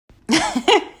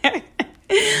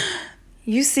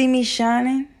You see me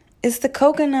shining? It's the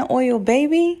coconut oil,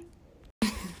 baby.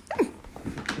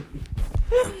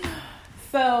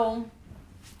 So,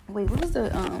 wait, what was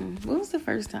the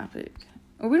first topic?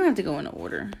 Or we don't have to go in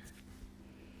order.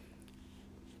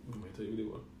 Let me tell you what they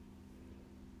were.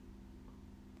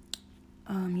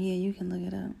 Yeah, you can look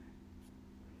it up.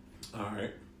 All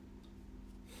right.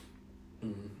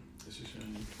 This is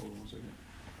shining. Hold on 1 second.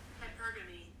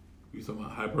 Hypergamy. You talking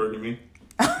about hypergamy?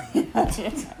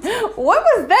 What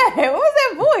was that? What was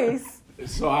that voice?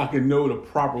 So I can know the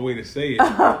proper way to say it.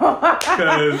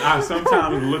 Because I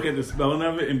sometimes look at the spelling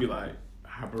of it and be like,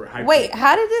 hyper. Wait,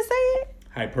 how did it say it?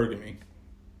 Hypergamy.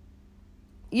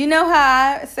 You know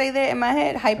how I say that in my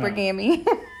head? Hypergamy.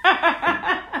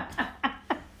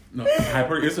 No,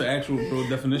 it's an actual real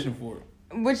definition for it.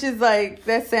 Which is like,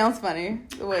 that sounds funny.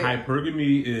 Wait.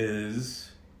 Hypergamy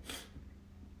is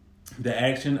the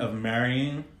action of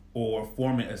marrying or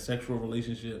forming a sexual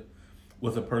relationship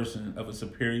with a person of a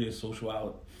superior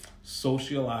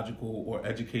sociological or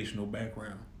educational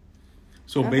background.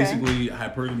 So basically,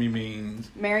 hypergamy means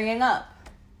marrying up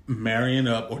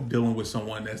or dealing with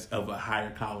someone that's of a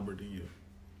higher caliber than you.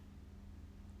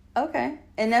 Okay.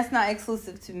 And that's not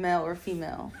exclusive to male or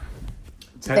female.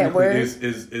 Technically,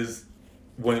 is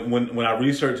when I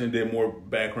researched and did more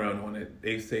background on it,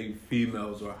 they say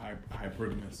females are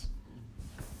hypergamous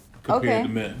compared to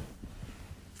men.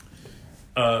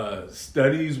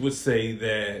 Studies would say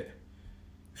that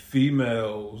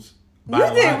females... You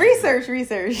did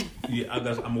research. Yeah,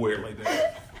 I'm aware like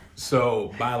that.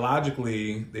 So,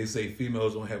 biologically, they say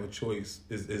females don't have a choice.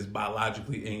 Is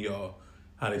biologically in y'all.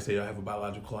 How they say y'all have a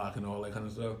biological clock and all that kind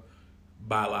of stuff.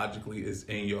 Biologically, it's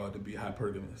in y'all to be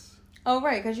hypergamous. Oh,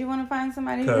 right, because you want to find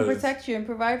somebody who can protect you and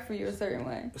provide for you a certain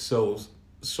way. So,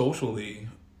 socially,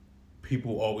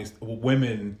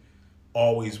 women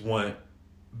always want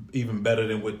even better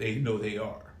than what they know they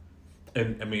are.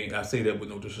 And, I mean, I say that with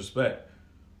no disrespect.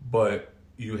 But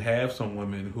you have some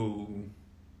women who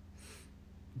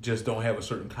just don't have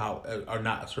are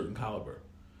not a certain caliber.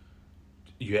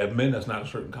 You have men that's not a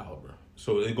certain caliber.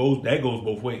 So that goes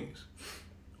both ways.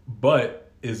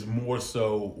 But it's more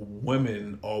so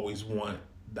women always want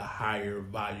the higher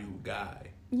value guy.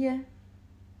 Yeah.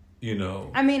 You know.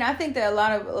 I mean, I think that a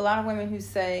lot of women who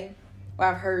say, or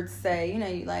I've heard say,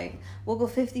 you like, we'll go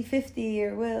 50-50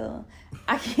 or will.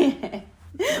 I can't.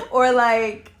 Or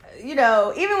like,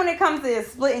 even when it comes to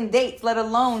splitting dates, let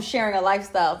alone sharing a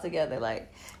lifestyle together.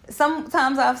 Like,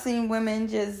 sometimes I've seen women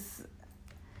just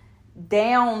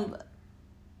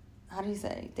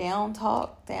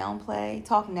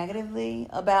talk negatively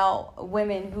about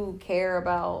women who care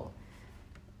about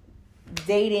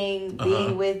dating,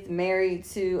 being married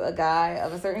to a guy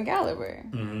of a certain caliber.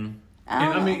 Mm-hmm.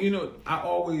 I mean,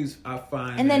 I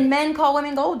find... And then men call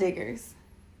women gold diggers.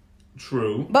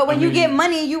 True. But when you get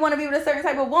money, you want to be with a certain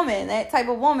type of woman. That type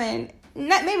of woman,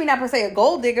 maybe not per se a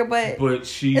gold digger, but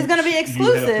it's going to be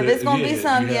exclusive. It's going to be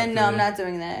something. Yeah, no, I'm not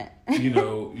doing that.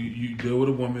 You deal with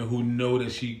a woman who know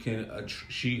that she can.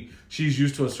 She's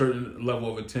used to a certain level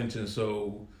of attention.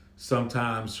 So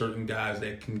sometimes certain guys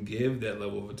that can give that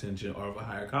level of attention are of a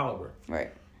higher caliber.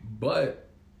 Right. But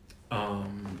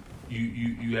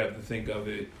you have to think of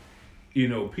it.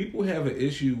 People have an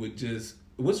issue with just.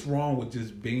 What's wrong with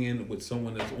just being with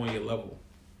someone that's on your level?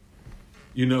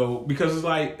 Because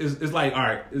it's like all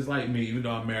right, it's like me, even though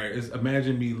I'm married.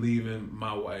 Imagine me leaving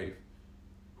my wife,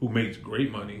 who makes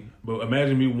great money, but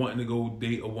imagine me wanting to go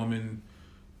date Oprah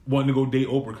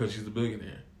because she's a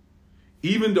billionaire.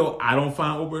 Even though I don't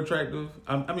find Oprah attractive,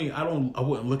 I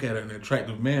wouldn't look at her in an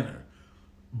attractive manner.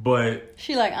 But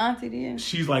she like auntie to you.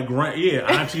 She's like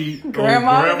auntie,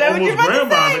 grandma, almost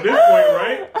grandma at this point,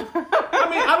 right? I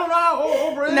mean, I don't know how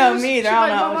old Oprah is. No, me either. I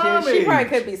don't know. She probably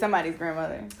could be somebody's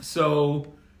grandmother.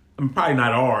 So, probably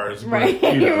not ours, but right.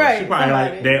 Right. She probably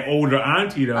like that older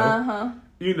auntie though. Uh-huh.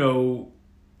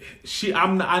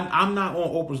 I'm not on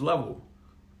Oprah's level.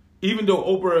 Even though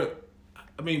Oprah,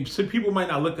 some people might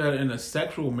not look at her in a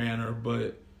sexual manner,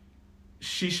 but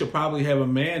she should probably have a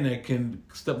man that can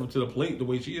step up to the plate the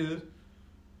way she is.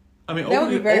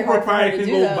 Oprah probably can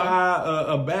go buy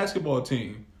a basketball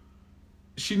team.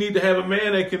 She need to have a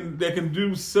man that can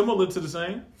do similar to the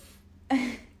same.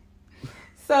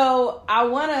 So I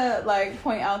want to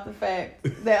point out the fact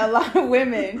that a lot of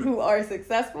women who are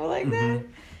successful like that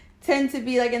tend to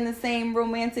be in the same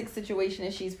romantic situation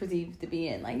as she's perceived to be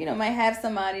in. Might have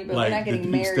somebody, but we're not getting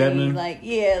married.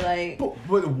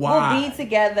 But why? We'll be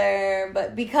together,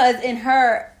 but because in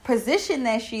her position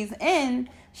that she's in,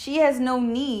 she has no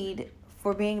need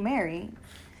for being married.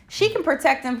 She can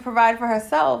protect and provide for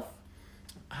herself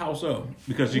How so?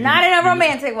 Because not in a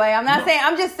romantic way. I'm not saying.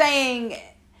 I'm just saying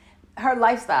her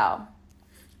lifestyle.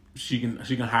 She can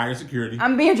hire security.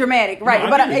 I'm being dramatic, right?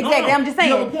 But exactly, I'm just saying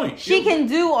you have a point. She can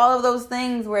do all of those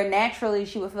things where naturally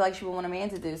she would feel like she would want a man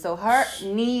to do. So her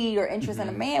need or interest in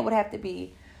a man would have to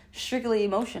be strictly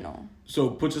emotional. So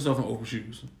put yourself in Oprah's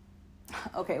shoes.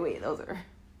 Okay, wait, those are.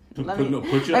 Let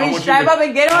me strap up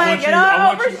and get on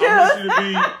Oprah's shoes.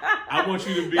 I want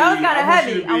you to be. That was kind of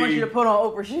heavy. I want you to put on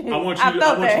Oprah's shoes.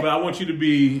 I want you to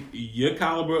be your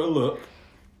caliber of look,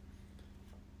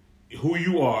 who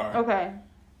you are. Okay.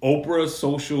 Oprah's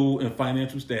social and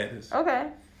financial status.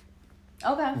 Okay.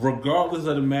 Regardless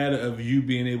of the matter of you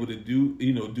being able to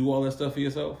do all that stuff for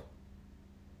yourself,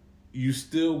 you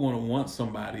still want to want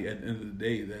somebody at the end of the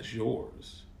day that's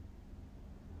yours.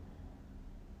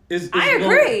 I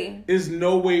agree. There's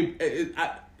no way.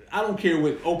 I don't care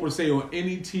what Oprah say on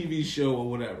any TV show or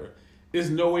whatever. There's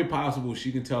no way possible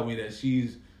she can tell me that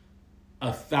she's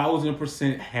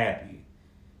 1,000% happy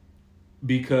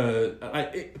because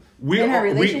we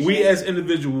as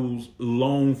individuals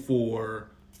long for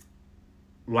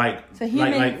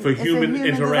human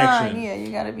interaction. Design. Yeah,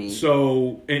 you gotta be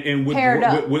paired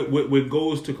up. What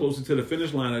goes closer to the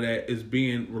finish line of that is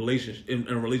being in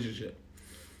a relationship.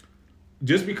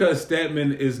 Just because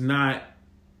Stedman is not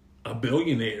a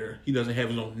billionaire, he doesn't have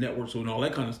his own network and all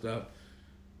that kind of stuff.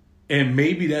 And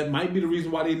maybe that might be the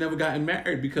reason why they never gotten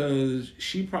married, because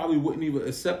she probably wouldn't even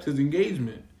accept his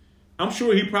engagement. I'm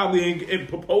sure he probably ain't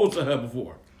proposed to her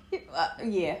before.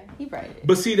 Yeah, he probably did.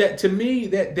 But see, that to me,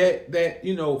 that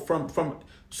from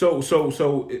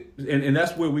and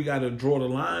that's where we got to draw the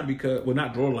line, because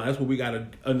not draw the line. That's where we got to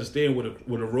understand where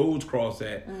the roads cross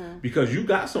at, because you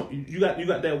got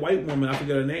that white woman, I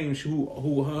forget her name,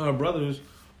 who her brothers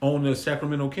own the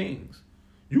Sacramento Kings.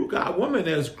 You got a woman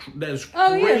that's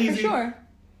crazy. Yeah, for sure.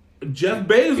 Jeff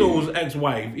Bezos'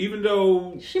 ex-wife, even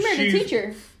though she married a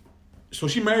teacher. So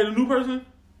she married a new person.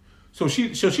 So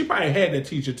she probably had that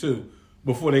teacher too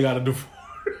before they got a divorce.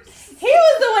 He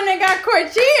was the one that got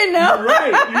caught cheating, though.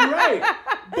 You're right.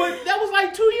 But that was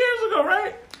like 2 years ago,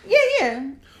 right?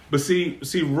 Yeah. But see,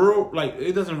 real,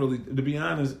 it doesn't really, to be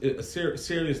honest,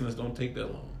 seriousness don't take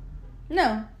that long.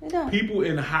 No, it don't. People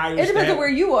in higher It depends on where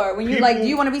you are. When you're do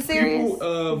you want to be serious?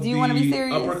 Do you want to be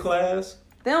serious? Upper class,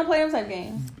 they don't play them type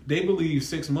games. They believe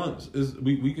 6 months is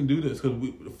we can do this, because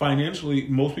financially,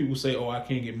 most people say, "Oh, I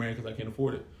can't get married because I can't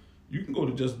afford it." You can go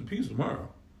to Just the Peace tomorrow,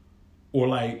 or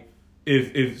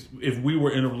if we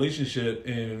were in a relationship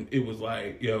and it was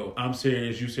like, "Yo, I'm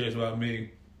serious, you serious about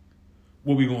me,"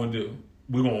 what we gonna do?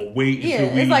 We're gonna wait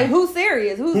until it's like, who's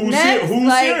serious? Who's next?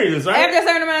 Who's serious? Right? After a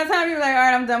certain amount of time, you're like, all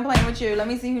right, I'm done playing with you. Let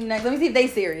me see who's next. Let me see if they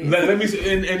serious. Let me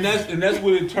see, and that's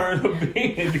what it turned up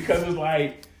being, because it's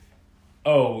like,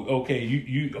 oh, okay,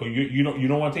 you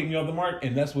don't want to take me off the mark,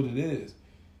 and that's what it is.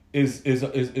 Is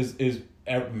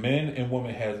men and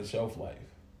women has a shelf life,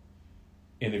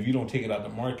 and if you don't take it out the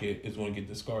market, it's going to get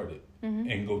discarded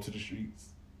and go to the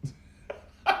streets.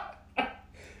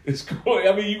 It's going.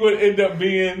 I mean, you're going to end up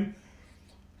being.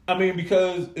 I mean,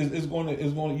 because you're going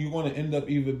to end up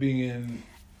either being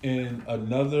in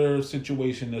another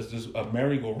situation that's just a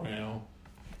merry-go-round,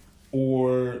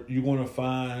 or you're going to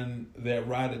find that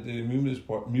ride at the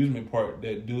amusement park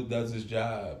that does its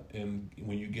job, and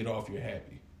when you get off, you're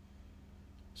happy.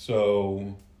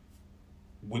 So,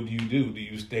 what do? Do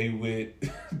you stay with?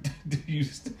 do you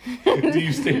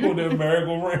stay on the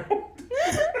merry-go-round?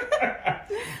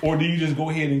 Or do you just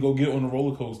go ahead and go get on the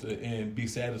roller coaster and be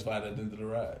satisfied at the end of the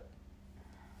ride?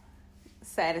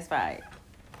 Satisfied.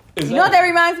 You know what that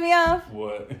reminds me of?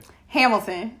 What?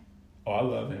 Hamilton. Oh, I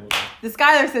love Hamilton. The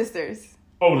Schuyler sisters.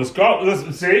 Oh, the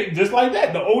Schuyler. See, just like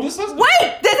that, the older sister.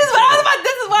 Wait, this is what I was about.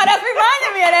 This is why that's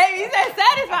reminding me of that. You said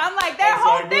satisfied. I'm like, their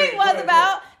whole thing was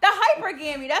about the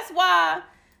hypergamy. That's why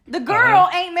the girl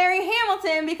ain't marrying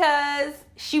Hamilton, because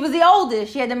she was the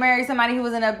oldest. She had to marry somebody who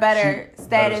was in a better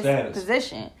status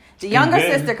position. The younger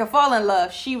sister could fall in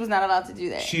love. She was not allowed to do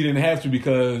that. She didn't have to,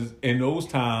 because in those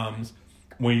times,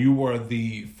 when you were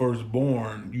the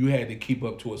firstborn, you had to keep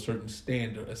up to a certain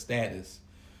standard, a status.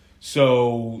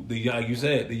 So, like you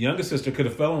said, the younger sister could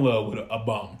have fell in love with a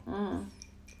bum.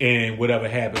 And whatever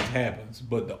happens.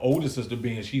 But the older sister,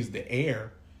 being she's the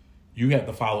heir, you have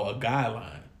to follow a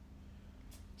guideline.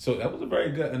 So that was a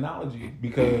very good analogy,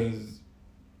 because,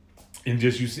 and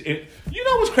just you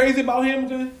know what's crazy about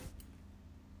Hamilton?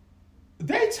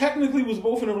 They technically was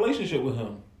both in a relationship with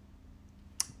him.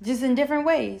 Just in different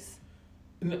ways.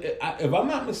 If I'm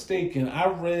not mistaken, I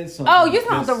read something. Oh, you're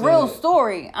talking about the real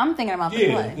story. I'm thinking about the play.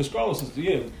 Yeah, the Scarlet Sister.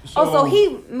 Yeah. So he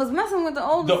was messing with the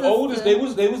oldest. The oldest,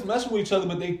 they was messing with each other,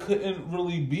 but they couldn't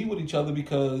really be with each other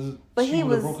because he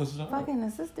was fucking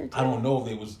a sister. Too. I don't know if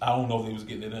they was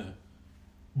getting it in.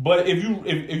 But if you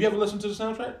ever listen to the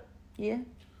soundtrack, yeah.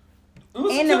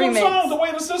 Listen to the song, the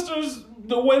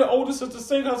way the older sisters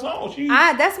sing her song.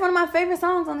 That's one of my favorite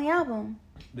songs on the album.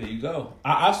 There you go.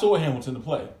 I saw Hamilton to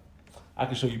play. I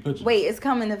can show you pictures. Wait, it's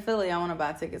coming to Philly. I want to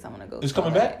buy tickets. I want to go. It's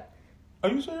coming back? Are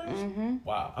you serious? Mm-hmm.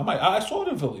 Wow. I saw it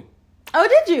in Philly. Oh,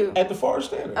 did you? At the Forest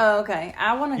Theater. Oh, okay.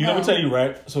 I want to go. Let me tell you,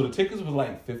 right? So the tickets was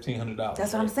like $1,500.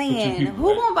 That's what I'm saying.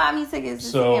 Who gonna buy me tickets?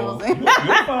 So you'll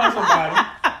find somebody.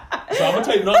 So I'm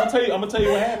gonna tell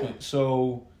you what happened.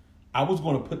 So I was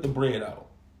gonna put the bread out.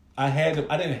 I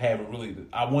didn't have it really.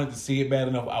 I wanted to see it bad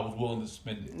enough. I was willing to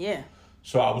spend it. Yeah.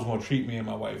 So I was gonna treat me and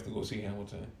my wife to go see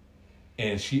Hamilton.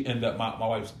 And she ended up, my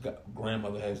wife's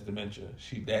grandmother has dementia.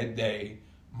 That day,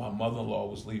 my mother-in-law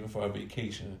was leaving for her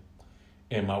vacation.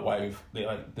 And my wife,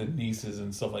 the nieces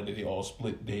and stuff like that, they all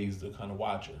split days to kind of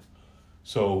watch her.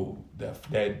 So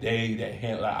that day,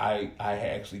 I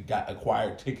actually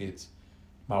acquired tickets.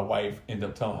 My wife ended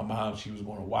up telling her mom she was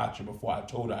going to watch her before I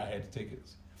told her I had the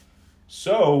tickets.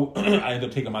 So I ended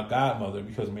up taking my godmother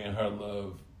because me and her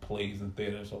love plays and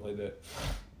theater and stuff like that.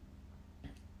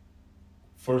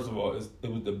 First of all, it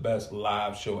was the best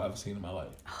live show I've seen in my life.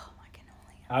 Oh, my goodness.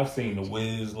 I've seen The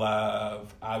Wiz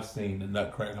live. I've seen The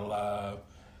Nutcracker live.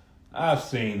 I've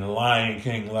seen The Lion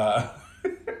King live.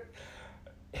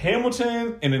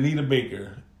 Hamilton and Anita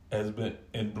Baker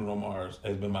and Bruno Mars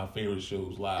has been my favorite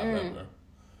shows live ever.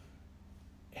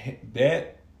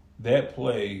 That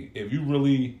play, if you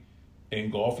really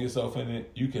engulf yourself in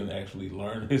it, you can actually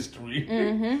learn history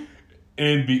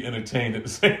and be entertained at the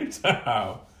same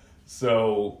time.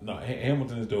 So no,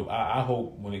 Hamilton is dope. I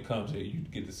hope when it comes here, you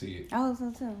get to see it. I hope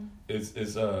so too.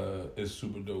 It's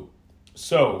super dope.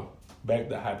 So back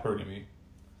to hypergamy.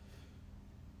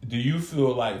 Do you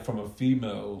feel like from a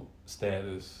female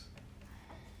status,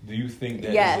 do you think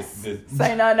that yes?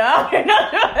 Say no. Go ahead.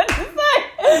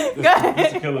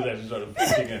 Mr. Killer's actually started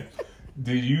thinking.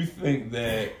 Do you think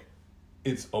that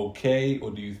it's okay,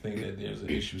 or do you think that there's an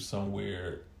issue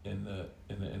somewhere in the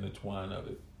twine of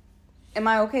it? Am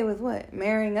I okay with what?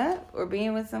 Marrying up or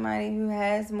being with somebody who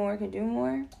has more, can do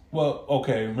more? Well,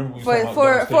 okay. Remember we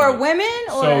for women,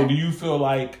 or so do you feel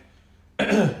like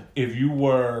if you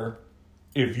were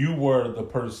the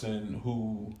person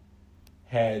who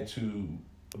had to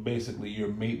basically your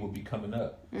mate would be coming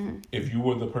up, if you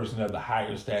were the person of the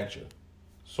higher stature,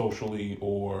 socially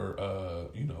or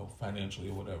financially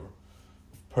or whatever,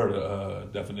 per the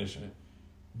definition,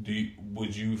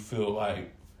 would you feel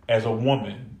like as a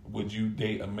woman, would you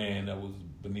date a man that was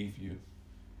beneath you?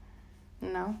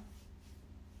 No.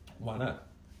 Why not?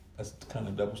 That's kind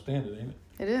of double standard, ain't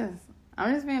it? It is.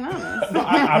 I'm just being honest. No,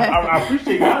 I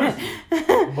appreciate your honesty.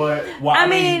 But why? I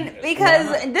mean, because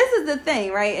this is the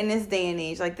thing, right? In this day and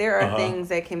age, like there are things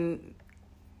that can,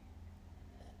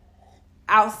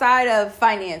 outside of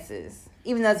finances,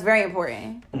 even though it's very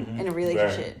important in a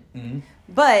relationship,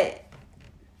 but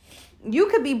you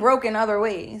could be broke in other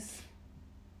ways.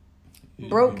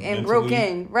 Broke and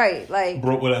broken, right? Like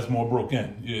broke. Well, that's more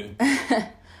broken. Yeah.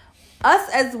 Us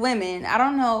as women, I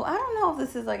don't know if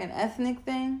this is like an ethnic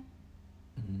thing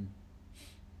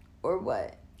or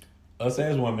what. Us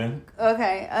as women.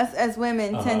 Okay, us as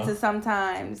women tend to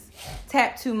sometimes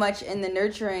tap too much in the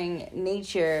nurturing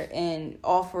nature and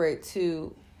offer it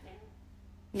to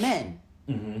men.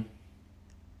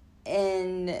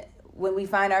 And when we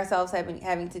find ourselves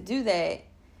having to do that,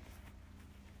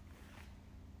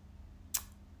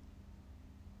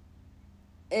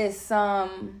 it's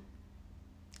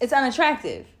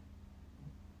unattractive.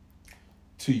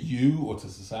 To you or to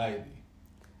society?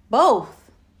 Both.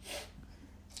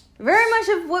 Very much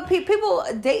of what people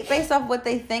date based off what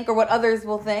they think or what others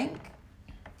will think.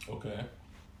 Okay.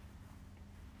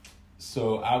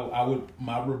 So I would,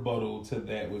 my rebuttal to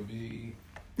that would be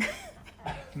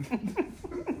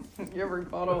your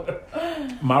rebuttal.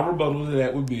 My rebuttal to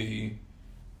that would be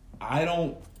I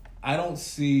don't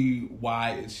see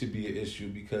why it should be an issue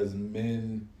because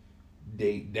men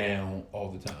date down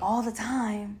all the time. All the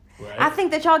time. Right? I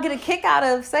think that y'all get a kick out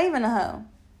of saving a hoe.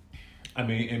 I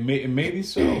mean, it may be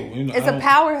so. It's a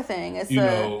power thing. It's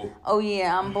oh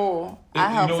yeah, I'm bull. I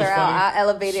helped her out. I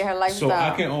elevated her lifestyle. So I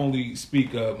can only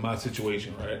speak of my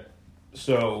situation, right?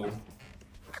 So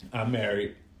I'm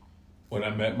married. When I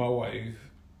met my wife,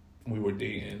 we were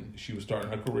dating. She was starting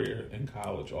her career in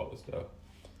college, all this stuff.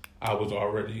 I was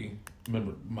already,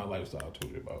 remember my lifestyle I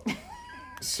told you about.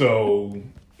 So,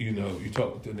 you know, you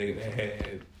talk to a nigga that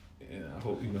had, and I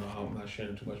hope, you know, I'm not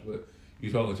sharing too much, but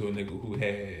you talking to a nigga who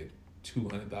had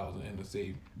 $200,000 in the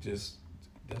safe, just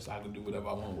I could do whatever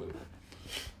I want with it.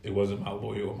 It wasn't my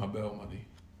lawyer or my bail money.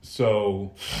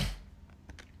 So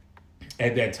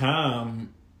at that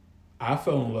time, I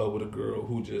fell in love with a girl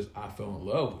who I fell in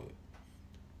love with.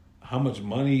 How much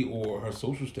money or her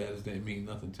social status didn't mean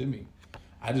nothing to me.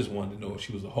 I just wanted to know if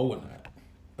she was a hoe or not.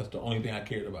 That's the only thing I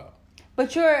cared about.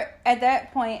 But you're, at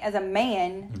that point, as a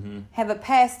man, have a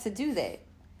pass to do that.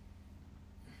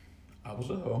 I was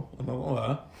a hoe. I'm not gonna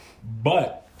lie.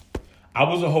 But I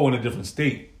was a hoe in a different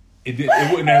state. It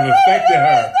wouldn't have affected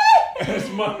her as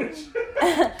much.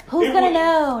 Who's gonna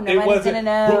know? Nobody's gonna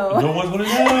know. No one's gonna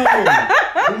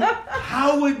know.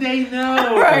 How would they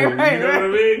know? Right, you know what I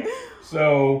mean?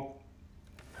 So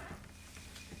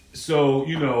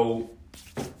you know,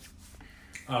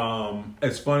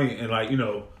 it's funny, and like, you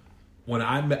know, when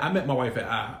I met my wife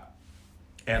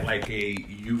at like a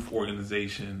youth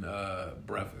organization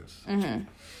breakfast. Mm-hmm.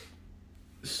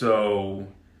 So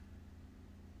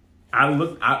I'm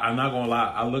not gonna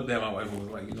lie, I looked at my wife and was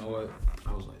like, you know what?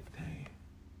 I was like, dang,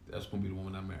 that's gonna be the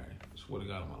woman I marry. I swear to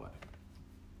God, in my life.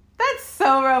 That's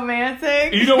so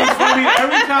romantic. You know what's funny?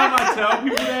 Every time I tell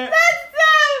people that, that's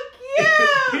so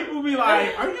cute. People be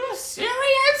like, are you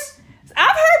serious?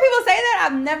 I've heard people say that.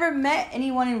 I've never met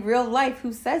anyone in real life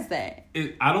who says that.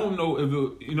 I don't know if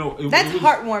it, you know. That's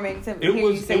heartwarming to hear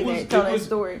you say that. Tell that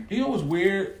story. You know what's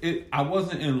weird? I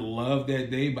wasn't in love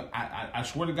that day, but I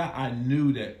swear to God, I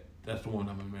knew that's the one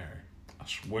I'm gonna marry. I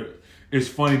swear. It's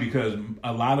funny because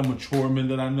a lot of mature men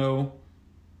that I know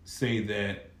say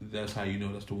that's how you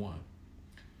know that's the one.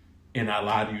 And I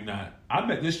lie to you not. I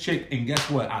met this chick, and guess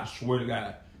what? I swear to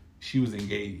God, she was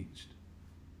engaged.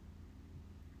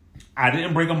 I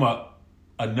didn't break them up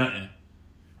or nothing.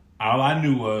 All I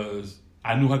knew was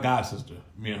I knew her god sister.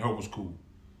 Me and her was cool.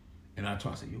 And I told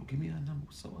her, I said, yo, give me her number.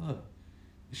 What's up with her?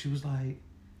 And she was like,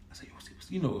 I said, yo,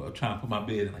 you know, trying to put my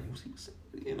bed in, like, yo, what's up?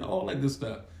 You know, all that good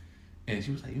stuff. And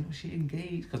she was like, you know, she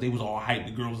engaged. Because they was all hyped.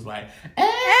 The girls was like, hey,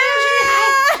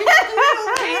 she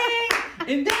hyped.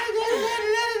 And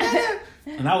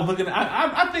and I was looking,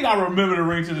 I think I remember the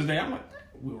ring to this day. I'm like,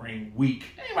 ring weak.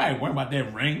 Anybody worry about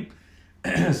that ring?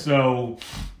 So,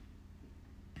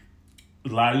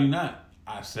 lie to you not,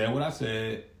 I said what I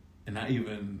said, and I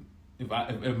even,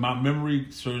 if my memory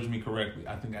serves me correctly,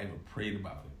 I think I even prayed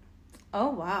about it.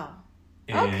 Oh wow!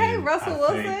 And okay, Russell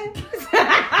Wilson. No.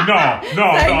 I'm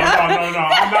not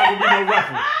gonna be no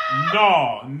Russell.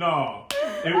 No,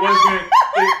 it wasn't.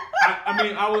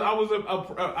 Listen.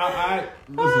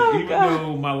 Even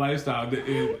though my lifestyle I'm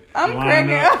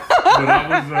cracking up, but I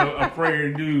was a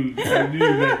prayer dude. I knew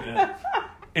that.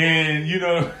 And you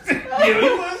know, you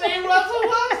want to say Russell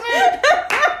Wilson?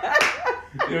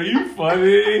 Yo, you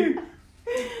funny.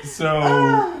 So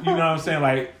you know what I'm saying?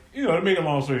 Like, you know, to make a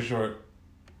long story short,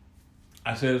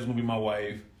 I said it's gonna be my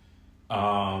wife.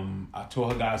 I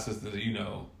told her god sister,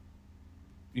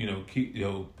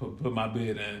 put my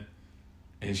bid in,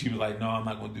 and she was like, no, I'm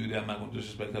not gonna do that. I'm not gonna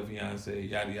disrespect her fiance.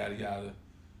 Yada yada yada.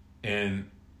 And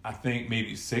I think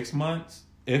maybe 6 months,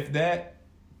 if that,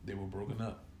 they were broken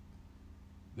up.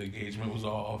 The engagement was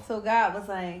off. So God was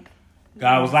like,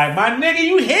 my nigga,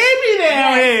 you hit me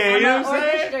down here. You know what I'm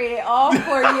saying? Orchestrate it all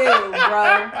for you,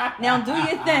 bro. Now do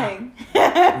your thing.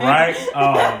 Right?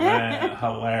 Oh, man.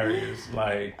 Hilarious.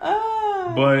 Like,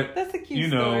 but that's a cute you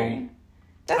know, story.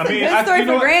 That's a good story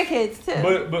for grandkids, too.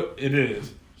 But it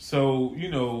is. So, you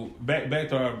know, back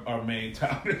to our main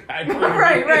topic.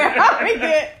 right. How we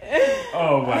get...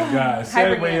 Oh, my God.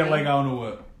 Segue like I don't know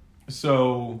what.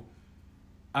 So...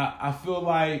 I feel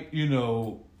like, you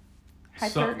know,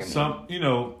 some you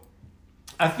know,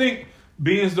 I think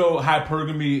being as though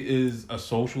hypergamy is a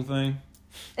social thing.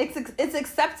 It's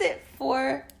accepted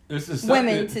for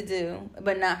women to do,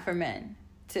 but not for men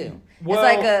too. Well,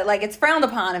 it's like it's frowned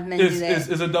upon if men do that.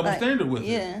 It's a double standard with it.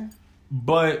 Yeah.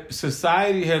 But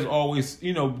society has always,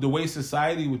 you know, the way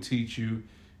society would teach you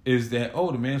is that,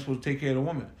 the man's supposed to take care of the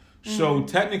woman. Mm-hmm. So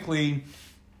technically,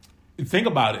 think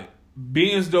about it.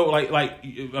 Being as though, like,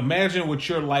 imagine what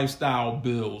your lifestyle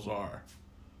bills are.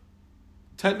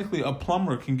 Technically, a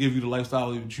plumber can give you the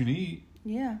lifestyle that you need.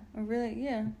 Yeah,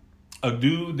 yeah. A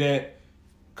dude that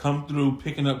come through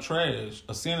picking up trash,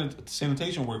 a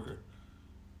sanitation worker,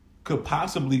 could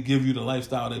possibly give you the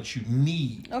lifestyle that you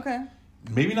need. Okay.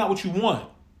 Maybe not what you want,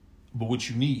 but what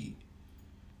you need.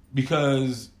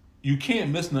 Because you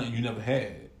can't miss nothing you never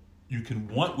had. You can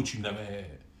want what you never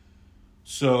had.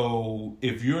 So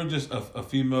if you're just a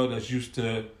female that's used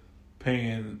to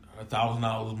paying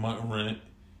 $1,000 a month rent,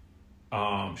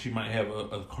 She might have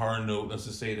a car note. Let's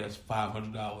just say that's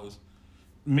 $500.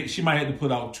 She might have to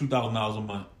put out $2,000 a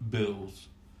month bills.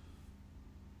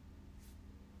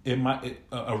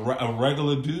 A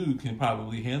regular dude can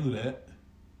probably handle that.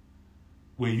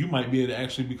 Where you might be able to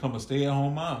actually become a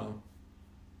stay-at-home mom,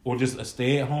 or just a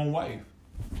stay-at-home wife.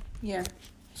 Yeah.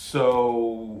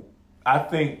 So I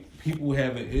think people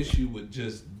have an issue with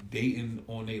just dating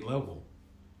on a level.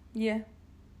 Yeah.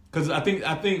 Because I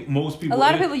think most people. A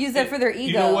lot of people use that for their ego.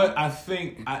 You know what? I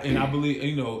think, and I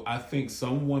believe, I think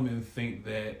some women think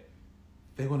that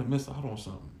they're going to miss out on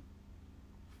something.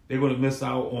 They're going to miss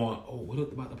out on, what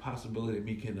about the possibility of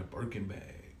me getting a Birkin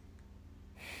bag?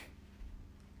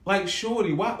 Like,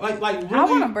 shorty, why? Like, really? I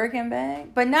want a Birkin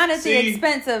bag, but not at the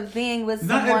expense of being with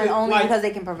someone only because they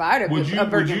can provide a Birkin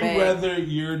bag. Would you rather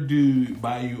your dude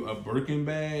buy you a Birkin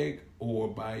bag or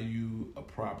buy you a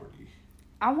property?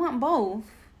 I want both.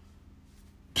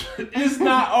 It's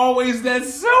not always that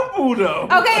simple, though.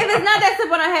 Okay, if it's not that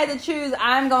simple and I had to choose,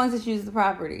 I'm going to choose the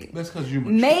property. That's because you're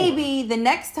mature. Maybe the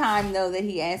next time, though, that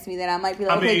he asks me that, I might be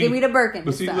like, okay, give me the Birkin.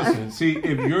 But listen,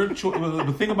 if your choice,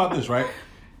 but think about this, right?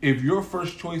 If your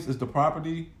first choice is the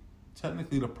property,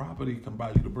 technically the property can buy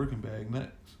you the Birkin bag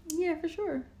next. Yeah, for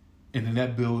sure. And then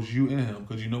that builds you and him,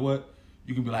 because you know what?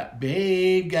 You can be like,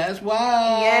 babe, guess what?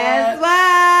 Guess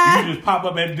what? You just pop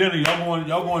up at dinner.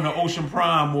 Y'all going to Ocean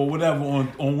Prime or whatever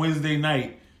on Wednesday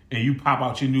night, and you pop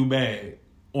out your new bag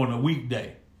on a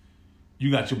weekday.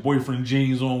 You got your boyfriend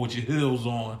jeans on with your heels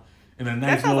on and a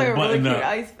nice little button up. That sounds like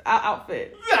a really cute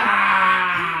outfit.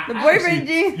 Ah! The boyfriend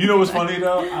jeans. You know what's funny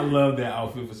though? I love that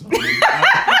outfit for some reason.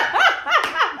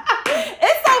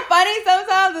 It's so funny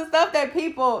sometimes the stuff that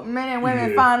people, men and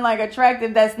women, find like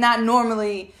attractive that's not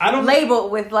normally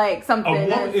labeled with like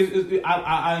something.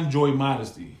 I enjoy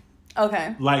modesty.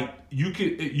 Okay. Like you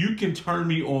can turn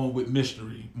me on with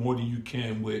mystery more than you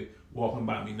can with walking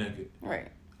by me naked. Right.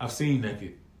 I've seen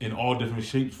naked in all different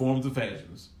shapes, forms, and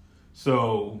fashions.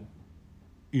 So,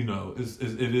 it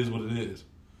is what it is.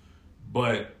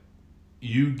 But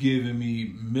you giving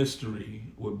me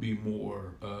mystery would be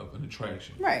more of an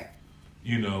attraction. Right.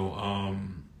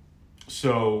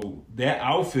 So that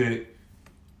outfit,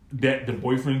 that the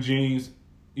boyfriend jeans,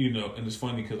 and it's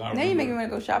funny because now you make me want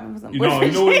to go shopping for some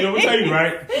boyfriend jeans. You know what I'm telling you,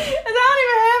 right? I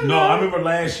don't even have I remember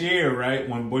last year, right,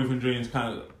 when boyfriend jeans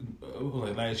kind of,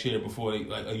 like last year before they,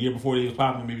 like a year before they was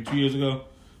popping, maybe 2 years ago,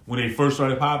 when they first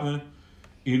started popping,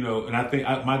 and I think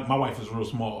my wife is real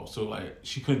small, so like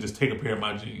she couldn't just take a pair of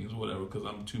my jeans or whatever because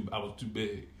I was too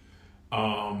big.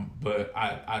 But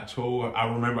I told her,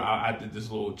 I remember I did this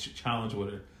little challenge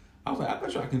with her. I was like, I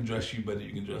bet you I can dress you better than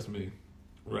you can dress me,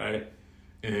 right?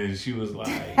 And she was like,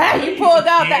 you pulled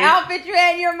out the outfit you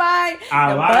had in your mind, the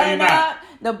button up,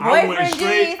 the boyfriend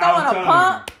jeans, I want a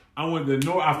pump. I went to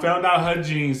North. I found out her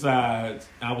jean size.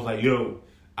 I was like, yo,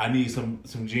 I need some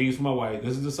jeans for my wife.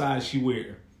 This is the size she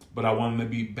wear, but I want them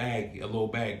to be baggy, a little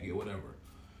baggy or whatever.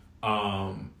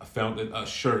 I found a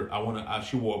shirt.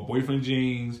 She wore boyfriend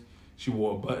jeans. She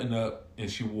wore a button up, and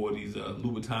she wore these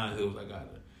Louboutin heels I got her.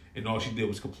 And all she did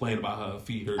was complain about her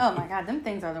feet hurt. Oh my God, them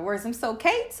things are the worst. I'm so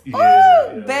Kate.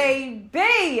 Yeah.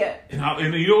 Baby.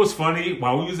 And you know what's funny?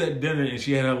 While we was at dinner and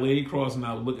she had her leg crossed and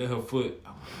I would look at her foot,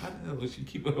 I'm like, how the hell is she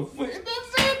keeping her foot in that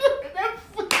sandal?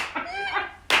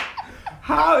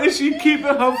 How is she keeping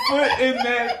her foot in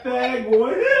that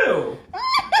daggone heel?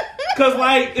 Because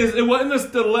like it wasn't a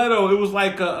stiletto. It was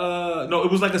like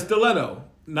it was like a stiletto.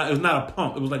 It was not a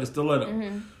pump. It was like a stiletto.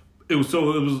 Mm-hmm. It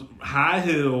was high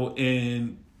heel,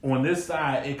 and on this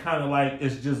side, it kind of like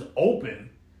it's just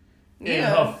open. Yeah. And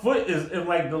her foot is in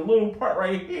like the little part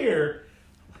right here.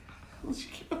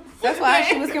 That's why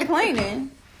she was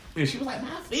complaining. And she was like,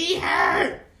 my feet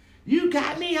hurt. You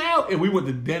got me out. And we went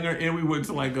to dinner and we went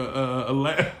to like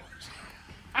a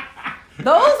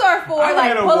Those are for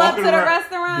like pull up to the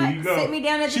restaurant, sit me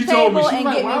down at the table, and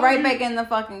get me right back in the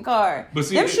fucking car. But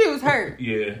see, them shoes hurt.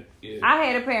 Yeah. I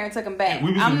had a pair and took them back.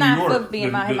 I'm not supposed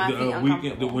being my feet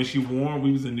uncomfortable. When she wore them,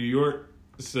 we was in New York.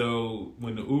 So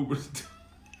when the Ubers,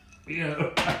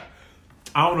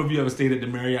 I don't know if you ever stayed at the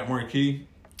Marriott Marquis.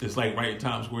 It's like right in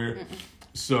Times Square. Mm-mm.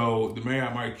 So the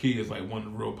Marriott Marquis is like one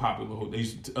of the real popular hotels. They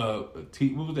used to,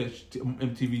 what was that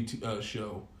MTV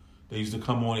show? They used to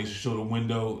come on. They used to show the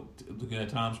window looking at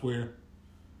Times Square.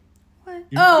 What?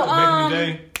 Back in the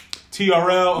day,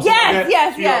 TRL.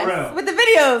 Yes. With the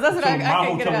videos. That's what I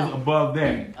can't get it out. My hotel was above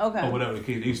that. Okay. Or whatever the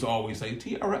case. They used to always say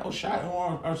TRL shot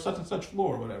on our such and such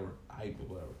floor or whatever. Hype or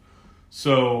whatever.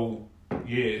 So,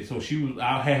 Yeah, so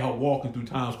I had her walking through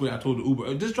Times Square. I told the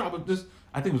Uber, just drop it.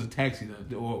 I think it was a taxi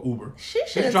or Uber. She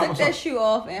should have took that shoe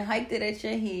off and hiked it at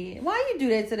your head. Why you do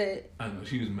that to that? I know,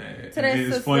 she was mad. To that it's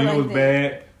sister funny, like it was that.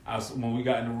 bad. When we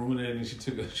got in the room and then she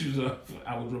took her shoes off,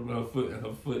 I was rubbing her foot, and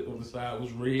her foot on the side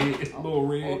was red, a little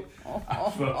red. I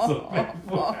felt so bad.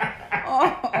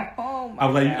 I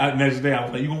was like, next day, I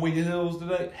was like, you gonna wear your heels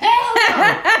today? Hell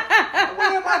no! I'm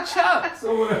wearing my Chucks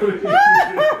or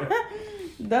whatever.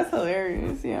 That's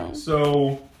hilarious, yeah.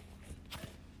 So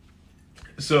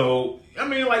I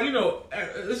mean, like, you know,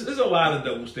 there's a lot of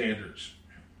double standards.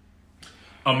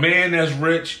 A man that's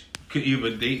rich could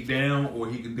either date down or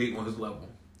he could date on his level.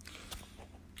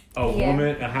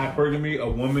 Woman, a hypergamy, a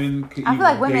woman could I feel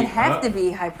like women date have up. to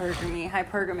be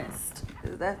hypergamist.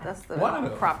 That's the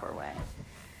proper way.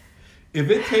 If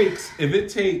it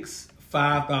takes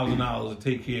 $5,000 to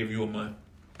take care of you a month,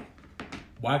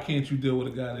 why can't you deal with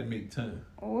a guy that make 10?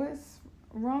 What's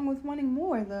wrong with wanting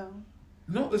more though?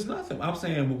 No, it's nothing. I'm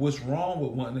saying, what's wrong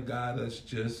with wanting a guy that's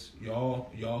just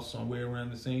y'all somewhere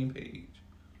around the same page?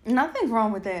 Nothing's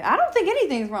wrong with that. I don't think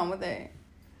anything's wrong with that.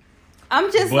 I'm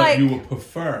just but you would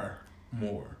prefer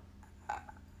more. I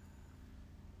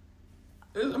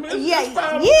mean, yeah.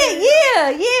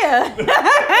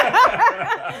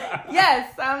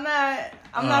 Yes, I'm not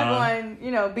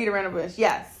going, beat around the bush.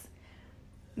 Yes.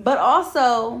 But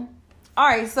also, all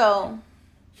right, so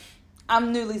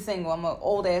I'm newly single. I'm an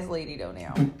old ass lady though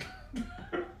now.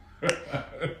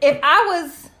 If I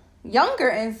was younger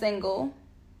and single,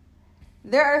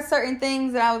 there are certain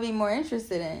things that I would be more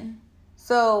interested in.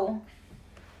 So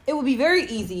it would be very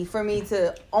easy for me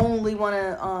to only want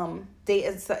to date,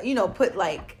 put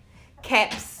like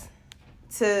caps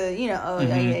to,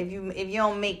 if you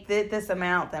don't make this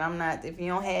amount, then I'm not. If you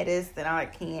don't have this, then I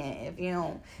can't. If you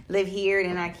don't live here,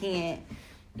 then I can't.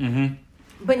 Mm-hmm.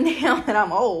 But now that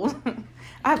I'm old,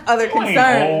 I have other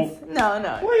concerns. No, I'm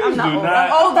not old.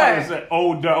 I'm older.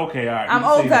 Older, okay, all right. I'm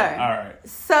older. All right.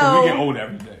 So we get old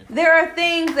every day. There are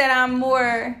things that I'm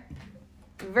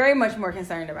very much more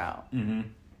concerned about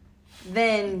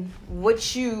than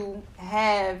what you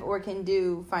have or can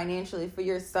do financially for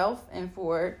yourself and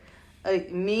for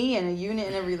me and a unit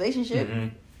in a relationship.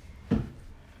 Mm-hmm.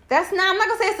 I'm not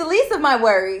gonna say it's the least of my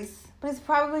worries, but it's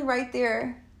probably right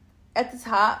there at the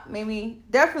top, maybe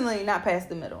definitely not past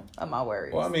the middle of my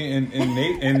worries. Well, I mean,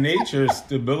 in nature,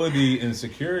 stability and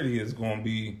security is going to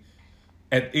be,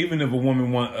 even if a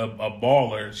woman want a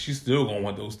baller, she's still going to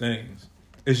want those things.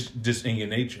 It's just in your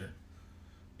nature,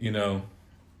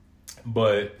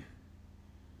 But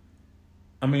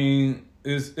I mean,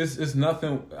 it's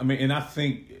nothing. I mean, and I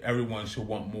think everyone should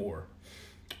want more,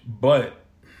 but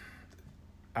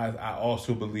I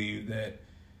also believe that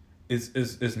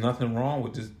it's nothing wrong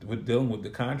with dealing with the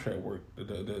contract work,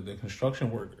 the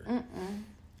construction worker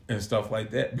and stuff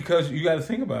like that. Because you got to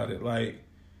think about it. Like,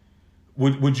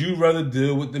 would you rather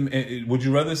deal with them? Would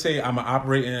you rather say I'm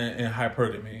operating in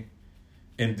hypergamy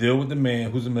and deal with the man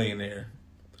who's a millionaire,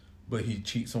 but he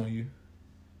cheats on you?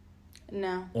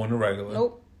 No. On the regular?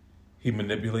 Nope. He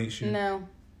manipulates you? No.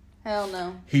 Hell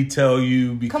no. He tell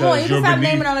you because come on, you can stop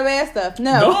naming all the bad stuff.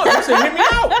 No. No, I said, hear me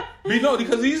out. No,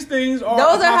 because these things are.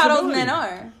 Those are how those men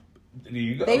are. There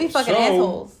you go. They be fucking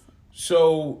assholes.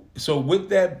 So with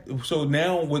that, so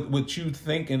now with what you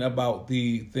thinking about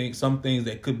some things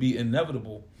that could be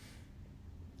inevitable,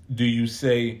 do you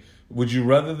say, would you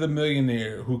rather the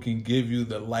millionaire who can give you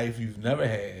the life you've never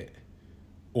had,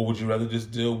 or would you rather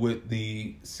just deal with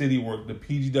the city worker, the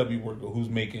PGW worker who's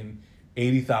making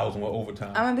 $80,000 with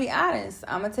overtime? I'm gonna be honest.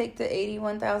 I'm gonna take the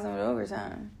 $81,000 with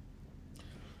overtime.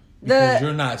 Because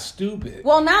you're not stupid.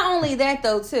 Well, not only that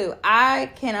though, too.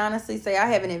 I can honestly say I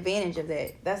have an advantage of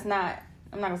that. I'm not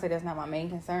gonna say that's not my main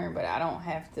concern, but I don't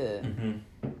have to.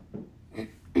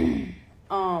 Mm-hmm.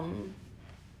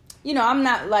 I'm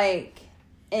not like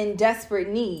in desperate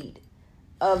need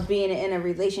of being in a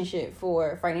relationship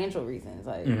for financial reasons,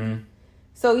 like. Mm-hmm.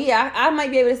 So yeah, I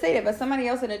might be able to say that, but somebody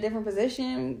else in a different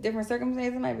position, different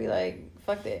circumstances, might be like,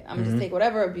 "Fuck that! I'm just take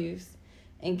whatever abuse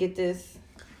and get this."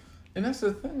 And that's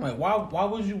the thing. Like, why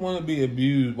would you want to be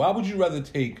abused? Why would you rather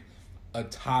take a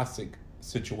toxic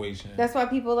situation? That's why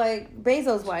people like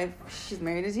Bezos' wife. She's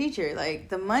married a teacher. Like,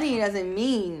 the money doesn't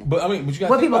mean. But you got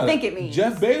what people think it means.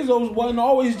 Jeff Bezos wasn't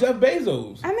always Jeff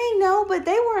Bezos. I mean, no, but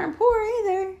they weren't poor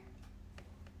either.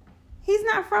 He's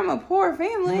not from a poor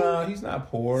family. No, he's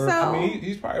not poor. So, I mean,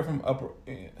 he's probably from upper.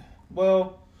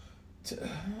 Well,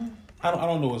 I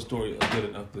don't know his story good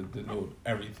enough to know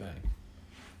everything,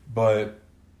 but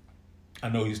I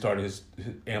know he started his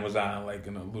Amazon like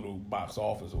in a little box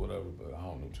office or whatever. But I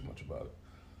don't know too much about it.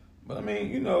 But I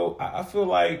mean, I feel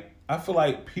like I feel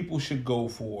like people should go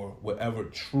for whatever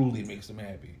truly makes them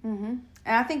happy. Mm-hmm. And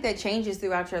I think that changes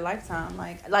throughout your lifetime.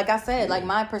 Like I said, like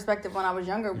my perspective when I was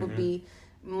younger would be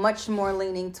much more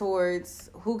leaning towards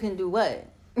who can do what.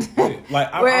 Yeah.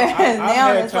 Like I've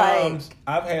had times.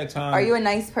 Are you a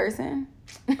nice person?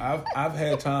 I've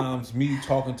had times me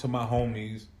talking to my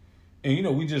homies,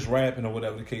 and we just rapping or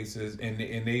whatever the case is, and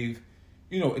they've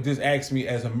just asked me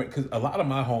because a lot of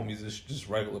my homies is just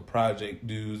regular project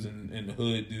dudes and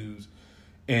hood dudes,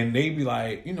 and they be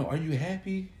like, are you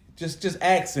happy? Just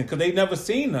asking because they never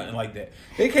seen nothing like that.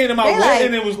 They came to my wedding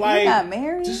and it was like, got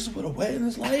married? This is what a wedding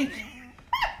is like.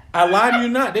 I lied to you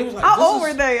not. They was like, how old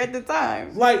were they at the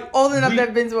time? Like old enough to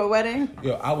have been to a wedding?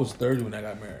 Yo, I was 30 when I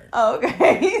got married. Oh,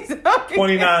 okay.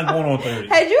 29 going on 30.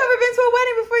 Had you ever been to a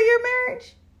wedding before your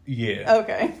marriage? Yeah.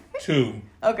 Okay. 2.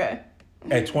 Okay.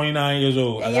 At 29 years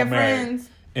old, I got married. Friends?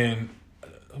 And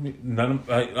I mean, none of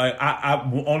I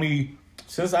only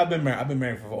since I've been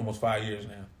married for almost 5 years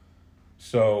now.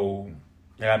 So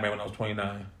I got married when I was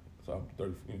 29. So I'm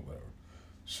 30, whatever.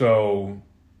 So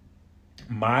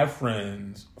my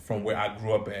friends from where I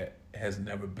grew up at has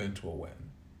never been to a wedding.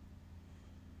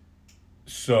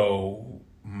 So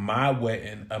my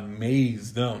wedding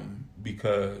amazed them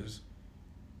because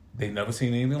they never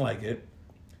seen anything like it.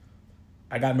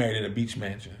 I got married at a beach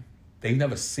mansion. They've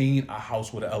never seen a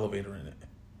house with an elevator in it.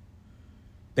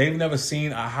 They've never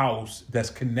seen a house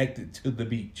that's connected to the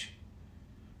beach.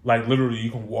 Like literally,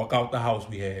 you can walk out the house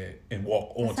we had and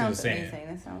walk onto the sand. Amazing.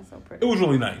 That sounds so pretty. It was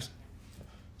really nice.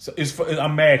 So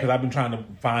I'm mad because I've been trying to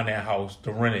find that house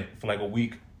to rent it for like a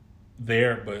week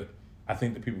there, but I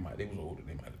think the people they was older,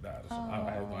 they might have died. So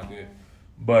I have no idea.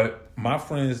 But my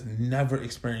friends never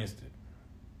experienced it.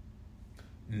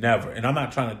 Never. And I'm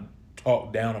not trying to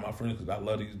talk down on my friends because I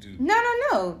love these dudes.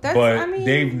 No.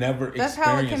 They've never experienced it. That's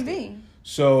how it can be.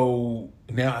 So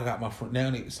now I got my friend.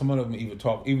 Now some of them even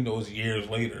talk, even though it's years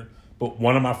later. But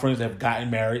one of my friends have gotten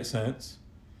married since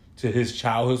to his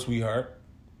childhood sweetheart.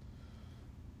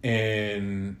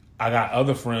 And I got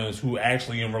other friends who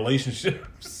actually in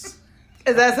relationships.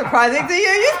 Is that surprising to you?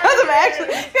 You supposed to actually,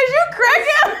 because you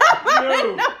cracking up out of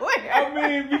nowhere. I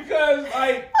mean, because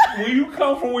like when you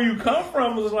come from where you come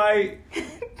from, it's like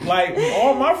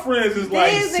all my friends is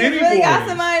like these city really boys. Got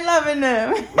somebody loving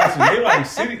them. Listen, they like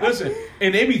city. Listen,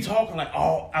 and they be talking like,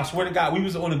 oh, I swear to God, we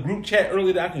was on a group chat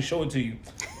earlier. I can show it to you.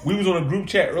 We was on a group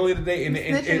chat earlier today, and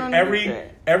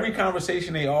every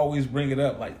conversation they always bring it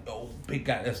up like, oh, big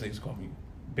guy. That's what they just call me,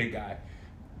 big guy.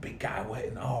 Big guy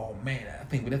wedding. Oh man, I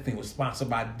think that thing was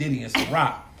sponsored by Diddy and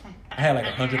Ciroc. I had like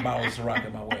 100 bottles of Ciroc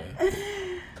at my wedding.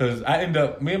 Cause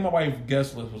me and my wife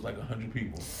guest list was like 100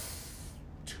 people.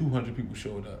 200 people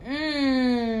showed up.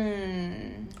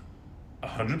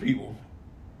 100 people.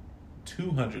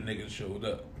 200 niggas showed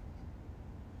up.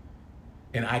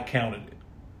 And I counted it.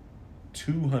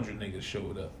 200 niggas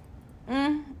showed up.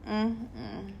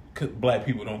 Cause black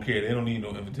people don't care. They don't need no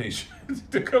invitation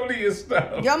to come to your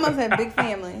stuff. Y'all must have big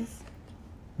families.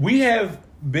 We have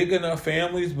big enough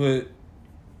families, but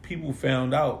people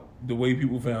found out the way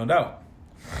people found out.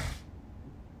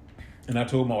 And I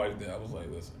told my wife that. I was like,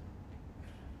 listen,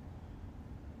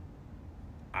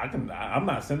 I'm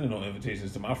not sending no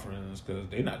invitations to my friends because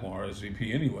they're not going to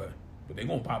RSVP anyway. But they're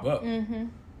going to pop up. Mm-hmm.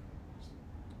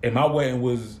 And my wedding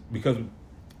was because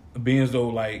being as though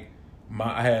like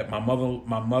my mom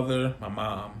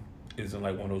is in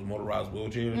like one of those motorized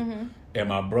wheelchairs, mm-hmm. and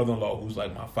my brother-in-law, who's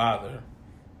like my father,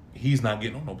 he's not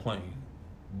getting on no plane.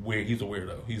 He's a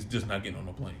weirdo. He's just not getting on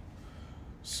no plane.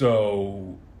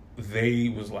 So they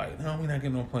was like, no, we're not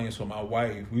getting on a plane. So my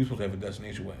wife, we were supposed to have a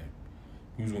destination wedding.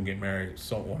 We was gonna get married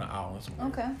on an island somewhere.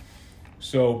 Okay.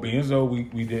 So being as though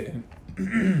we didn't,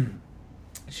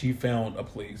 she found a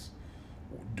place.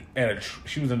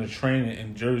 She was in a train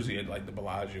in Jersey at like the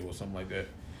Bellagio or something like that,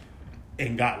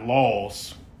 and got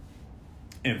lost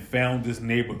and found this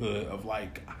neighborhood of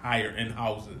like higher end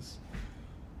houses,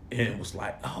 and it was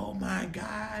like, oh my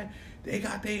God, they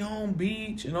got their own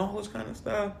beach and all this kind of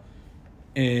stuff,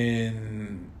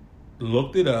 and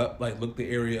looked it up, like looked the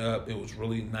area up. It was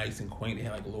really nice and quaint. They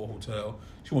had like a little hotel.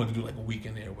 She wanted to do like a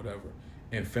weekend there or whatever,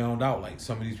 and found out like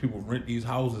some of these people rent these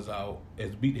houses out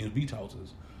as beach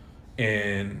houses.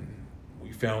 And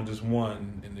we found this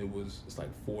one, and it's like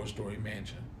 4-story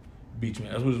mansion, beach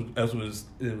mansion. That's what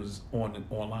it was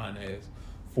online as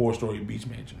 4-story beach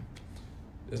mansion.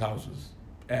 This house was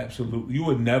absolutely. You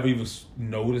would never even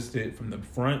noticed it from the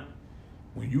front.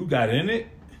 When you got in it,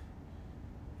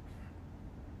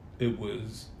 it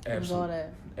was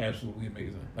absolutely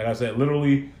amazing. Like I said,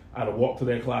 literally, I'd have walked to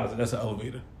that closet. That's an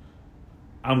elevator.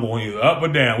 I'm going either up or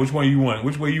down. Which one you want?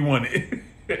 Which way you want it?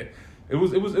 It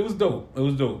was dope. It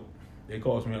was dope. It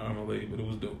cost me an arm and a leg, but it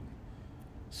was dope.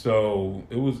 So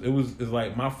it's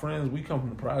like my friends, we come from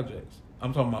the projects.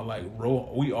 I'm talking about like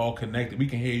we all connected. We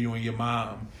can hear you and your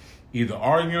mom either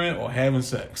arguing or having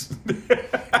sex.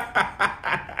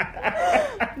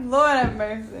 Lord have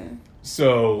mercy.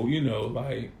 So,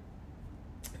 like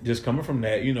just coming from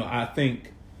that, I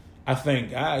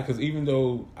thank God, because even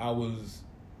though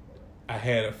I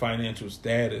had a financial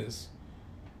status,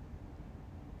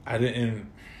 I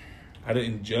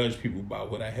didn't judge people by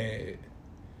what I had.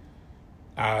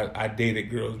 I dated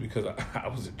girls because I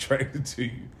was attracted to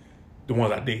you, the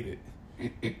ones I dated.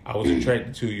 I was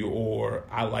attracted to you, or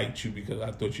I liked you because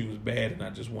I thought you was bad, and I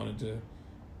just wanted to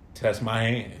test my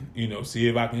hand. See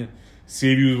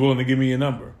if you was willing to give me a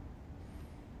number.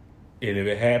 And if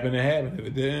it happened, it happened. If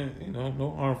it didn't,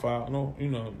 no harm foul, no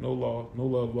loss, no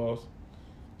love lost.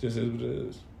 Just is what it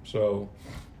is. So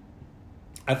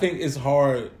I think it's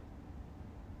hard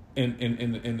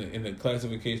in the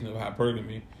classification of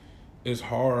hypergamy. It's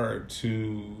hard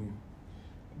to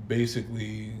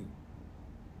basically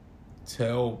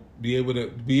be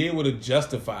able to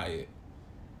justify it,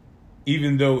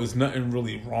 even though there's nothing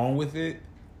really wrong with it.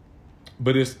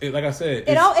 But like I said,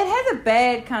 it has a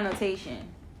bad connotation.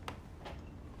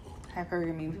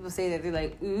 Hypergamy. People say that they're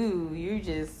like, ooh, you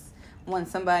just want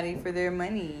somebody for their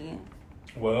money.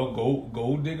 Well,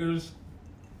 gold diggers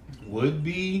would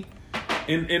be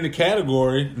in the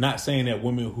category. Not saying that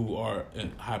women who are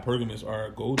hypergamous are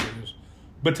gold diggers,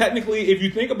 but technically, if you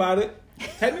think about it,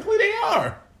 technically they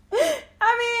are.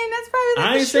 I mean, that's probably like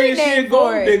I ain't saying she a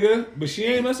gold digger, but she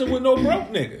ain't messing with no broke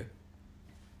nigga.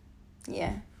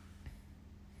 Yeah.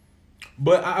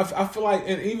 But I feel like,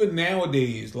 and even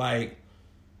nowadays, like,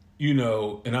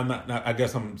 and I'm not I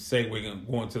guess I'm segueing and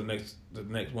going to the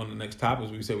next topics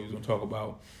we said we was going to talk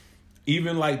about.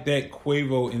 Even like that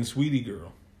Quavo and Sweetie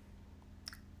girl.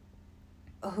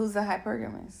 Who's the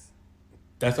hypergamous?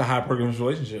 That's a hypergamous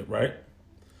relationship, right?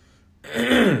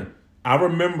 I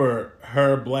remember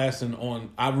her blasting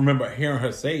I remember hearing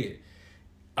her say it.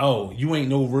 Oh, you ain't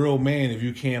no real man if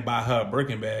you can't buy her a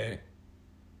Birkin bag.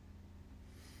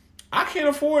 I can't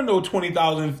afford no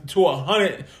 20,000 to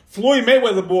 100. Floyd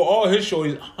Mayweather bought all his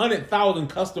shorties 100,000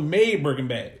 custom made Birkin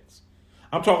bags.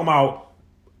 I'm talking about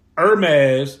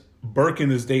Hermes.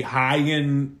 Birkin is their high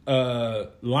end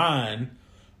line.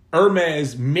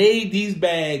 Hermes made these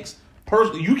bags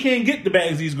personally. You can't get the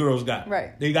bags these girls got.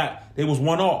 Right. They was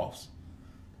one offs.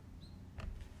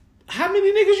 How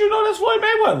many niggas you know that's Floyd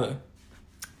Mayweather?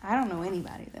 I don't know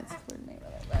anybody that's Floyd Mayweather.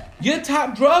 But your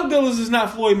top drug dealers is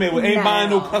not Floyd Mayweather. Ain't buying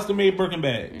no custom made Birkin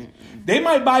bags. They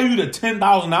might buy you the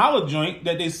 $10,000 joint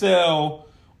that they sell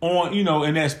on,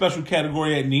 in that special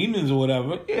category at Neiman's or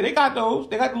whatever. Yeah, they got those.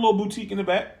 They got the little boutique in the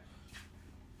back.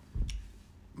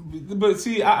 But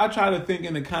see, I try to think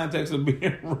in the context of being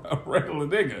a regular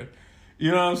nigga.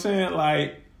 You know what I'm saying?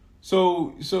 Like,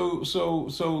 so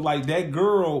like that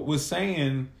girl was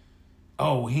saying,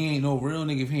 oh, he ain't no real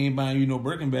nigga if he ain't buying you no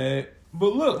Birkin bag.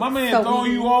 But look, my man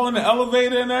throwing you all in the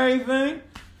elevator and everything.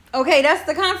 Okay, that's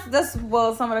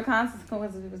some of the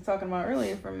consequences we was talking about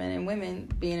earlier for men and women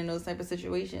being in those type of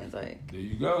situations. Like, there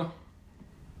you go.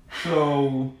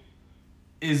 So,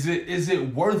 is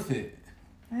it worth it?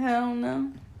 I don't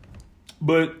know.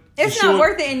 But it's not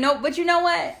worth it. But you know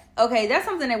what? Okay, that's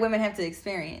something that women have to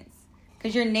experience,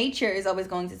 because your nature is always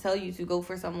going to tell you to go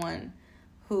for someone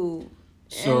who,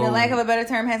 in the lack of a better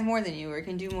term, has more than you or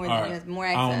can do more than you, has more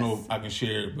access. I don't know if I can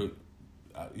share it, but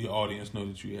your audience know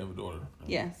that you have a daughter.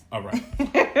 Yes. All right.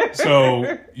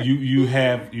 So you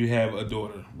have a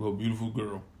daughter, a little beautiful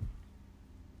girl.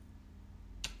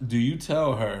 Do you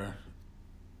tell her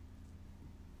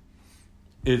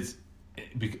it's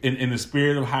in the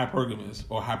spirit of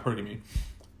hypergamy?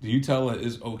 Do you tell her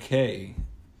it's okay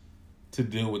to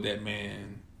deal with that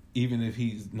man, even if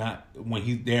he's not, when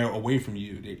he's there away from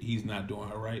you, that he's not doing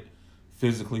her right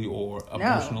physically or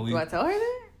emotionally? No. Do I tell her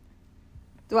that?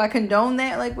 Do I condone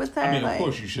that? Like, with her? I mean, of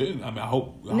course you shouldn't. I mean, I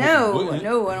hope no, I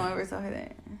don't ever tell her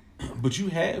that. But you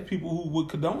have people who would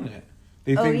condone that.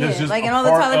 They think that's just like in all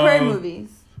the Tyler Perry movies.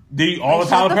 All the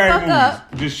Tyler Perry movies.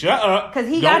 Up. Just shut up. Because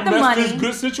he got the money. Don't mess this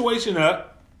good situation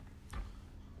up.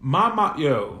 My mom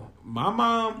ignorant.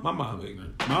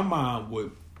 My mom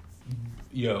would,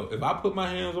 if I put my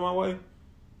hands on my way,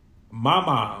 my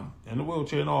mom, in the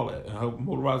wheelchair and all that, in her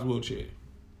motorized wheelchair,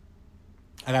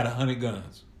 I got 100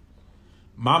 guns.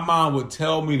 My mom would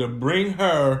tell me to bring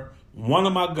her one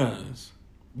of my guns.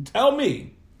 Tell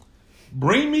me,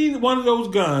 bring me one of those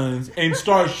guns and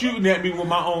start shooting at me with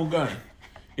my own gun.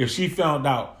 If she found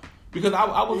out. Because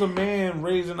I was a man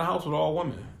raised in the house with all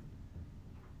women.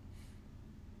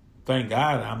 Thank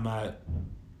God I'm not,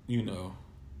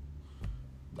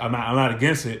 I'm not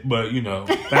against it, but you know,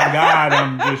 thank God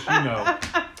I'm just, you know,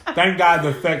 thank God the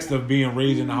effects of being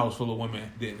raised in a house full of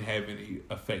women didn't have any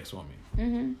effects on me.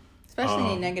 Mm-hmm. Especially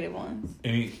any negative ones.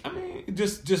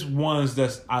 Just ones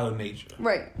that's out of nature,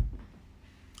 right?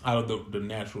 Out of the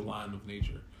natural line of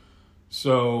nature.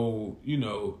 So you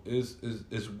know,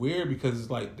 it's weird because it's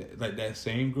like that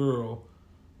same girl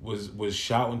was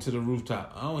shouting to the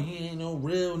rooftop, "Oh, he ain't no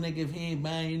real nigga if he ain't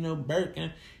buying you no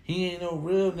Birkin. He ain't no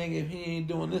real nigga if he ain't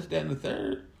doing this, that, and the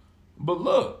third." But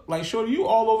look, like, shorty, you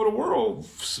all over the world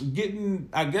getting,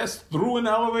 I guess, through an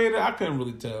elevator. I couldn't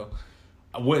really tell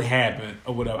what happened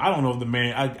or whatever. I don't know if the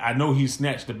man, I know he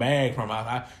snatched the bag from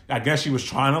her. I guess she was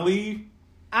trying to leave.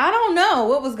 I don't know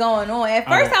what was going on. At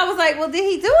first, I was like, well, did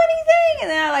he do anything? And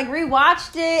then I, like,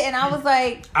 rewatched it, and I was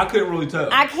like... I couldn't really tell.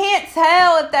 I can't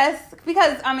tell if that's...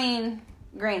 Because, I mean,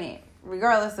 granted,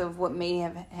 regardless of what may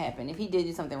have happened, if he did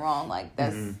do something wrong, like,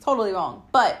 that's totally wrong.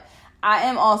 But I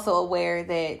am also aware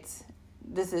that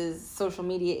this is social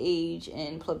media age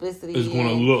and publicity. It's going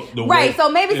to look the way... Right, so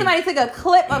maybe somebody took a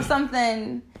clip of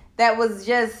something that was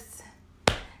just...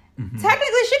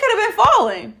 Technically, she could have been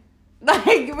falling.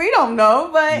 Like, we don't know,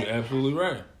 but... You're absolutely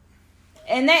right.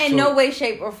 And that in no way,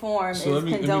 shape, or form is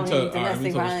condoning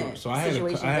domestic violence. So I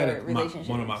had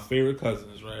one of my favorite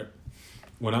cousins, right?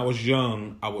 When I was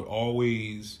young, I would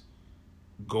always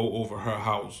go over her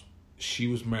house. She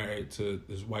was married to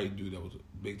this white dude that was a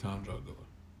big-time drug dealer.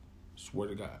 Swear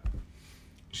to God.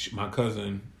 My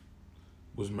cousin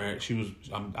was married. She was,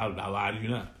 I lied to you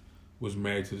not, was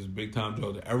married to this big-time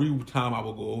drug dealer. Every time I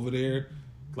would go over there...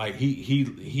 Like,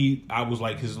 I was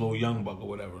like his little young buck or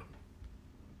whatever.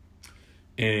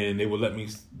 And they would let me,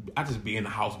 I just be in the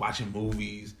house watching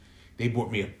movies. They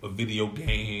bought me a video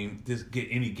game, just get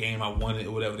any game I wanted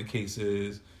or whatever the case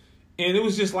is. And it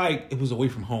was just like, it was away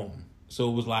from home. So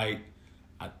it was like,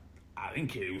 I didn't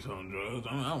care he was on drugs.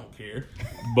 I don't care.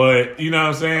 But, you know what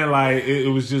I'm saying? Like, it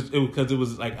was just, because it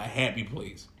was like a happy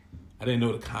place. I didn't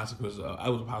know the consequences of it. It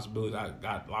was a possibility I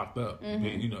got locked up,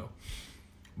 you know.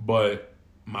 But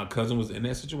my cousin was in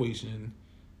that situation,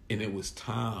 and it was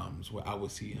times where I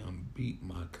would see him beat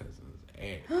my cousin's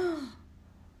ass.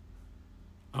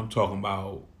 I'm talking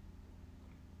about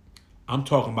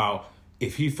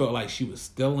if he felt like she was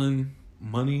stealing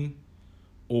money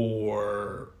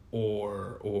or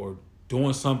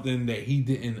doing something that he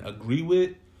didn't agree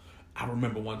with. I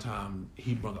remember one time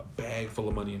he brought a bag full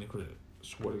of money in the crib. I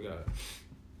swear to God.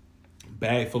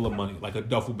 Bag full of money, like a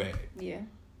duffel bag. Yeah.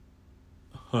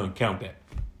 Count that.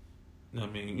 I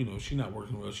mean, you know, she's not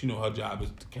working well. She know her job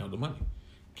is to count the money,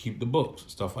 keep the books,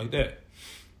 stuff like that.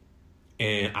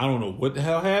 And I don't know what the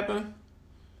hell happened,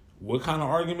 what kind of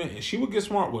argument, and she would get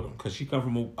smart with him because she come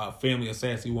from a family of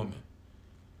sassy women.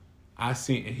 I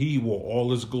seen, and he wore all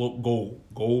this gold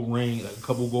ring, like a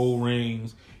couple gold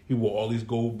rings. He wore all these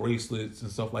gold bracelets and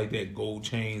stuff like that, gold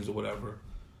chains or whatever,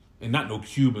 and not no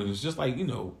Cubans, just like, you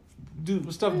know,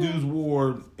 stuff dudes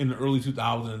wore in the early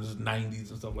 2000s, 90s,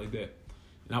 and stuff like that.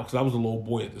 Now, because I was a little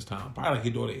boy at this time, probably like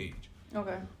his daughter age.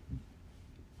 Okay.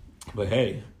 But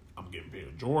hey, I'm getting paid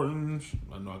of Jordans.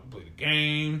 I know I can play the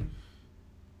game.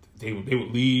 They would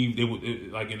leave. They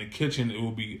would like in the kitchen. It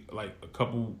would be like a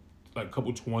couple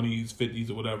 20s, 50s,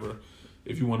 or whatever.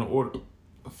 If you want to order, the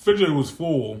refrigerator was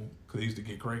full because they used to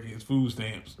get cranky as food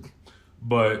stamps.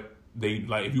 But they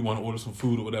like if you want to order some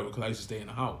food or whatever, because I used to stay in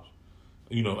the house.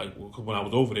 You know, like when I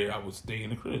was over there, I would stay in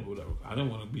the crib or whatever. I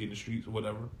didn't want to be in the streets or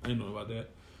whatever. I didn't know about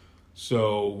that.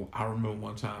 So I remember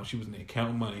one time she was in there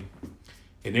counting money,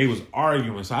 and they was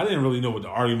arguing. So I didn't really know what the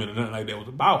argument or nothing like that was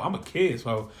about. I'm a kid,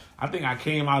 so I think I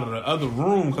came out of the other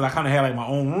room because I kind of had like my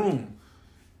own room.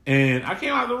 And I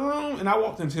came out of the room, and I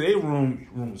walked into their room.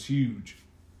 Room was huge,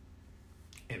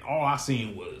 and all I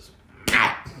seen was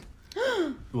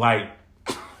like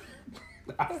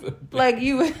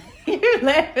you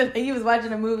laughing like you was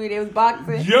watching a movie. They was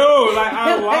boxing. Yo, like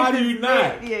I lie to you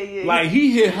not. Yeah. Like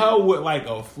he hit her with like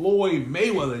a Floyd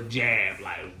Mayweather jab,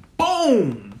 like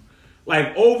boom,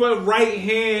 like over right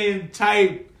hand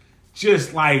type,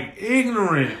 just like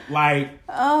ignorant, like.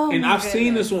 Oh, and I've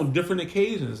seen this on different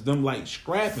occasions. Them like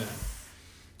scrapping,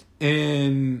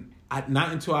 and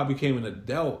not until I became an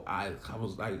adult, I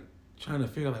was like trying to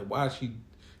figure like why she.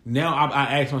 Now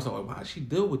I ask myself like why did she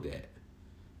deal with that?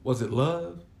 Was it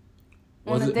love?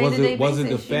 Was it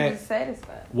the fact?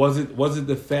 Was it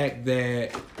the fact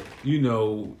that, you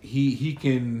know, he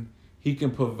can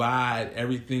provide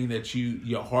everything that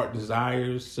your heart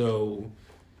desires? So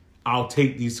I'll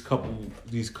take these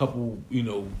couple you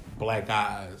know black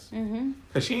eyes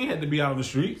because she ain't had to be out in the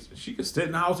streets. She could sit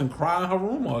in the house and cry in her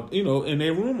room in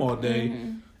their room all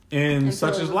day, and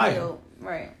such is life.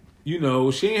 Right. you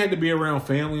know, she ain't had to be around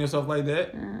family and stuff like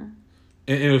that. And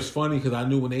it was funny because I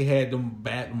knew when they had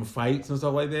them fights and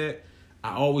stuff like that,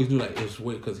 I always knew like it's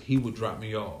weird because he would drop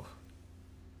me off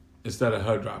instead of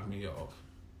her dropping me off.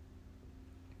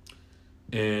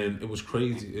 And it was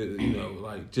crazy, you know,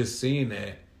 like just seeing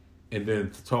that, and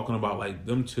then talking about like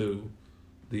them two,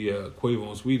 the Quavo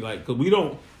and Sweet, like, because we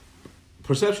don't.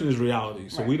 Perception is reality,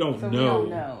 so we don't know.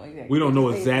 Exactly. We don't know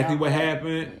exactly what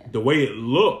happened. Yeah. The way it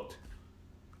looked,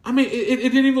 I mean, it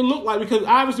didn't even look like, because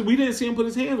obviously we didn't see him put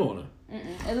his hands on her.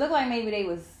 It looked like maybe they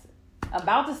was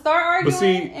about to start arguing. But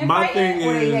see, my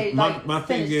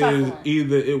thing is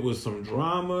either it was some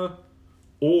drama,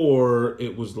 or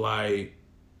it was like,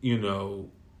 you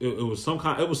know, it was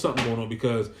something going on,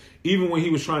 because even when he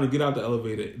was trying to get out the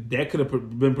elevator, that could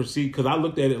have been perceived, because I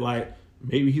looked at it like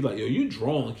maybe he like, yo, you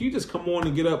drawn, can you just come on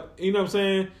and get up? You know what I'm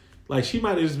saying? Like, she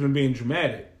might have just been being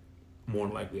dramatic. More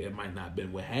than likely, it might not have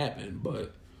been what happened,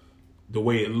 but the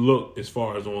way it looked as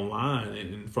far as online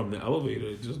and from the elevator,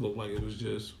 it just looked like it was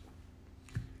just,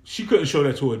 she couldn't show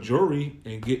that to a jury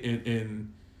and get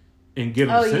and get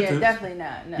him sentenced. Oh yeah, definitely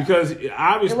not. No. Because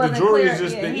obviously the jury is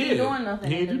just he ain't doing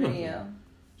nothing in the video.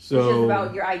 So it's just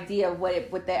about your idea of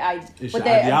what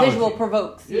that visual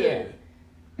provokes. Yeah.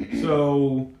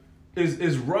 So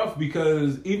it's rough,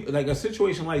 because even, like, a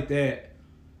situation like that,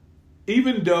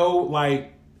 even though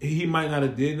like he might not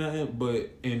have did nothing, but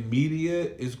in media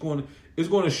it's going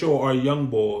to show our young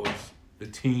boys, the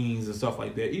teens and stuff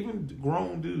like that, even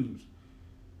grown dudes.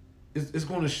 It's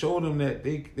going to show them that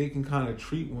they can kind of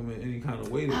treat women any kind of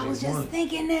way that they want. I was just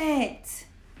thinking that.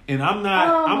 And I'm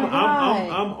not.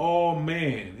 I'm all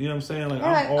man. You know what I'm saying? Like,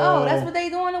 I'm all. Oh, that's what they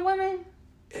doing to women.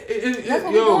 That's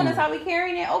what we doing. That's how we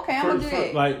carrying it. Okay, I'm gonna do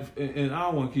it. Like, and I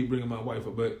don't want to keep bringing my wife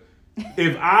up, but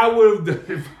if I would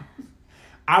have,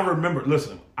 I remember.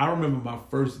 Listen, I remember my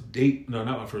first date. No,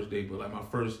 not my first date, but like my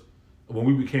first, when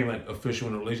we became like official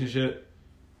in a relationship,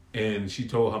 and she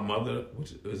told her mother,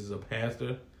 which is a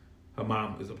pastor. Her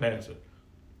mom is a pastor.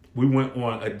 We went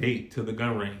on a date to the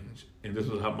gun range, and this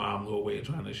was her mom's little way of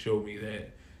trying to show me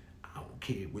that I don't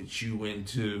care what you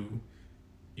into.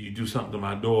 You do something to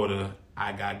my daughter,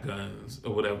 I got guns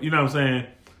or whatever. You know what I'm saying?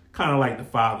 Kind of like the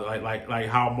father, like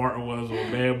how Martin was, or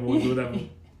Bad Boys or whatever.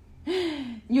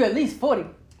 You at least 40.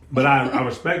 But I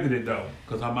respected it though,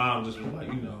 because her mom just was like,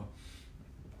 you know,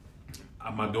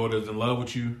 my daughter's in love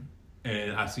with you,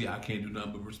 and I can't do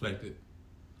nothing but respect it.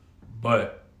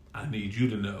 But I need you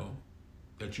to know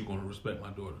that you're going to respect my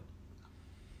daughter.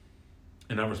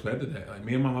 And I respected that. Like,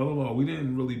 me and my mother-in-law, we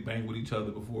didn't really bang with each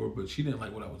other before, but she didn't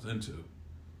like what I was into.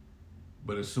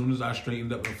 But as soon as I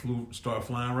straightened up and started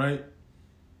flying right,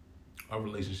 our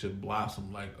relationship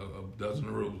blossomed like a dozen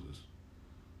of roses.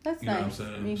 That's nice. Know what I'm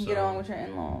saying? You can get on with your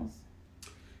in-laws.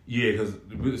 Yeah, because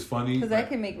it's funny. Because that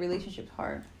can make relationships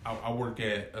hard. I work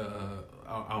at,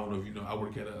 I don't know if you know, I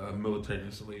work at a military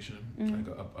installation, like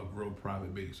a real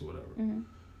private base or whatever. Mm-hmm.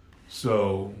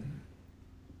 So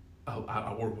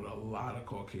I work with a lot of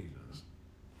Caucasians.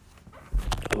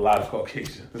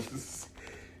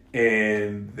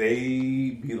 And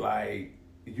they be like,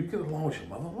 you get along with your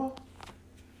mother-in-law?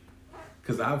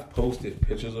 Because I've posted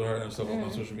pictures of her and stuff on my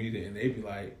social media, and they be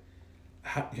like,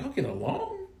 y'all get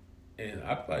along? And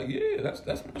I be like, yeah, that's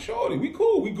my shorty. We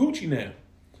cool. We Gucci now.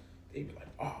 They be like,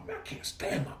 oh, man, I can't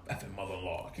stand my effing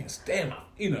mother-in-law. I can't stand my,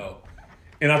 you know.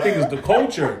 And I think it's the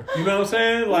culture. You know what I'm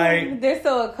saying? Like, they're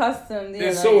so accustomed.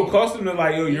 They're so accustomed to,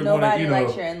 like, yo, you're going to, you know.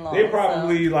 Likes your in-laws, they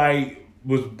probably, like,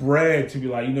 was bred to be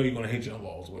like, you know, you're going to hate your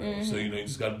in-laws, whatever. Mm-hmm. So, you know, you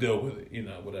just got to deal with it, you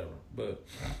know, whatever. But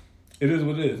it is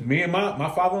what it is. Me and my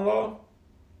father-in-law,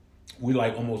 we,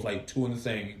 like, almost, like, two in the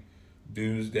same.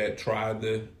 Dudes that tried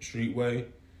the street way.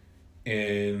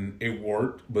 And it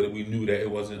worked, but we knew that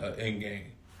it wasn't an end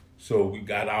game. So we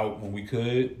got out when we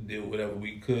could, did whatever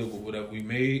we could with whatever we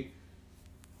made,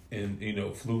 and, you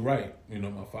know, flew right. You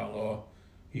know, my father-in-law,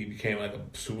 he became like a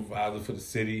supervisor for the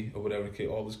city or whatever,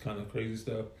 all this kind of crazy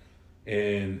stuff,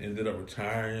 and ended up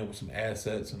retiring with some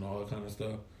assets and all that kind of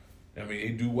stuff. I mean, they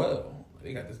do well.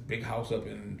 They got this big house up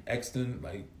in Exton.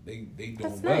 Like, they doing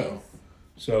That's well. Nice.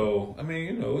 So, I mean,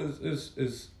 you know,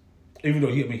 it's even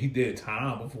though he did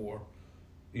time before,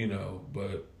 you know,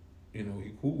 but, you know,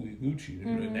 he cool, he Gucci.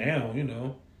 Mm-hmm. Now, you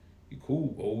know, he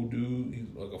cool, old dude. He's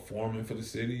like a foreman for the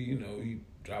city. You know, he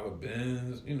drive a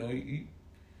Benz. You know,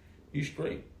 he's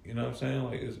straight. You know what I'm saying?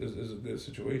 Like, it's a good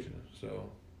situation. So,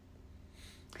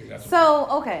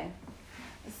 okay.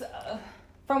 So,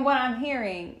 from what I'm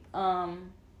hearing,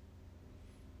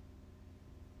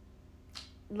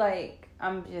 like,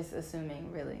 I'm just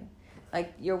assuming, really.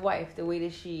 Like, your wife, the way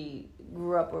that she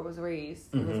grew up or was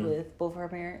raised, was with both her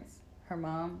parents, her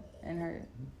mom and her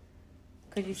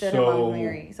Because you said her mom was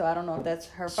married, so I don't know if that's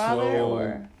her father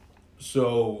or.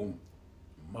 So,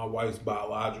 my wife's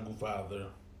biological father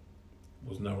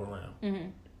was never around. Mm-hmm.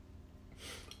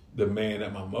 The man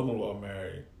that my mother-in-law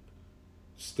married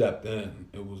stepped in.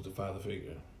 It was the father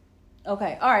figure.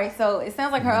 Okay, all right. So it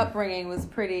sounds like her upbringing was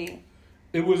pretty.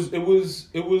 It was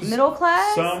middle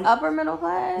class, upper middle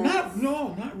class.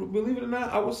 Not believe it or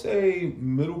not. I would say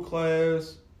middle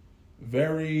class.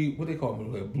 Very, what they call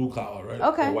middle class? Blue collar, right?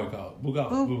 Okay. Or white collar. Blue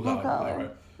collar.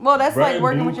 Right. Well, that's very like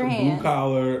working with your hands. Blue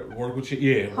collar, work with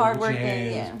your hard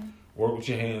working, work with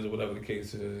your hands, or whatever the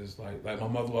case is. Like my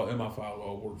mother-in-law and my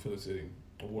father-in-law worked for the city,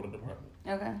 the water department.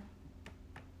 Okay.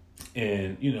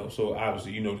 And so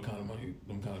obviously the kind of money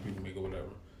them kind of people make or whatever.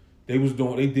 They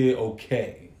did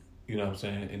okay. You know what I'm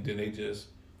saying? And then they just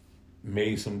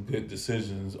made some good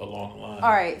decisions along the line.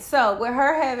 All right. So with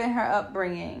her having her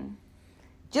upbringing.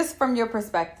 Just from your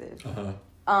perspective,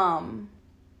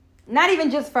 not even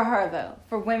just for her though,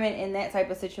 for women in that type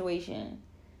of situation,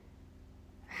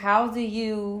 how do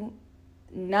you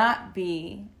not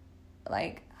be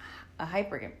like a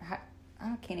hypergamy?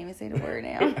 I can't even say the word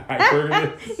now.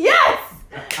 Hypergamous? Yes!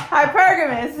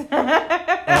 Hypergamous.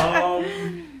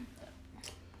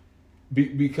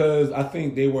 Because I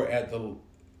think they were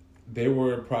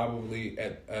probably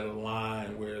at a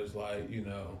line where it's like,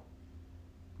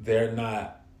 they're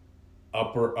not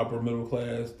upper middle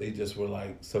class. They just were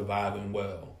like surviving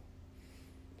well.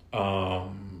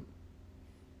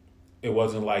 It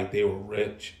wasn't like they were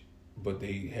rich, but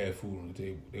they had food on the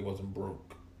table. They wasn't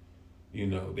broke. They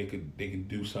could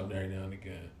do something every now and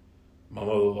again. My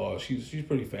mother-in-law, she's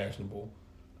pretty fashionable.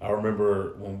 I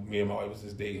remember when me and my wife was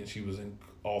just dating, she was in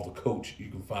all the Coach you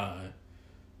can find.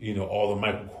 All the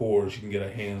Michael Kors she can get her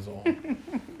hands on.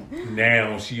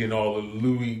 Now she in all the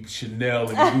Louis, Chanel,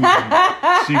 and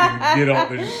Gucci she can get off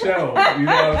the shelf. You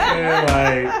know what I'm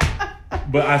saying?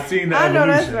 Like, but I seen the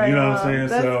evolution. Right, you know what I'm saying?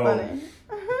 That's funny.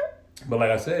 But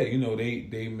like I said,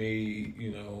 they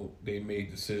made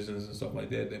decisions and stuff like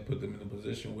that put them in a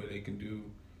position where they can do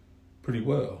pretty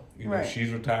well. Right.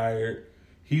 She's retired.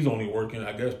 He's only working,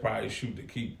 I guess, probably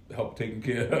to help taking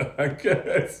care of her, I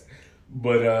guess.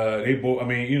 But they both,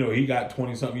 he got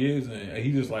 20 something years and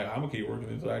he's just like, I'm gonna keep working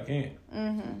until I can.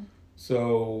 Mm-hmm.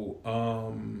 So,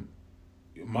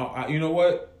 you know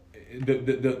what?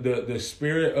 The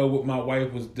spirit of what my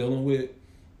wife was dealing with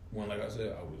when, like I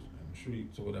said, I was in the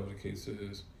streets or whatever the case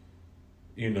is,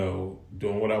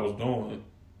 doing what I was doing.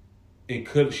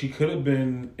 She could have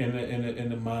been in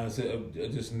the mindset of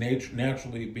just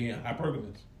naturally being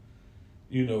hypergamous.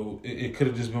 It could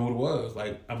have just been what it was.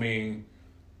 Like,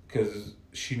 because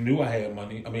she knew I had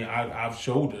money. I've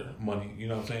showed her money, you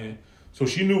know what I'm saying? So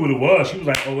she knew what it was. She was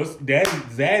like, oh, it's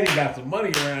Zaddy got some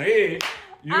money around here.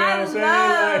 You know what I'm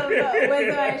saying?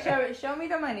 Wait, show me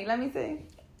the money. Let me see.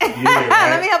 Yeah, right?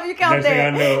 Let me help you count Next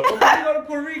there. Thing I know, you go to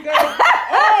Puerto Rico?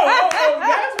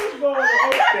 That's what's going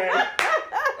on.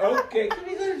 Okay. Can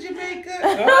we go to Jamaica?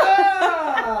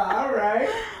 All right.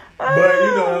 But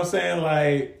you know what I'm saying?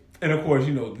 Like, and of course,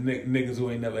 niggas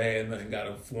who ain't never had nothing got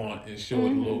to flaunt and show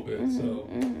it a little bit. So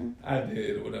I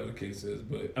did, or whatever the case is.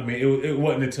 But it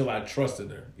wasn't until I trusted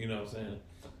her. You know what I'm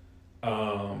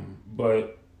saying?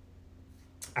 But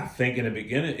I think in the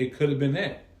beginning it could have been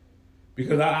that,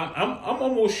 because I'm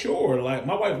almost sure. Like,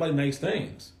 my wife like nice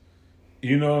things.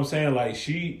 You know what I'm saying? Like,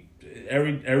 she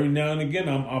every now and again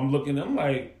I'm looking. I'm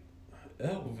like,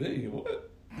 LV,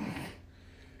 what?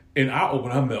 And I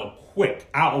open her mail quick.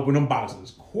 I open them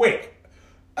boxes quick.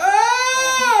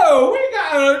 Oh, we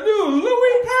got a new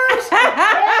Louis purse.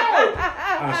 Oh.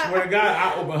 I swear to God,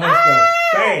 I open her stuff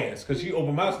fast because she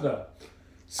opened my stuff.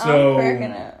 So, I'm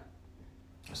cracking up.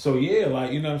 So yeah,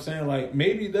 like, you know what I'm saying? Like,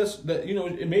 maybe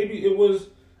maybe it was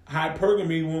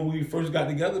hypergamy when we first got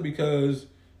together because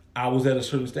I was at a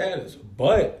certain status.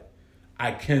 But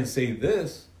I can say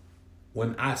this: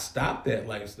 when I stopped that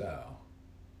lifestyle,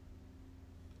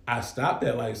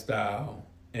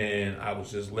 and I was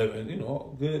just living,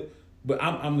 all good. But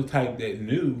I'm the type that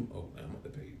knew, I'm going to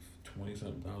pay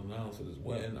 $20,000 for this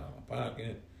wedding out of my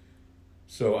pocket.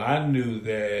 So I knew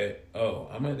that, I'm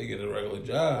going to have to get a regular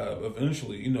job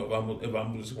eventually, if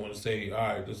I'm just going to say, all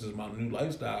right, this is my new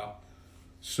lifestyle.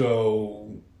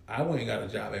 So I went and got a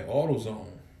job at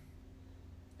AutoZone.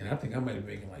 And I think I might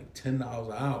be making like $10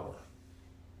 an hour.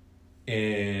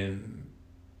 And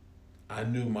I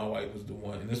knew my wife was the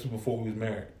one. And this was before we was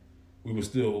married. We were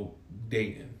still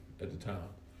dating at the time.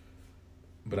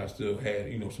 But I still had,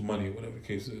 some money or whatever the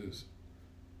case is.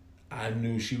 I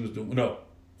knew she was the one. No.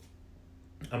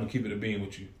 I'm going to keep it a being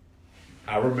with you.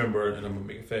 I remember, and I'm going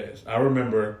to make it fast. I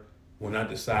remember when I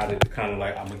decided to kind of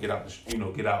like, I'm going to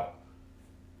get out.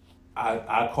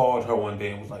 I called her one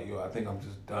day and was like, yo, I think I'm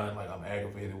just done. Like, I'm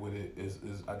aggravated with it.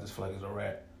 I just feel like it's a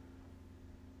wrap.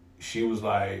 She was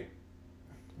like,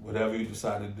 whatever you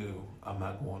decide to do, I'm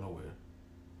not going nowhere.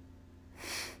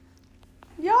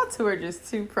 Y'all two are just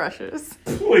too precious.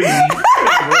 Please.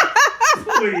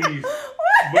 Please.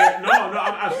 But no,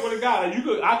 I swear to God,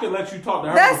 I could let you talk to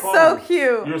her. That's on the phone so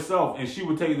cute. Yourself, and she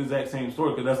would tell you the exact same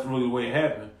story because that's really the way it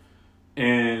happened.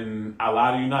 And I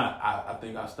lie to you not, I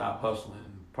think I stopped hustling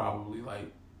probably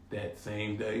like that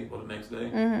same day or the next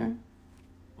day. Mm-hmm.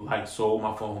 Like sold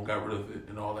my phone, got rid of it,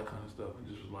 and all that kind of stuff, and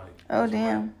just was like, oh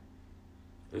damn,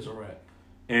 it's a wrap.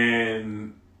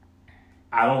 And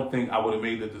I don't think I would have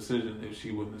made the decision if she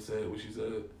wouldn't have said what she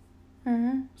said.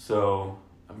 Mm-hmm. So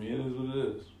I mean, it is what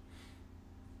it is.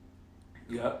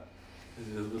 Yep. It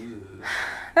is what it is.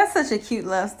 That's such a cute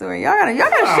love story. Y'all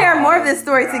gotta share more of this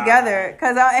story together.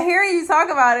 Cause hearing you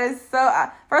talk about it is so.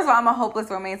 First of all, I'm a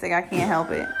hopeless romantic. I can't help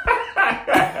it.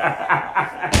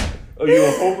 Oh, you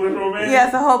a hopeless romantic?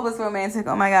 Yes, a hopeless romantic.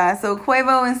 Oh my God. So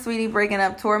Quavo and Sweetie breaking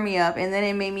up tore me up, and then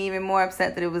it made me even more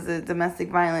upset that it was a domestic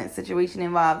violence situation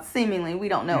involved. Seemingly, we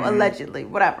don't know. Allegedly,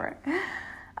 whatever.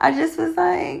 I just was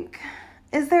like,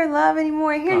 is there love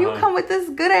anymore? Here you come with this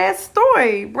good ass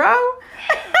story, bro.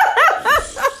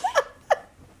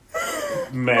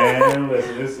 Man,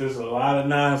 listen, it's a lot of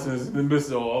nonsense in the midst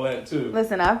of all that too.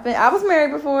 Listen, I was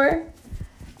married before.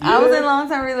 Yeah. I was in a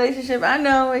long-term relationship. I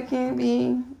know it can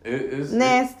be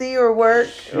nasty or work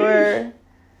or,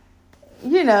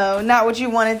 not what you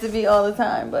want it to be all the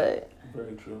time, but.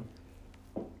 Very true.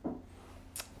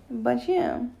 But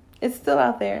yeah, it's still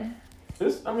out there.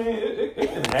 It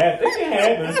can happen. It can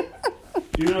happen.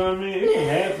 You know what I mean? It can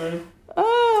happen.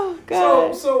 Oh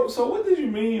God. So what did you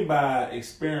mean by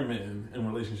experimenting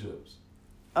in relationships?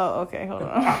 Oh, okay. Hold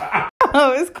on.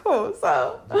 Oh, it's cool.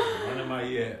 So. When am I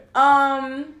yet?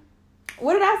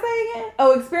 What did I say again?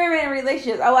 Oh, experiment in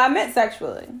relationships. Oh, I meant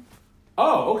sexually.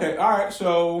 Oh, okay. All right.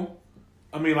 So,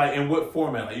 I mean, like, in what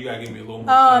format? Like, you gotta give me a little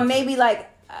more. Maybe like,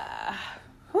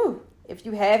 if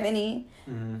you have any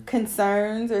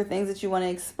concerns or things that you want to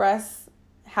express,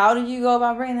 how do you go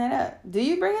about bringing that up? Do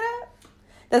you bring it up?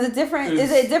 Is it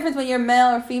a difference when you're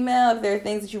male or female? If there are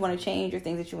things that you want to change or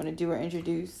things that you want to do or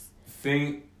introduce?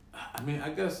 I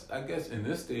guess in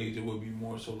this stage it would be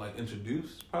more so like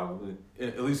introduced, probably.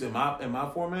 At least in my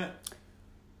format.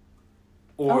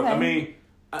 Or okay.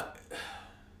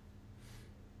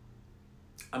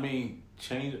 I mean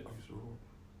change it.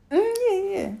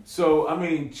 Yeah. So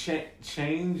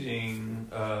changing.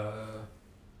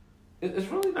 It's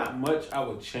really not much I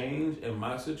would change in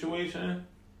my situation.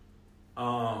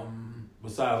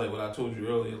 Besides like what I told you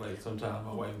earlier, like sometimes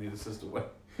my wife needs a sister wife.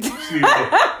 She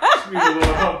needs a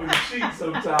little help in the sheets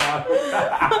sometimes.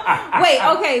 Wait,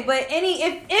 okay, but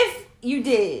if you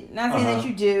did, not saying that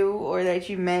you do or that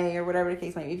you may or whatever the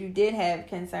case may be, if you did have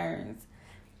concerns,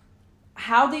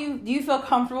 how do you feel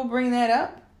comfortable bringing that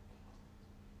up?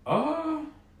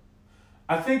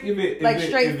 I think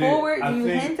straightforward. Do you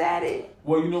hint at it?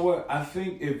 Well, you know what? I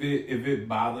think if it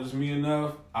bothers me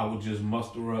enough, I would just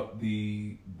muster up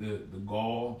the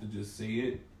gall to just say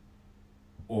it,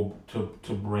 or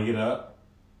to bring it up,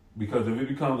 because if it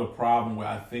becomes a problem where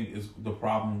I think the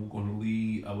problem going to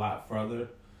lead a lot further,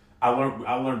 I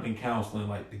learned in counseling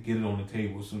like to get it on the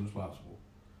table as soon as possible.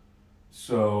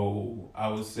 So I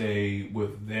would say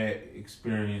with that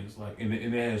experience, like and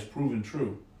it has proven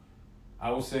true.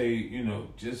 I would say,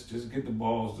 just get the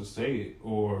balls to say it,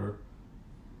 and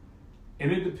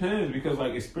it depends because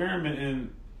like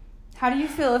experimenting. How do you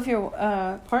feel if your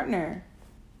partner,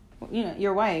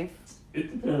 your wife?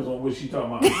 It depends on what she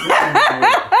talking about.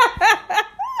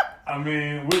 I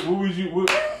mean, what would you?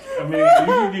 you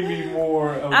can give me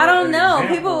more. I don't know.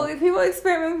 People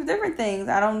experiment with different things.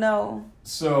 I don't know.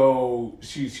 So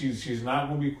she's not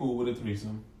gonna be cool with a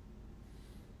threesome.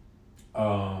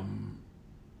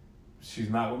 She's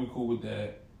not gonna be cool with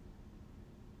that.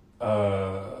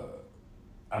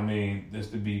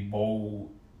 Just to be bold,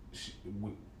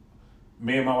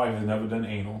 me and my wife has never done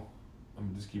anal. I'm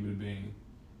gonna just keep it a being.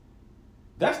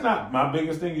 That's not my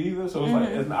biggest thing either. So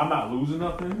it's I'm not losing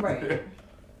nothing. Right.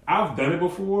 I've done it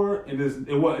before, and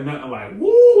it wasn't nothing like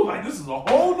woo, like this is a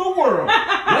whole new world.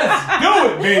 Let's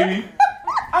do it, baby.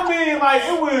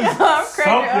 It was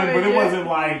something, but it wasn't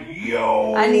like,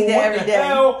 yo, I need that every day.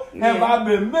 Hell have I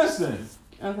been missing?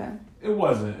 Okay. It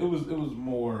wasn't. It was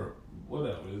more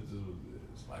whatever. It's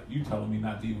like you telling me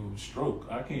not to even stroke.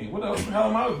 I can't. What else the hell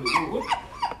am I doing?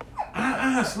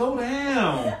 Slow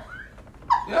down.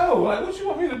 Yo, like what you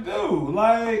want me to do?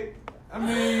 Like I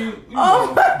mean, you Oh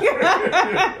know. my god.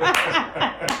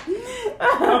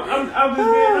 I'm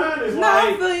just being honest. No, I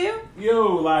Like, feel you.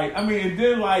 yo, like, I mean, and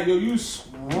then like, yo, you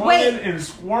running and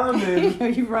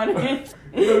squirming. You running.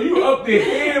 Yo, you up the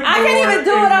headboard. I can't even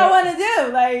do what I want to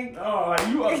do. Like, oh, like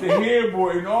you up the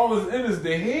headboard and all that's in is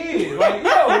the head. Like,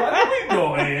 yo, what we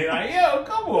doing? Like, yo,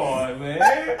 come on,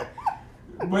 man.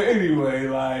 But anyway,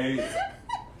 like,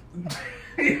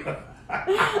 it's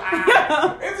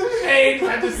a shame 'cause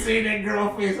I just seen that girl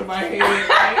face in my head.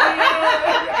 Like,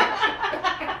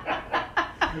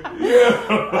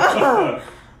 yeah.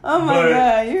 oh my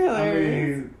god, you're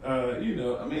hilarious. I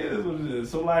mean, it is what it is.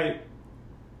 So like,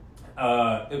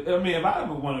 if I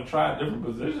ever want to try different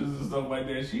positions and stuff like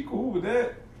that, she cool with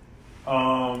that.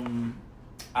 I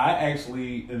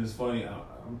actually, and it's funny,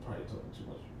 I'm probably talking too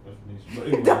much information, but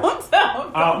anyway. Don't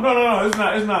tell. No, it's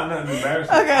not nothing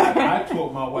embarrassing. Okay. I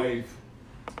taught my wife,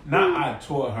 I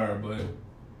taught her, but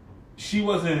she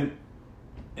wasn't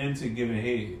into giving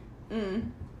head.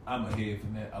 I'm a head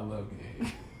from that. I love giving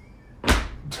head.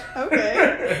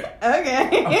 Okay.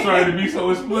 I'm sorry to be so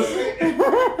explicit,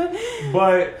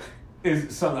 but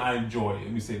it's something I enjoy.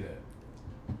 Let me say that.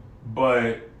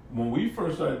 But when we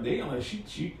first started dating, like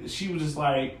she was just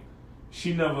like,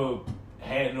 she never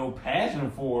had no passion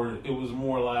for it. It was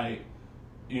more like,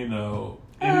 anytime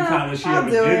that she I'll ever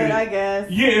do did it, I guess.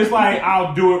 Yeah, it's like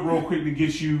I'll do it real quick to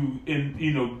get you in,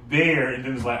 there, and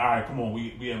then it's like, all right, come on, we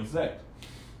having sex.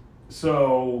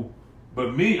 So,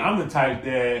 but me, I'm the type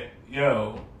that,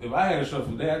 if I had a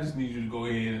stressful day, I just need you to go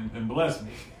ahead and bless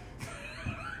me.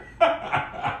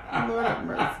 Lord have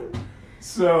mercy.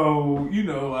 So,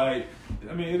 like,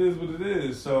 I mean, it is what it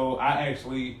is. So I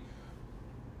actually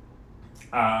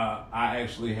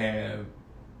have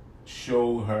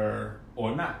showed her,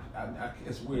 or not,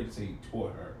 it's weird to say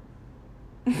taught her.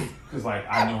 Because, like,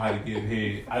 I know how to give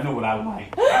head. I know what I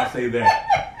like. I'll say that.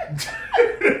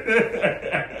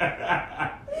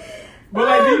 But,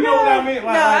 like, do you know what I mean?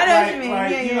 Like, no, I know what you mean.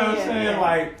 Like, yeah, you know what I'm saying? Yeah.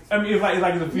 Like, I mean, it's like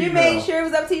it's a female. You made sure it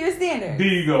was up to your standards. There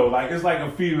you go. Like, it's like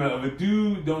a female. If a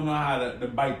dude don't know how to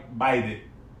bite it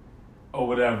or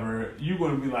whatever, you're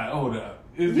going to be like, hold up.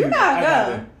 You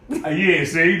gotta go. Yeah,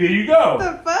 see, there you go.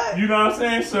 The fuck? You know what I'm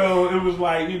saying? So it was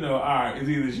like, all right, it's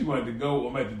either she wanted to go or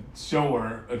I'm going to show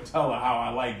her or tell her how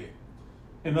I like it.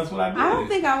 And that's what I did. I don't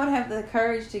think I would have the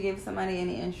courage to give somebody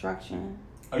any instruction.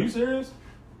 Are you serious?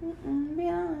 Be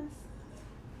honest.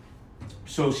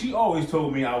 So she always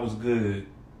told me I was good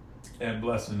at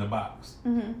blessing the box.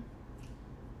 Mm-hmm.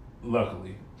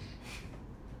 Luckily.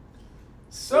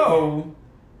 So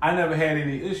I never had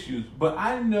any issues. But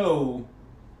I know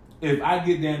if I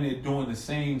get down there doing the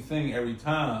same thing every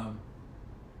time,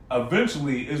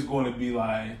 eventually it's going to be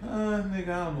like, nigga,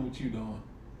 I don't know what you doing.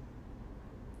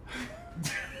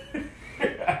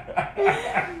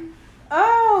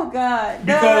 Oh God!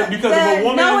 Because if a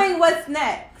woman knowing what's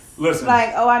next. Listen,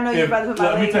 like, oh, I know you're about to put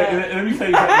my leg up. Let me tell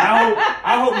you something.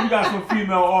 I hope you got some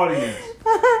female audience.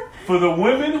 For the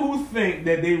women who think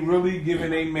that they really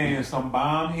giving a man some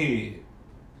bomb head,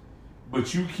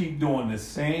 but you keep doing the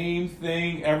same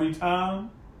thing every time,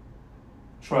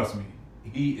 trust me,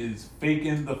 he is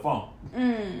faking the funk.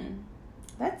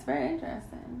 That's very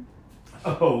interesting.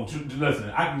 Oh, listen,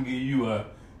 I can give you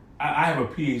I have a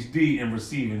PhD in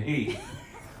receiving head.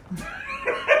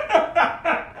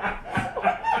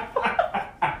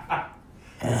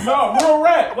 No, real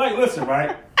rap. Like, listen,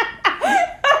 right?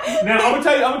 Now I'm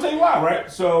gonna tell you why,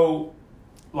 right? So,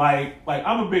 like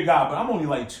I'm a big guy, but I'm only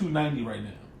like 290 right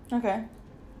now. Okay.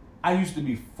 I used to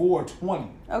be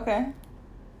 420. Okay.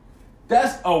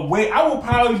 That's a way.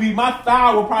 My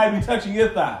thigh will probably be touching your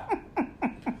thigh.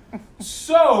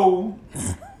 So,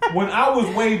 when I was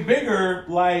way bigger,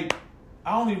 like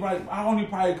I only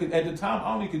probably could at the time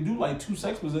I only could do like 2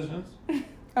 sex positions.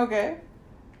 Okay.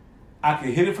 I could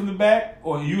hit it from the back,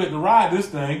 or you had to ride this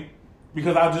thing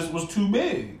because I just was too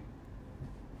big.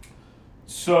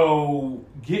 So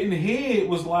getting hit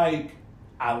was like,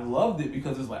 I loved it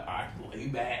because it's like, I can lay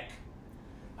back.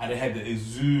 I had to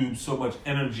exude so much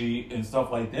energy and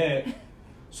stuff like that.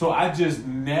 So I just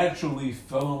naturally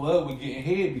fell in love with getting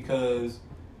hit because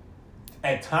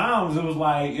at times it was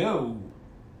like, yo,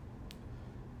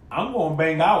 I'm going to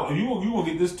bang out and you going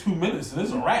to get this 2 minutes and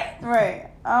it's a wrap. Right.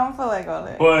 I don't feel like all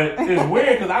that. But it's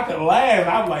weird because I could laugh.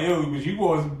 I'm like, yo, but you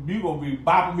gonna be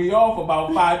bopping me off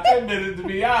about 5-10 minutes to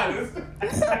be honest.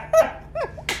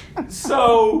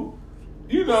 So,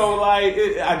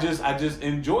 I just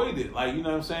enjoyed it. Like, you know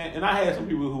what I'm saying? And I had some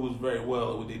people who was very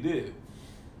well at what they did.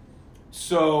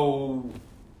 So,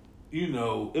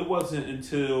 it wasn't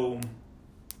until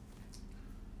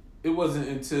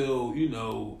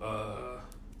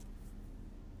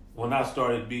when I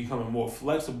started becoming more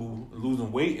flexible,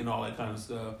 losing weight and all that kind of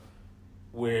stuff,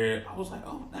 where I was like,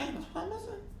 oh, dang, that's what I'm missing.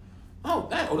 Oh,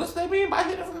 dang, oh, this thing being by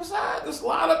hitting from the side, just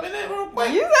slide up in there real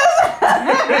quick. You know what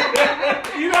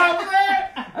I'm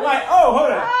saying? Like, oh,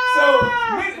 hold on. So,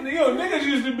 niggas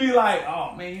used to be like,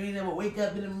 oh, man, you ain't never wake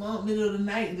up in the middle of the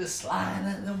night and just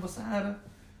slide them beside her.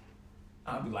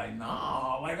 I'd be like,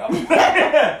 nah, like, I'm in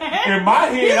my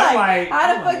head, I'm like,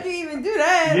 how the fuck you even do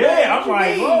that? Yeah, I'm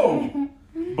like, whoa.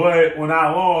 But when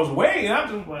I lost weight, I'm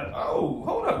just like, oh,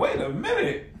 hold up, wait a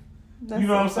minute. That's, you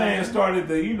know what I'm saying? Started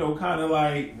to, kind of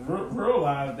like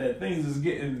realize that things is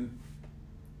getting,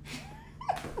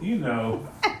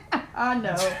 I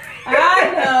know. So, you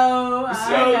know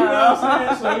what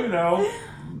I'm saying? So,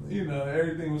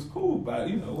 everything was cool, but,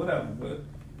 whatever. But,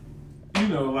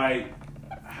 like,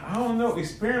 I don't know,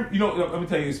 experiment. Let me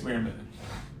tell you, experimenting.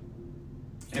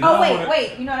 And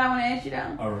wait. You know what I want to ask you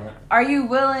though? All right. Are you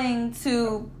willing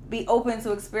to be open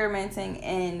to experimenting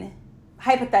in,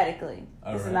 hypothetically,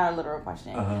 this is not a literal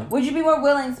question. Uh-huh. Would you be more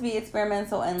willing to be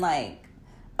experimental in like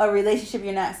a relationship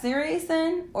you're not serious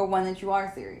in, or one that you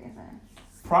are serious in?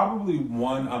 Probably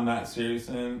one I'm not serious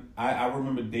in. I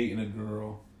remember dating a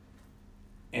girl,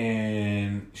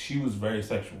 and she was very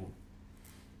sexual.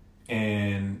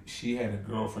 And she had a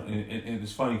girlfriend, and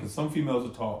it's funny because some females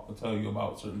will tell you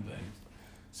about certain things.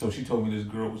 So she told me this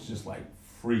girl was just like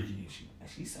freaky.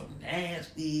 She's so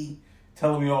nasty,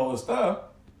 telling me all this stuff.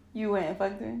 You went and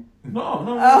fucked her? No, I'm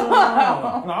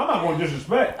not going to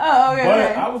disrespect. Oh, okay.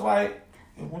 But I was like,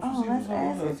 why don't you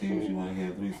see if she want to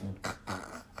get a threesome?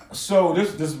 So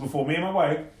this is before me and my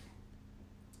wife,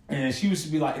 and she used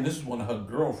to be like, and this was one of her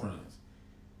girlfriends.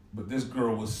 But this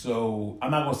girl was so,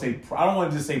 I'm not going to say, I don't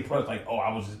want to just say pressed, like, oh,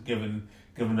 I was just giving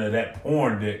her that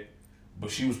porn dick, but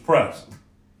she was pressed.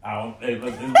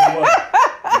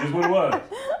 It's what it was.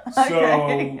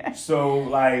 Okay. So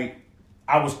like,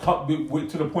 I was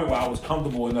to the point where I was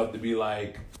comfortable enough to be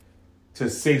like, to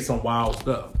say some wild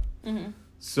stuff. Mm-hmm.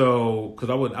 So, because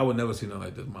I would never see nothing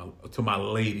like this to my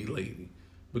lady.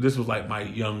 But this was like my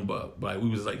young buck. Like, we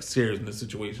was like serious in this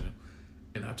situation.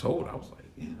 And I told her, I was like,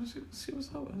 yeah, let's see what's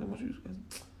up.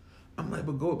 I'm like,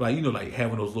 but go, like, like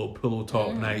having those little pillow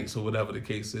talk nights or whatever the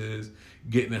case is,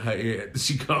 getting in her ear after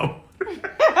she come. You're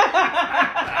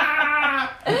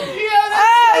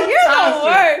the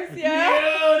worst,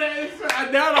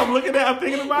 Now I'm looking at, I'm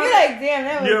thinking about You're like,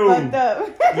 damn, that was fucked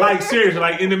up. Like, seriously,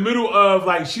 like in the middle of,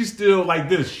 like, she's still like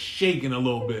this, shaking a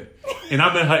little bit. And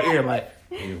I'm in her ear like,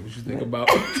 hey, what you think about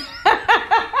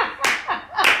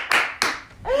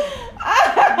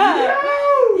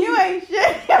You ain't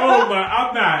shit. Oh my,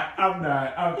 I'm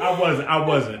not. I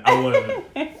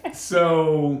wasn't.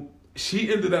 So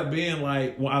she ended up being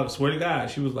like, well, I swear to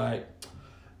God, she was like,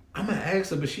 I'm gonna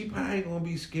ask her, but she probably gonna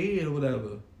be scared or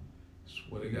whatever.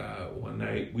 Swear to God, one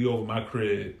night we over my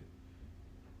crib,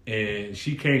 and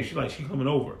she coming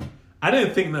over. I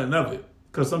didn't think nothing of it,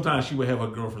 because sometimes she would have her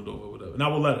girlfriend over or whatever, and I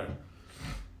would let her.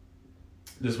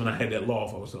 This when I had that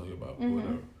loft I was telling you about, or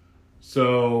whatever.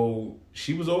 So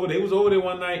she was over. They was over there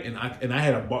one night, and I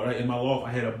had a bar in my loft.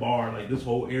 I had a bar, like this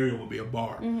whole area would be a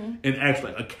bar, and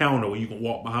actually like a counter where you can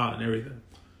walk behind and everything.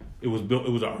 It was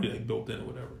already like built in or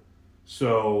whatever.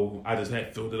 So I just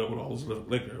had filled it up with all this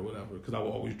liquor or whatever, because I would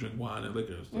always drink wine and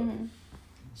liquor and stuff.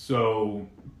 So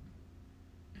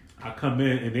I come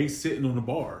in and they sitting on the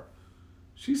bar.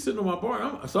 She's sitting on my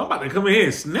bar. So I'm about to come in here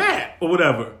and snap or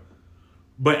whatever.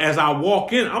 But as I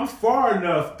walk in, I'm far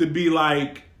enough to be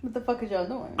like, what the fuck is y'all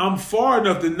doing? I'm far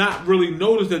enough to not really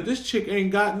notice that this chick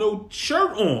ain't got no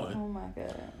shirt on. Oh my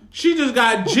God. She just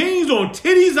got jeans on,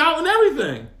 titties out and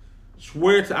everything.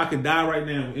 Swear to I could die right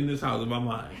now in this house if I'm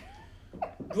lying.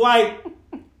 Like,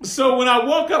 so when I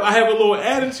walk up, I have a little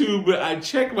attitude, but I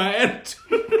check my attitude.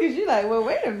 Because you're like, well,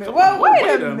 wait a minute. Well, wait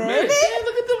a minute. Yeah,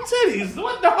 look at them titties.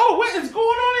 What is going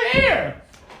on in here?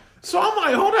 So I'm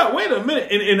like, hold up, wait a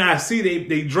minute. And I see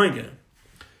they drinking.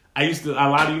 I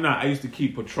lie to you not, I used to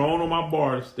keep Patron on my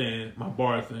bar thing,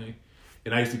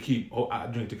 and I used to keep, I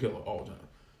drink tequila all the time.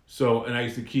 So, and I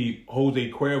used to keep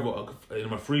Jose Cuervo in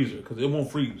my freezer, because it won't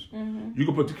freeze. You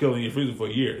can put tequila in your freezer for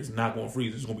a year. It's not going to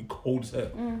freeze. It's going to be cold as hell.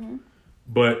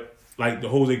 But, like, the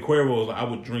Jose Cuervo, like, I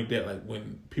would drink that, like,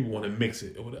 when people want to mix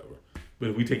it or whatever. But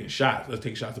if we taking shots, let's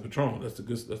take shots of Patron. That's the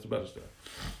better stuff.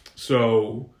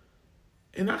 So,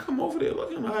 and I come over there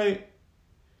looking like,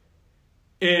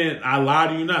 and I lie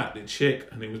to you not, the chick,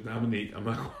 her name was Dominique. I'm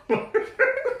not going to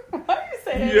Why you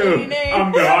say that name? I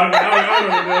don't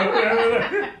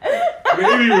know. But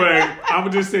anyway, I'm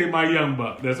going to just say my young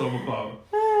buck. That's what I'm going to call her.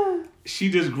 She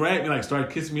just grabbed me, like,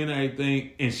 started kissing me and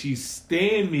everything, and she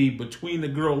stand me between the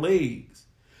girl legs.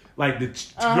 Like the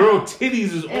girl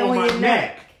titties is on my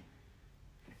neck.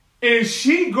 And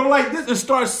she go like this and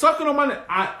start sucking on my neck.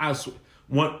 I swear.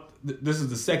 This is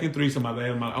the second threesome I've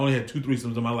had. I only had 2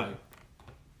 threesomes in my life.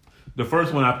 The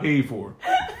first one I paid for.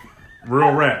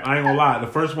 Real rap. I ain't gonna lie. The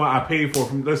first one I paid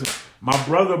for. Listen, my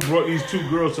brother brought these 2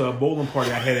 girls to a bowling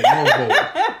party I had at North Bowl.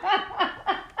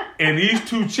 And these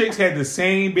 2 chicks had the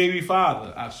same baby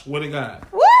father. I swear to God.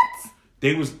 What?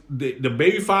 They was the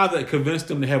baby father convinced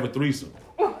them to have a threesome.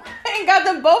 And got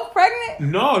them both pregnant?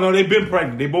 No, they've been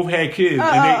pregnant. They both had kids.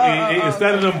 And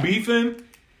instead of them beefing,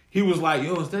 he was like,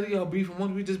 yo, instead of y'all beefing, why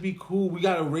don't we just be cool? We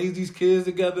got to raise these kids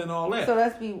together and all that. So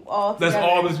let's be all together. That's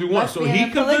all we want. So he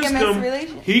convinced them.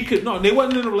 They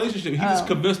wasn't in a relationship. He just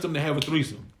convinced them to have a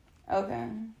threesome. Okay.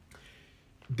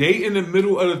 They in the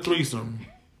middle of the threesome.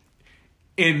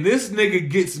 And this nigga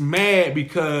gets mad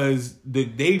because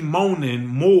they moaning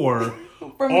more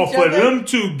off of them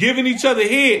 2 giving each other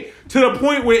head to the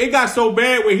point where it got so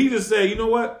bad where he just said, you know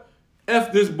what?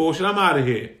 F this bullshit. I'm out of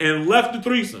here. And left the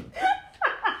threesome.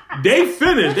 They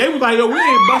finished. They was like, yo, we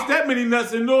ain't bust that many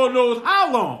nuts in no one knows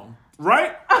how long.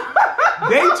 Right?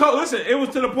 Listen, it was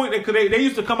to the point that they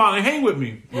used to come out and hang with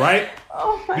me. Right?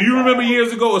 Oh my Do you God. remember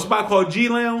years ago a spot called G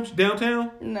Lounge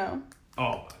downtown? No.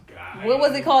 Oh my God. What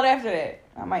was it called after that?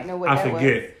 I might know what that was. I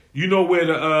forget. You know where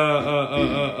the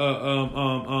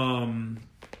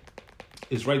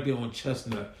it's right there on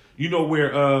Chestnut. You know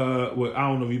where I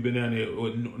don't know if you've been down there.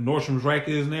 Where Nordstrom's Rack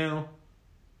is now.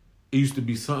 It used to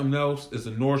be something else. It's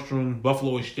a Nordstrom.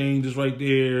 Buffalo Exchange is right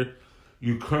there.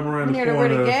 You come around the corner. Where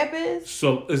the Gap is.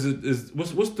 So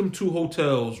what's them 2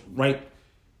 hotels right?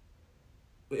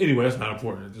 Anyway, that's not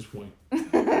important at this point. All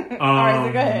right,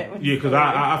 so go ahead. Yeah, because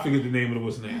I forget the name of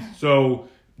what's name. So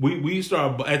we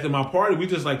start after my party. We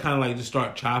just like kind of like just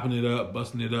start chopping it up,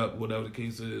 busting it up, whatever the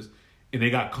case is. And they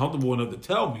got comfortable enough to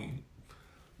tell me.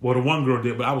 Well, the one girl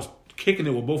did, but I was kicking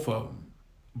it with both of them.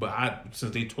 But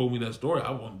since they told me that story,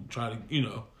 I wanted to try to,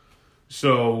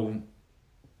 So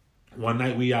one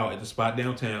night we out at the spot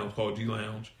downtown called G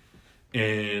Lounge,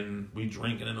 and we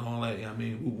drinking and all that. I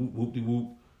mean, whoop-de-whoop.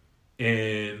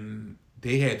 And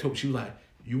they had told, she was like,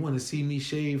 you want to see me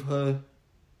shave her?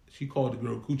 She called the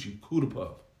girl Coochie Cooter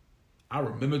Puff. I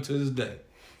remember to this day.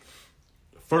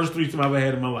 The first threesome I ever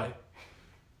had in my life.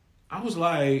 I was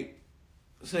like,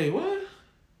 say what?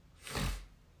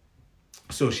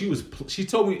 So she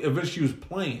told me eventually she was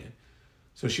playing.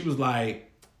 So she was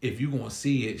like, if you gonna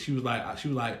see it, she was like,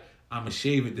 I'ma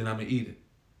shave it, then I'ma eat it.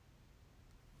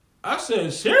 I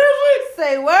said, seriously?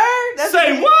 Say word?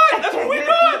 Say what? That's what we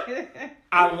doing?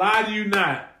 I lie to you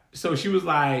not. So she was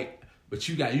like, but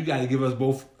you got to give us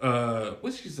both,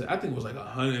 what she said? I think it was like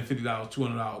 $150,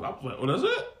 $200. I was like, oh, that's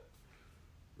it?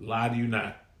 Lie to you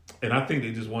not. And I think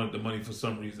they just wanted the money for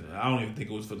some reason. I don't even think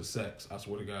it was for the sex. I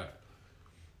swear to God.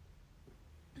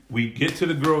 We get to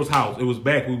the girl's house. It was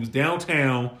back. We was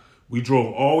downtown. We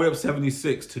drove all the way up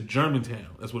 76 to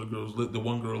Germantown. That's where the girls lived. The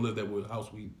one girl lived at where the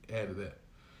house we added that.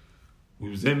 We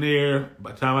was in there.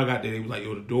 By the time I got there, they was like,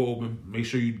 yo, the door open. Make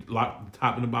sure you lock the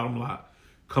top and the bottom lock.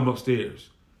 Come upstairs.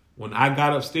 When I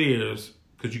got upstairs,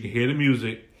 because you can hear the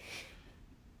music,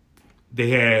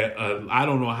 they had, I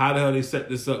don't know how the hell they set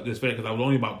this up this fast, because I was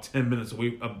only about 10 minutes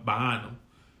away behind them.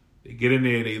 They get in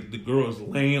there, the girl is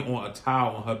laying on a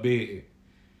towel on her bed.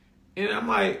 And I'm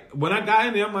like, when I got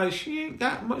in there, I'm like, she ain't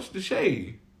got much to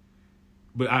shave.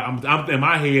 But I'm in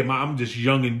my head, I'm just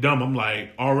young and dumb. I'm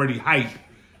like, already hype.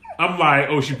 I'm like,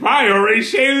 oh, she probably already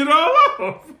shaved it all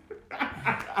off.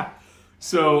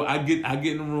 So I get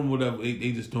in the room, whatever.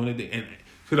 They just doing it. And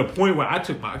to the point where I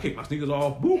kicked my sneakers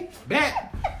off, boop,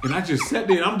 back. And I just sat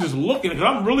there and I'm just looking. Because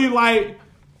I'm really like,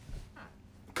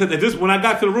 because when I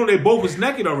got to the room, they both was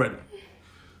naked already.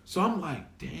 So I'm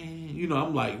like, dang.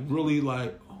 I'm like, really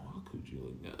like, could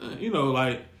you look,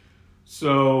 like,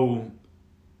 so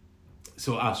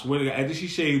I swear to God, after she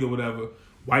shaved or whatever,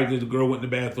 the girl went in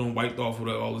the bathroom, wiped off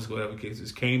all this whatever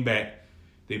cases, came back,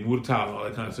 they moved the towel and all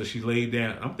that kind of stuff. She laid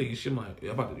down. I'm thinking, shit, like, you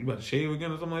about to shave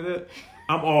again or something like that?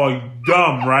 I'm all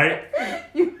dumb, right?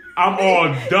 I'm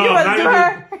all dumb.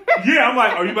 Yeah, I'm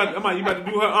like, you about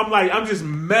to do her? I'm like, I'm just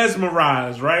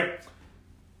mesmerized, right?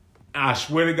 I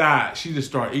swear to God, she just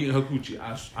started eating her coochie.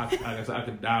 I guess I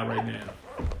could die right now.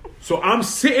 So I'm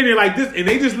sitting there like this, and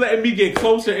they just letting me get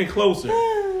closer and closer.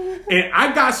 And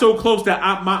I got so close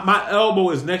that my elbow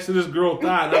is next to this girl's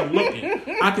thigh, and I'm looking.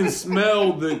 I can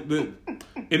smell the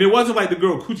and it wasn't like the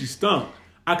girl coochie stunk.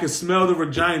 I could smell the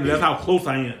vagina. That's how close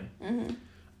I am. Mm-hmm.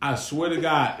 I swear to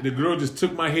God, the girl just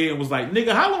took my head and was like,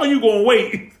 nigga, how long you gonna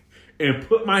wait? And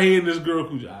put my head in this girl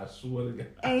coochie. I swear to God.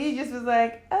 And you just was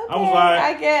like, okay, I was like,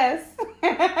 I guess. Oh,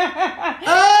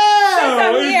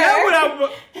 is that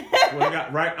what I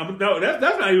got right.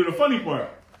 That's not even the funny part.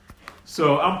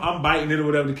 So I'm biting it or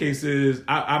whatever the case is.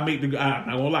 I make I'm not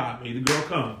gonna lie, I made the girl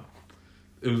come.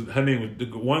 Her name was the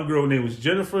one girl name was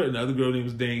Jennifer and the other girl name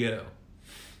was Danielle.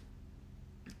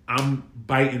 I'm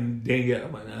biting Danielle.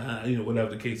 I'm like, whatever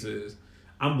the case is.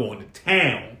 I'm going to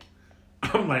town.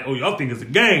 I'm like, oh, y'all think it's a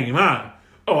game, huh?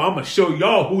 Oh, I'm gonna show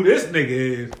y'all who this nigga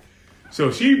is. So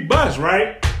she bust,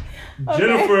 right? Okay.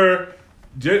 Jennifer.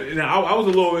 Now I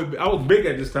was big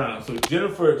at this time. So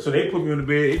Jennifer, so they put me on the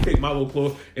bed. They take my little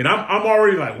clothes, and I'm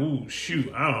already like, ooh,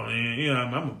 shoot,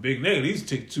 I'm a big nigga. These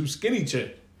chicks too skinny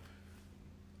chicks.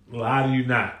 Lie to you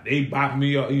not. They bop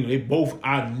me up. They both.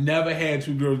 I never had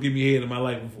two girls give me head in my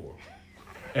life before.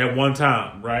 At one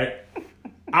time, right?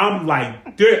 I'm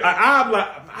like, I'm like,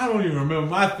 I don't even remember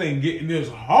my thing getting this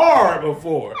hard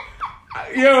before.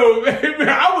 Yo, baby,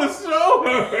 I was so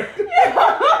hurt.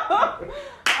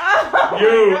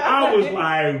 Yo, I was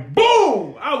like,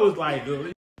 boom! I was like,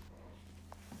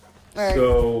 right.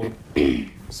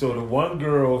 So the one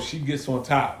girl, she gets on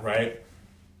top, right?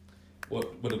 Well,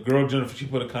 but the girl Jennifer, she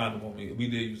put a condom on me. We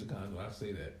did use a condom. I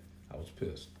say that. I was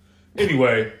pissed.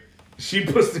 Anyway, she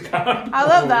puts the condom. I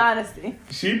love the honesty.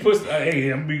 She puts. Hey,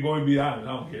 I'm going to be honest.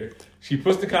 I don't care. She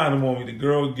puts the condom on me. The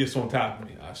girl gets on top of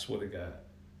me. I swear to God,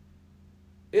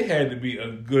 it had to be a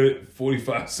good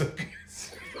 45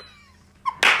 seconds.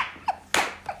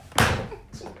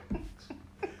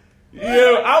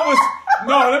 Yeah,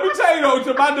 let me tell you though,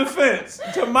 to my defense,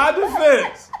 I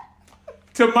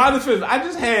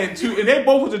just had two, and they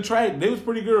both was attractive. They was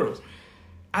pretty girls.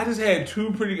 I just had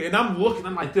two pretty, and I'm looking,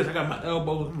 I'm like this, I got my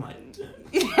elbows, I'm like,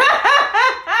 you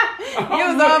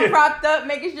was all propped up,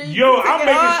 making sure you I'm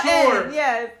making sure.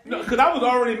 Yes. No, because I was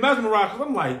already mesmerized, because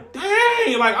I'm like,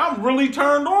 dang, like, I'm really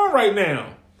turned on right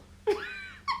now.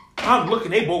 I'm looking,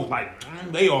 they both like,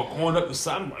 they all going up the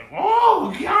side, I'm like,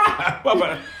 oh,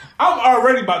 God. I'm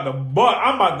already about to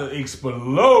I'm about to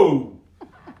explode.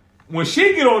 When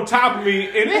she get on top of me,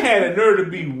 and it had a nerve to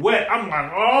be wet, I'm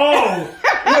like, oh,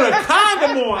 with a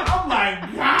condom on. I'm like,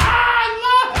 God,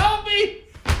 Lord, help me.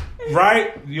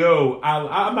 Right? Yo,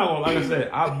 I'm not gonna, like I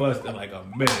said, I busted in like a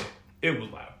minute. It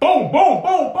was like, boom, boom,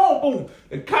 boom, boom, boom.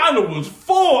 The condom was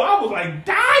full. I was like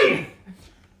dying.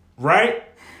 Right?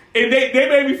 And they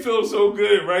made me feel so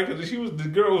good, right? Because the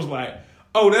girl was like,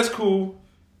 oh, that's cool.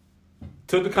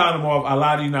 Took the condom off. I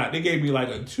lie to you not. They gave me like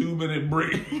a 2-minute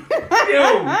break.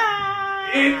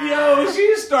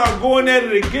 She started going at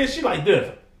it again. She like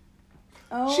this.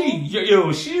 Oh.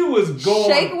 She was going.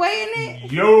 Shake weighing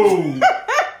it? Yo.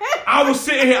 I was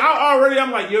sitting here.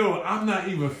 I'm like, I'm not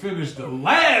even finished the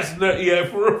last nut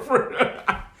yet.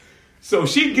 So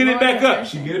she get it back up.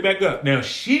 She get it back up. Now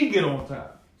she get on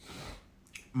top.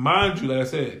 Mind you, like I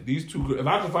said, these two girls, if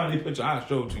I can find a picture, I'll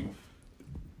show it to you.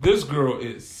 This girl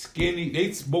is skinny. They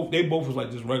both was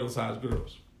like just regular sized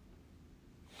girls.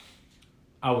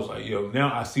 I was like,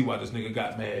 now I see why this nigga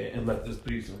got mad and left this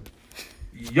threesome.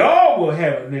 Y'all will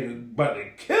have a nigga about to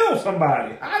kill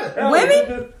somebody. How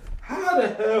the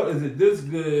hell is it this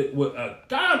good with a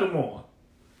condom on?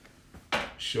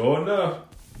 Sure enough,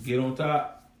 get on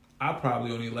top. I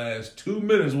probably only last 2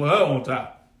 minutes with her on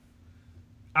top.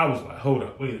 I was like, hold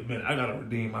up, wait a minute. I got to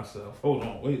redeem myself. Hold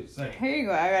on, wait a second. Here you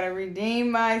go. I got to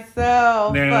redeem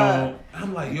myself. Now,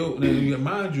 I'm like, now,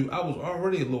 mind you, I was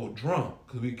already a little drunk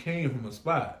because we came from a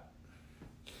spot.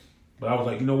 But I was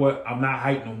like, you know what? I'm not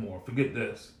hyped no more. Forget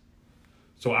this.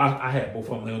 So I had both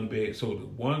of them lay on the bed. So the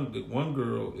one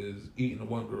girl is eating the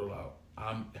one girl out.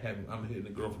 I'm hitting the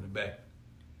girl from the back.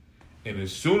 And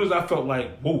as soon as I felt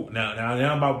like, whoa, now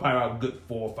I'm about a good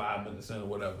 4 or 5 minutes in or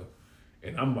whatever.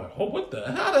 And I'm like, oh, what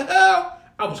the hell?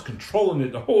 I was controlling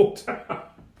it the whole time.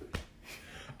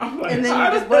 I'm like, and then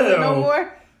you just wasn't no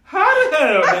more? How the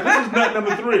hell? Man, this is nut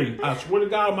number 3. I swear to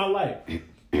God, in my life.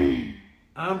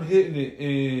 I'm hitting it,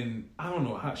 and I don't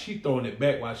know how she throwing it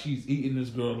back while she's eating this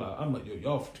girl out. I'm like,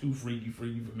 y'all too freaky for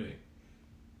me.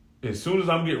 As soon as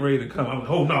I'm getting ready to come, I'm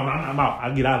like, oh, no, I'm out. I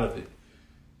get out of it.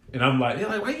 And I'm like, they're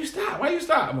like, why you stop?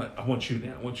 I'm like, I want you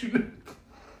now. This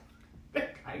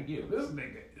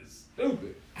nigga is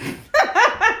stupid.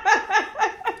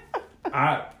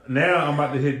 Now I'm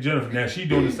about to hit Jennifer. Now she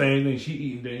doing the same thing. She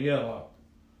eating Danielle out.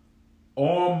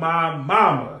 On my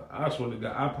mama, I swear to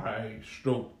God, I probably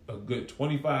stroked a good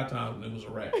 25 times and it was a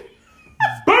wrap. Boom!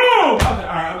 I was like, all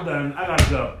right, I'm done. I gotta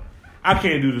go. I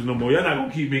can't do this no more. Y'all not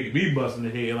gonna keep making me busting the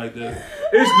head like this.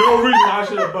 There's no reason I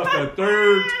should have busted a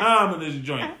 3rd time in this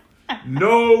joint.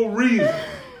 No reason.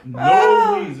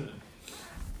 No reason.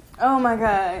 Oh my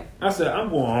God. I said, I'm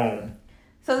going home.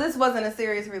 So this wasn't a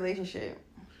serious relationship.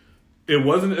 It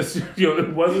wasn't a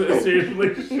serious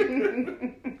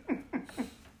relationship.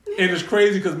 And it's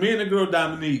crazy because me and the girl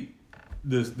Dominique,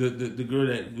 the girl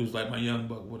that was like my young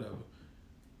buck, whatever.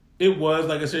 It was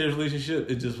like a serious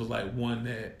relationship. It just was like one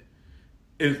that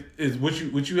is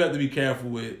what you have to be careful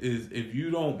with is if you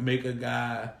don't make a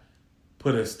guy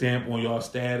put a stamp on your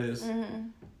status,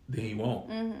 then he won't.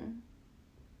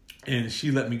 And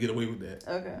she let me get away with that.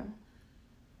 Okay.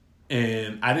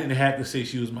 And I didn't have to say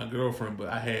she was my girlfriend, but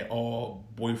I had all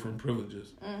boyfriend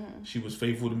privileges. She was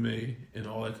faithful to me and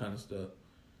all that kind of stuff.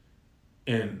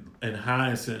 And in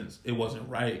hindsight, it wasn't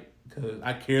right because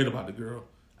I cared about the girl.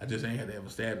 I just ain't had to have a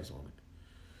status on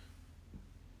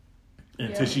it.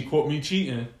 Until she caught me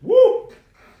cheating. Woo!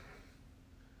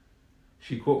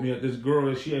 She caught me at this girl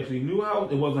that she actually knew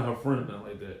out. It wasn't her friend or nothing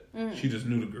like that. She just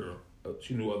knew the girl.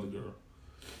 She knew other girl.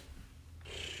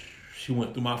 She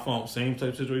went through my phone. Same type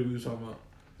of situation we were talking about.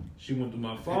 She went through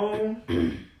my phone.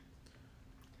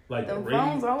 Like the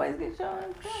phones always get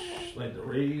shown. Like the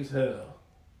raised hell.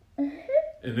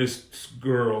 And this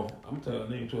girl, I'm gonna tell her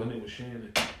name too. Her name was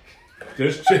Shannon.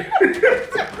 This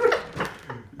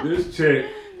chick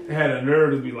had a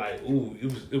nerve to be like, "Ooh,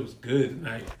 it was good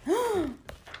tonight."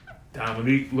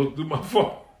 Dominique looked through my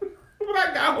phone when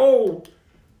I got home.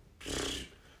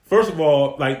 First of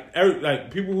all, like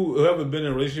people who have been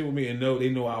in a relationship with me and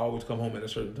know I always come home at a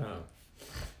certain time.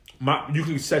 You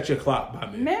can set your clock by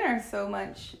me. Men are so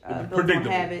much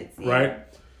predictable habits, right?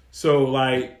 So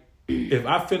like, if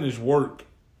I finish work,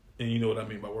 and you know what I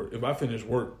mean by work. If I finish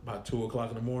work by 2:00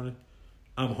 in the morning,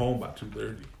 I'm home by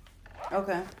 2:30.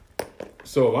 Okay.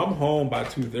 So if I'm home by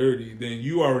 2:30, then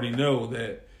you already know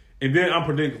that. And then I'm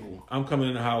predictable. I'm coming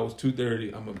in the house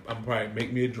 2:30. I'm probably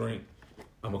make me a drink.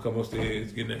 I'm gonna come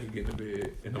upstairs, get in the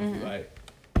bed, and I'm be like,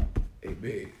 "Hey,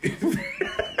 babe,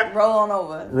 roll on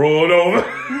over." Roll over.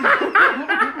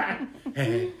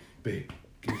 Hey, babe,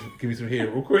 give me some hair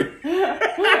real quick.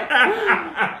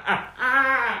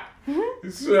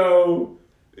 So,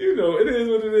 you know, it is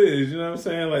what it is. You know what I'm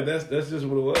saying? Like that's just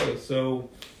what it was.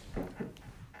 So,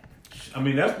 I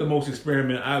mean, that's the most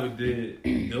experiment I ever did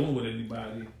dealing with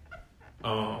anybody.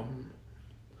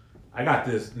 I got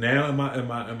this now in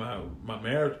my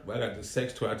marriage. I got this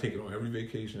sex toy. I take it on every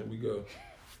vacation that we go.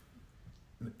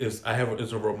 It's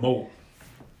a remote,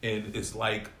 and it's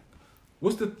like,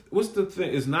 what's the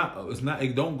thing? It's not.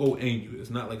 It don't go in you. It's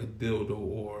not like a dildo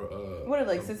or. What it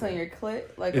like sits on your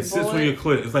clit? Like it sits on your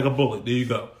clit. It's like a bullet. There you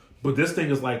go. But this thing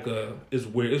is like it's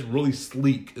weird. It's really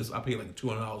sleek. I paid like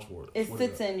 $200 for it. It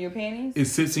sits in your panties. It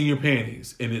sits in your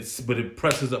panties, and but it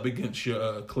presses up against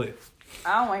your clit.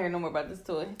 I don't want to hear no more about this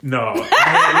toy. No, this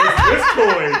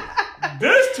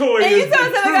toy. And you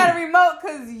told them I got a remote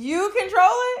because you control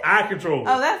it. I control it.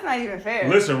 Oh, that's not even fair.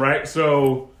 Listen, right?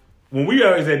 So when we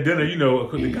always at dinner, you know,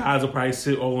 the guys will probably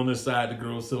sit all on this side, the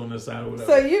girls sit on this side, or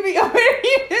whatever. So you be over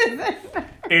here.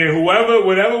 And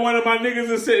whatever one of my niggas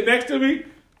is sitting next to me,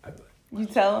 you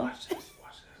tell them. Watch this.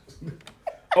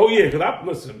 Oh yeah, because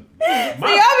listen. See, y'all be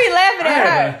laughing at her. I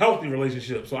have a healthy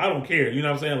relationship, so I don't care. You know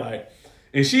what I'm saying? Like,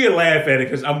 and she'll laugh at it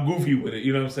because I'm goofy with it.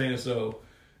 You know what I'm saying? So,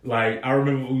 like, I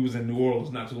remember we was in New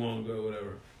Orleans not too long ago, or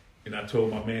whatever, and I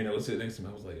told my man that was sitting next to me,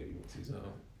 I was like, "Hey, you want to see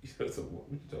something?" He said, "So what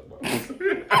you talking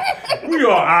about?" We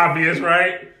all obvious,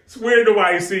 right? It's weird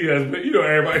nobody see us, but you know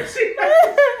everybody see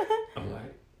us. I'm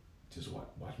like, just watch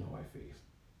my wife's face.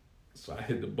 So I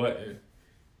hit the button.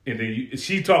 And then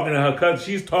she talking to her cousin.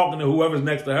 She's talking to whoever's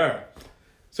next to her.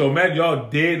 So imagine y'all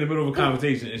dead in the middle of a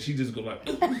conversation, and she just go like,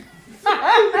 "Yo,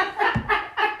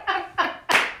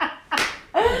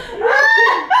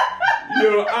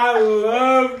 I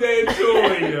love that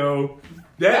toy, yo.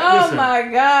 Listen, my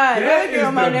god, that is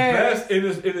the best.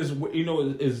 It is, you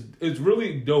know, it's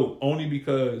really dope. Only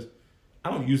because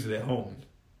I don't use it at home.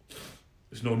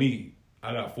 There's no need.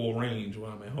 I got full range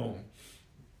when I'm at home.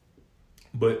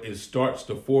 But it starts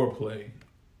the foreplay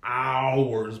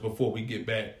hours before we get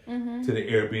back to the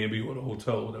Airbnb or the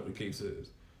hotel, whatever the case is.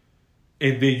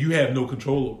 And then you have no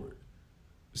control over it.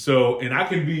 So, and I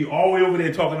can be all the way over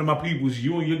there talking to my peoples,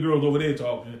 you and your girls over there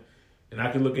talking, and I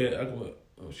can look at, I go,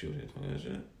 "Oh, she was here talking that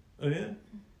shit? Oh, yeah?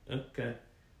 Okay."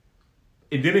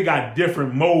 And then it got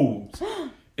different modes.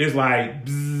 It's like,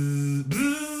 bzz,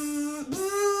 bzz,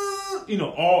 bzz, you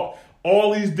know,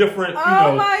 all these different, you know.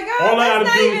 Oh my God, all that's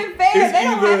not even fair. They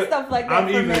don't have stuff like that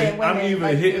for men and women. I'm even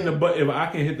like hitting the button. If I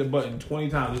can hit the button 20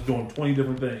 times, it's doing 20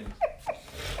 different things.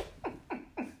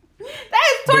 That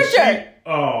is torture.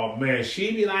 Oh man,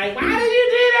 she be like, "Why did you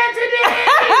do that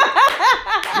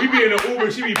today?" We be in the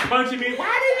Uber, she be punching me.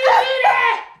 "Why did you do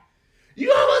that?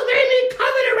 You almost made me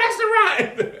come in a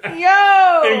restaurant." Yo,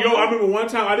 and I remember one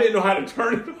time I didn't know how to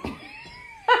turn it off.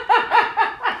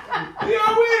 Yo, we in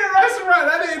a restaurant.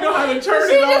 I didn't know how to turn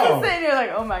it off. She just sitting there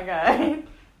like, "Oh my god."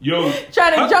 Yo,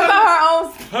 trying to jump out her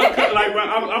own skin. Like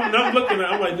I'm looking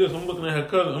at, I'm like this. I'm looking at her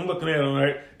cousin. I'm looking at her,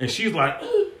 right, and she's like,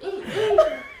 and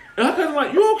her cousin's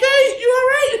like, "You okay? You all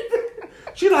right?"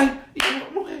 She like, "Yeah,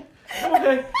 I'm okay. I'm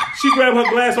okay." She grabbed her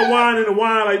glass of wine and the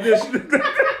wine like this.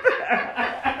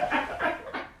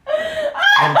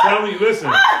 I'm telling you, listen.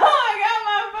 Oh my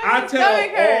God, I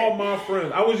tell all my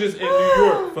friends. I was just in New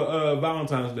York for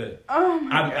Valentine's Day. Oh my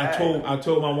God. I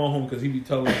told my one home because he be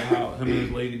telling me how him and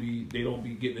his lady they don't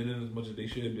be getting it in as much as they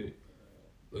should be.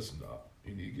 Listen, dog,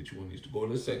 you need to get you one of these to go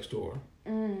to the sex store.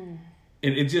 And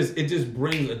it just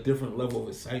brings a different level of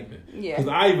excitement. Yeah. Because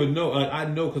I even know I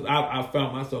know because I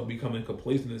found myself becoming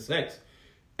complacent in sex.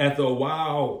 After a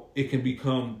while, it can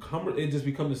become it just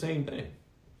becomes the same thing.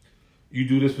 You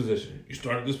do this position. You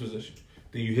start at this position.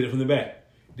 Then you hit it from the back.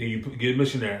 Then you get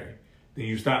missionary. Then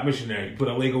you stop missionary. You put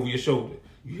a leg over your shoulder.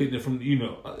 You hit it from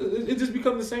it just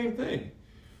becomes the same thing.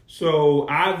 So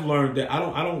I've learned that I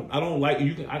don't like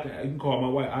I can call my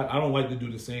wife. I don't like to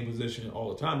do the same position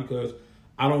all the time because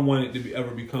I don't want it to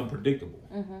ever become predictable.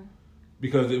 Mm-hmm.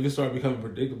 Because if it starts becoming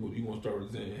predictable, you're gonna start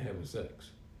resenting having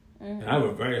sex. Mm-hmm. And I have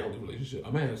a very healthy relationship.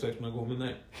 I'm gonna have sex when I go home at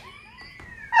night.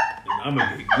 I'm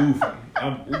gonna get goofy.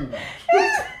 I'm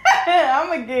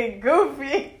gonna get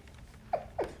goofy.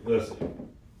 Listen,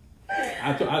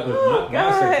 my sexual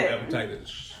appetite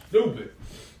is stupid.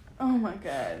 Oh my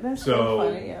God, that's so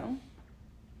funny, yo.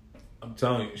 I'm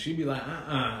telling you, she be like,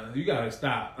 you gotta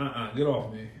stop. Get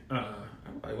off me. I'm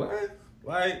like, what?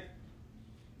 Like,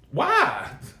 why?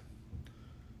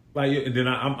 Like, and then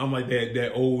I'm like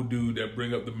that old dude that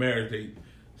bring up the marriage date.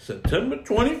 September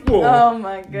 24th. Oh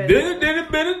my goodness. Did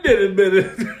it.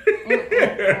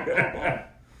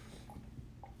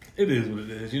 It is what it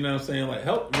is. You know what I'm saying? Like,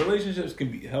 relationships can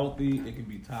be healthy. It can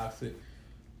be toxic.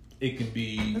 It can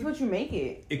be. That's what you make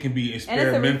it. It can be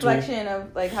experimental. And it's a reflection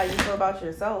of like how you feel about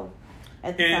yourself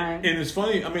at the time. And it's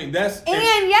funny. I mean, yes,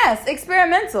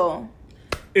 experimental.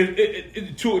 To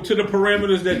the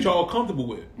parameters that y'all are comfortable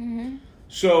with. Mm-hmm.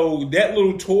 So that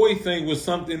little toy thing was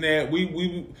something that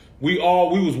we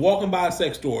was walking by a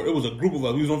sex store. It was a group of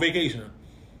us. We was on vacation,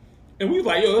 and we was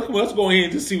like, "Yo, let's go ahead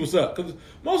and just see what's up." Because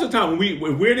most of the time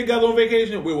when we're together on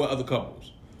vacation, we're with other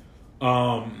couples.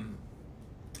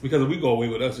 Because if we go away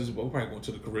with us, we're probably going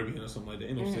to the Caribbean or something like that.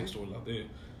 Ain't no sex stores out there.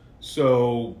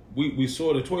 So we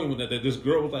saw the toy that this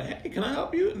girl was like, "Hey, can I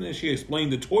help you?" And then she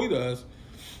explained the toy to us.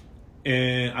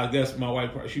 And I guess my wife,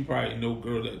 she probably no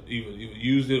girl that even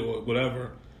used it or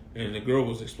whatever. And the girl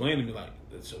was explaining to me like,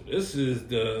 so this is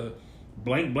the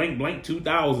blank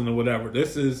 2000 or whatever.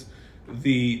 This is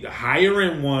the higher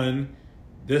end one.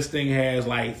 This thing has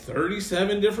like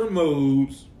 37 different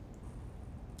modes.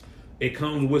 It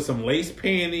comes with some lace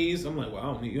panties. I'm like,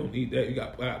 well, you don't need that. You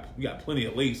got plenty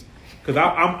of lace. Because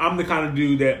I'm the kind of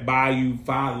dude that buy you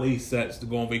 5 lace sets to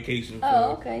go on vacation for.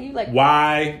 Oh, okay. You like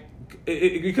why?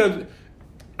 Because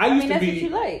I used to be. That's what you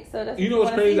like. So that's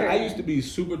what's crazy? I used to be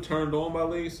super turned on by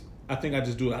lace. I think I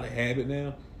just do it out of habit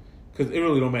now. Because it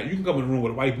really don't matter. You can come in the room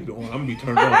with a white beater on. I'm gonna be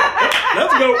turned on.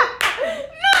 Let's go. No,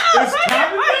 it's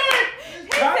time to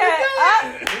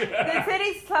the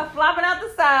titties flopping out the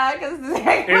side. And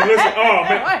listen, oh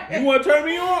man, you want to turn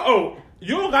me on? Oh,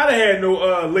 you don't gotta have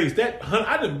no lace. That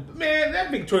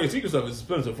Victoria's Secret stuff is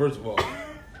expensive. First of all.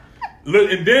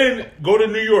 And then go to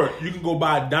New York. You can go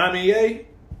buy a Damier.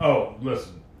 Oh,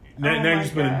 listen. Now you're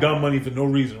spending dumb money for no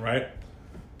reason, right?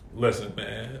 Listen,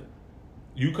 man.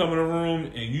 You come in a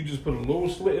room and you just put a little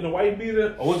slit in the white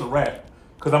beater. Oh, it's a wrap.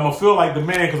 Because I'm going to feel like the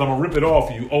man because I'm going to rip it off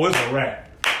you. Oh, it's a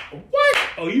wrap. What?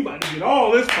 Oh, you about to get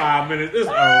all this 5 minutes. It's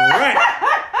a wrap.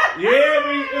 Yeah,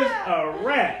 I mean, it's a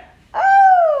wrap.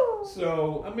 Oh.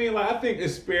 So, I mean, like, I think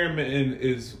experimenting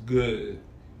is good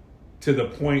to the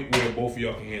point where both of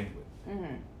y'all can handle it.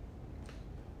 Mm-hmm.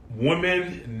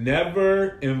 Women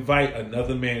never invite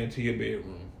another man into your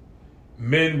bedroom.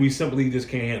 Men, we simply just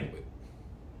can't handle it.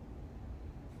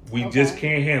 We just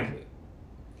can't handle it.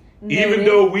 Even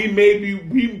though we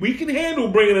can handle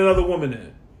bringing another woman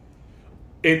in.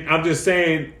 And I'm just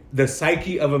saying the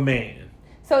psyche of a man.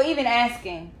 So even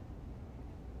asking,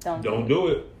 don't do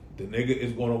it. The nigga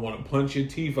is going to want to punch your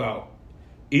teeth out.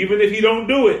 Even if he don't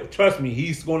do it, trust me,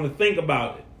 he's going to think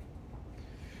about it.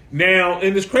 Now,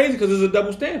 and it's crazy because it's a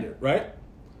double standard, right?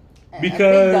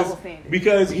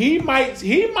 Because he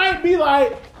might be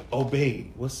like, oh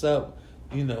babe, what's up?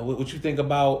 You know, what you think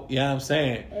about, you know what I'm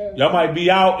saying? Y'all might be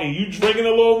out and you drinking a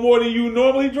little more than you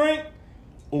normally drink.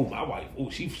 Oh, my wife,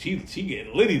 she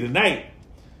getting litty tonight.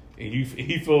 And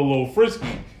he feel a little frisky.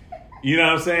 You know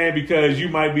what I'm saying? Because you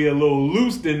might be a little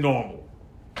loose than normal.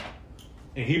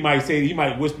 And he might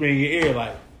whisper in your ear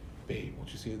like, babe,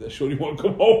 won't you see if that shorty want to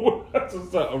come home with us or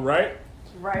something, right?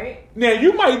 Right. Now,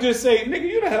 you might just say, nigga,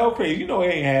 you the hell crazy. You know it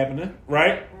ain't happening,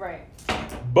 right? Right.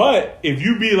 But if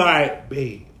you be like,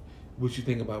 babe, what you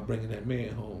think about bringing that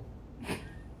man home?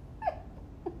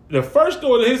 The first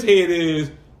thought in his head is,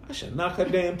 I should knock her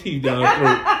damn teeth down her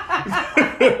throat.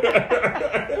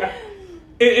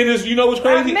 And it's, you know what's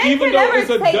crazy? Men even can though never it's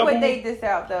a take double, what they dish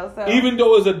out though. So even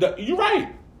though it's a, you're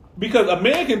right, because a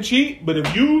man can cheat, but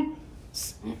if you,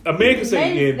 a man can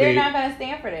say, yeah, they're babe, not gonna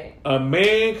stand for that. a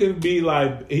man can be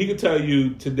like, he can tell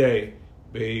you today,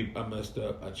 babe, I messed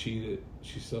up, I cheated,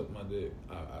 she sucked my dick,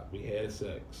 we had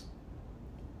sex,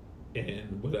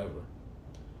 and whatever.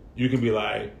 You can be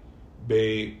like,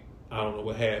 babe, I don't know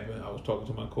what happened. I was talking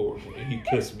to my coworker and he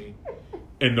kissed me,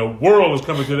 and the world is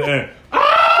coming to the end.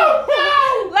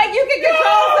 Oh no! Like you can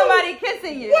control somebody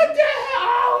kissing you. What the hell?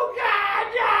 Oh God,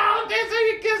 no! That's how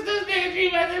you kiss this nigga.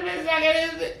 She must have been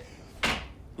sucking his.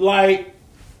 Like,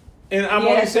 and I'm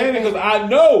only saying it because I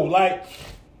know, like,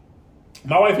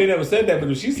 my wife ain't never said that, but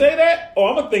if she say that,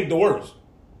 I'm gonna think the worst.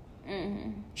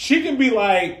 Mm-hmm. She can be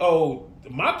like, oh,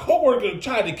 my coworker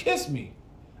tried to kiss me.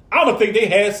 I'm gonna think they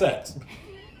had sex.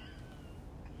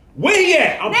 Where he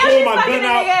at? I'm pulling my gun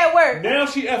out. At work. Now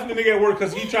she effing the nigga at work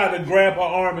because he tried to grab her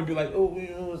arm and be like, oh, you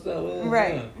know what's up?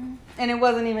 Right. And it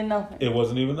wasn't even nothing. It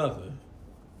wasn't even nothing.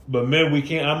 But men, we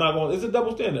can't. I'm not going. It's a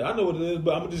double standard. I know what it is,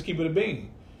 but I'm gonna just keep it a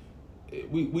bean.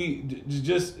 We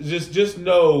just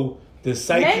know the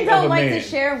psyche of a man. Men don't like to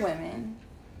share women.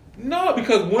 No,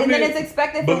 because women. And then it's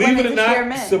expected for women women to share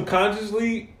men.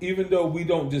 Subconsciously, even though we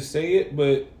don't just say it,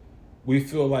 but we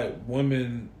feel like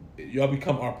women, y'all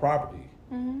become our property.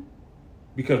 Mm-hmm.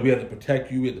 Because we have to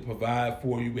protect you, we have to provide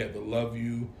for you, we have to love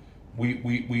you.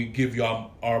 We give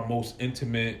y'all our most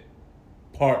intimate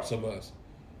parts of us.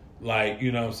 Like,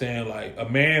 you know what I'm saying? Like,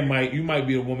 you might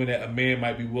be a woman that a man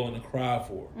might be willing to cry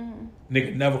for. Mm-hmm.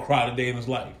 Nigga never cried a day in his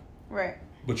life. Right.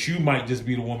 But you might just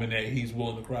be the woman that he's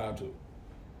willing to cry to.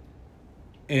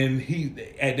 And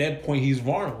at that point, he's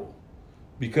vulnerable.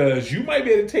 Because you might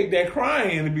be able to take that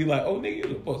crying and be like, oh, nigga,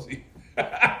 you're a pussy.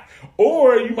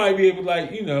 Or you might be able to,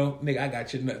 like, you know, nigga, I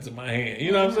got your nuts in my hand.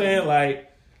 You know what I'm saying?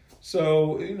 Like,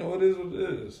 so, you know, it is what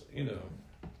it is. You know.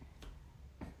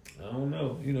 I don't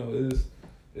know. You know,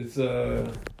 it's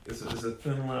a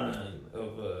thin line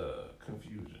of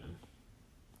confusion.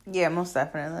 Yeah, most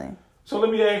definitely. So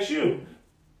let me ask you,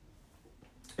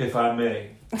 if I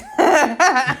may.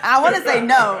 I want to say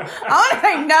no. I want to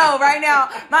say no right now.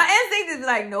 My instinct is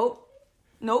like, nope,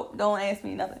 don't ask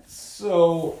me nothing.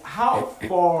 So how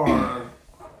far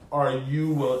are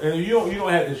you? And you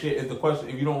don't have to share.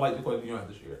 If you don't like the question, you don't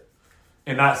have to share.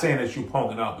 And not saying that you're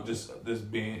punking out, but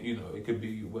just being, you know, it could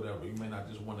be whatever. You may not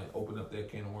just want to open up that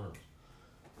can of worms.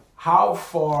 How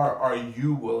far are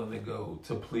you willing to go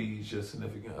to please your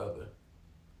significant other?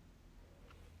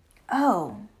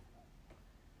 Oh.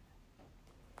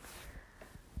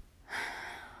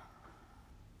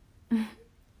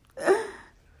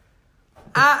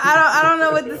 I don't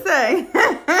know what to say.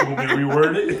 Want me to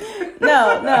reword it?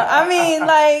 No. I mean,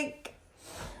 like,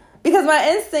 because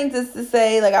my instinct is to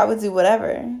say, like, I would do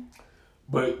whatever.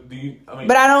 But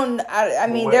I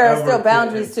mean, there are still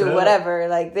boundaries to whatever.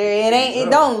 Like, it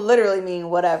don't literally mean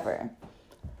whatever.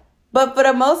 But for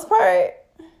the most part,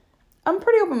 I'm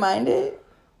pretty open-minded.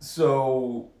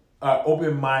 So,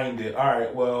 open-minded. All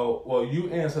right. Well, you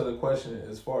answer the question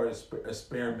as far as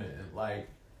experimenting. Like,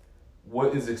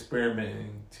 what is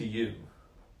experimenting to you?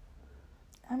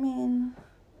 I mean,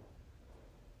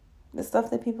 the stuff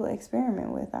that people experiment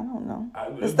with. I don't know.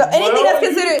 Anything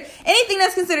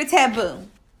that's considered taboo.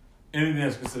 Anything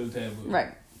that's considered taboo.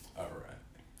 Right. All right.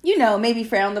 You know, maybe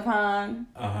frowned upon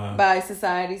by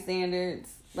society standards.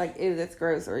 Like, ew, that's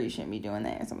gross, or you shouldn't be doing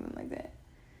that, or something like that.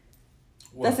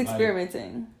 That's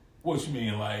experimenting. What you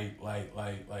mean, like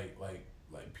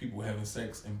people having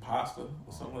sex in pasta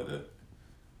or something like that?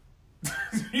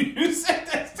 You said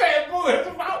that's taboo. That's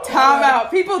about time out.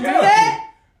 People do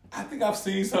that? I think I've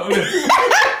seen something. I'm sitting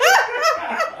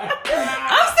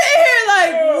here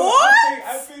like, what?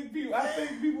 I think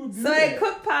people do. So they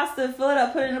cook pasta, fill it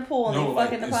up, put it in a pool, and they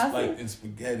fuck in the pasta. Like in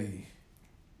spaghetti.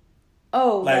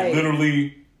 Oh, like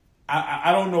literally.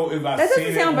 I don't know if that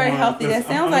doesn't sound very healthy. That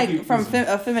sounds like from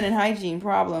a feminine hygiene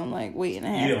problem, like waiting to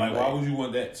happen. Yeah, like why would you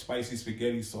want that spicy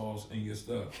spaghetti sauce in your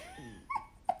stuff?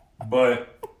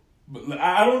 But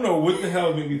I don't know what the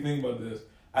hell made me think about this.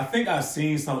 I think I've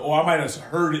seen something, or I might have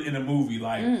heard it in a movie.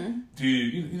 Like,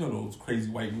 dude, you know those crazy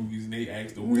white movies, and they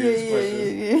ask the weirdest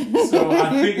questions. Yeah. So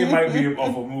I think it might be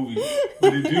off a movie.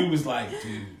 But the dude was like, dude,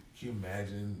 can you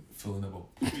imagine filling up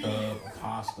a tub of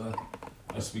pasta,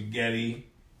 a spaghetti,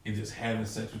 and just having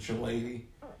sex with your lady?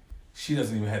 She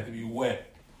doesn't even have to be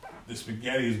wet. the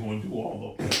spaghetti is going to do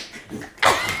all the...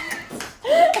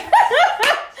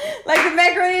 Like the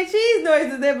macaroni and cheese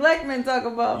noises that black men talk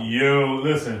about. Yo,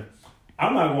 listen.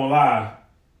 I'm not going to lie.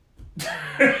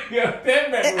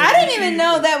 I didn't even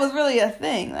know that was really a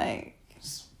thing. Like,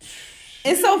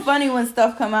 it's so funny when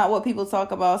stuff come out, what people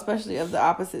talk about, especially of the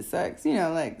opposite sex. You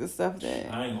know, like the stuff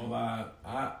that... I ain't going to lie.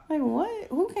 Like, what?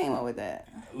 Who came up with that?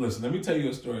 Listen, let me tell you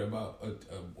a story about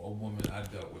a woman I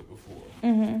dealt with before.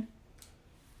 Mm-hmm.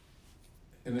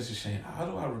 And it's a shame. How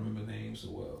do I remember names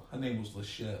so well? Her name was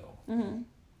Lachelle. Mm-hmm.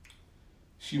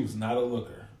 She was not a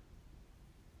looker.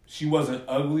 She wasn't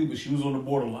ugly, but she was on the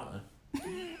borderline.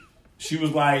 She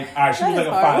was like, all right, she was like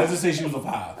a 5. Let's just say she was a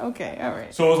 5. Okay, all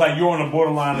right. So it's like you're on the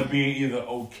borderline of being either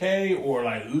okay or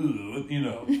like, ugh, you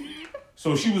know.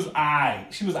 So she was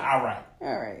She was all right.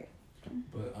 All right.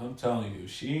 But I'm telling you,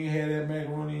 she ain't had that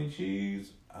macaroni and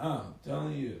cheese. I'm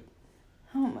telling you.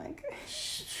 Oh my God.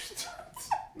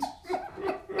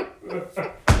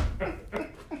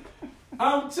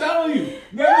 I'm telling you.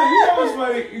 Now, you know what's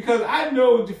funny? Because I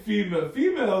know the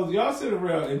females, y'all sit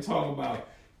around and talk about,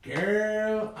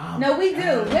 girl, no, we do.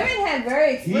 Women have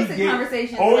very explicit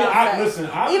conversations about sex.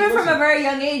 Listen, from a very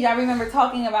young age, I remember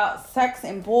talking about sex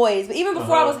and boys. But even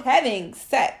before I was having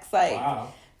sex, like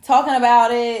talking about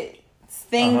it,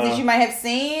 things that you might have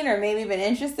seen or maybe been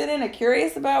interested in or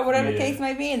curious about, whatever the case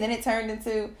may be. And then it turned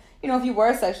into, you know, if you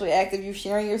were sexually active, you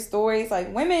sharing your stories.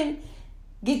 Like, women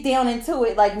get down into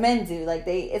it like men do. Like,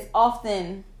 it's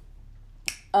often,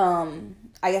 I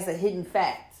guess, a hidden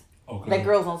fact. Okay. That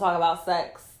girls don't talk about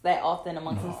sex that often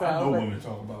amongst themselves. I know women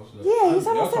talk about sex. Yeah, you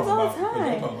talk about sex all the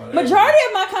time. Majority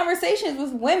of my conversations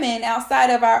with women outside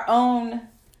of our own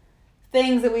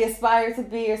things that we aspire to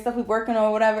be or stuff we're working on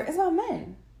or whatever, it's about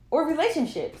men. Or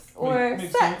relationships. Or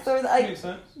sex. Sense. Or like, makes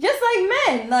sense. Just like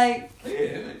men. Like, yeah,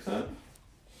 it makes sense.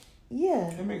 Yeah.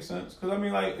 It makes sense. Because, I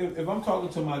mean, like, if I'm talking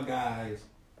to my guys,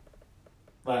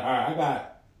 like, all right,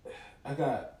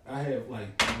 I have,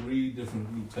 like, 3 different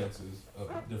group texts of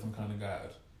different kind of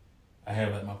guys. I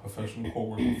have, like, my professional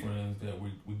coworker friends that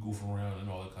we goof around and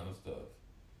all that kind of stuff.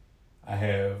 I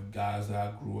have guys that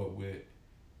I grew up with,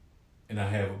 and I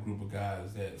have a group of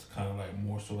guys that's kind of, like,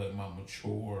 more so, like, my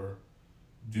mature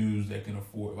dudes that can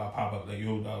afford. If I pop up, like,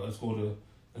 yo, dog, let's go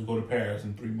to Paris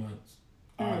in 3 months.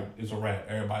 All right, it's a wrap.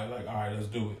 Everybody like, all right, let's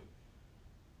do it.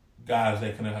 Guys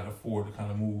that can afford to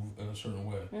kind of move in a certain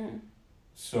way.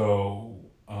 So,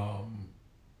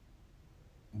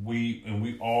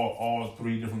 we all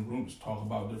 3 different groups talk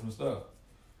about different stuff.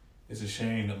 It's a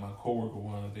shame that my coworker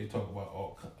ones, they talk about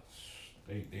all kinds.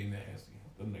 They nasty.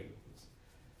 Them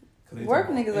niggas. Work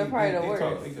niggas are probably the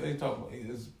worst. They talk about,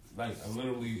 it's like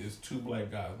literally it's 2 black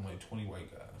guys and like 20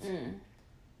 white guys.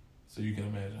 So you can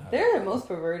imagine how they're the most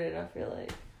perverted, I feel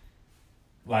like.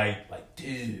 Like,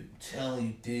 dude, tell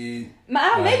you, dude.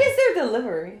 Maybe it's their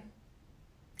delivery.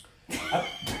 I'm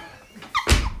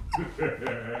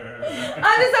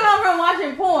just talking about from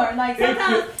watching porn. Like,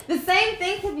 sometimes the same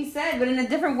thing could be said, but in a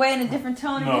different way, in a different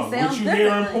tone, and it sounds differently. What you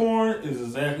hear in porn is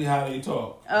exactly how they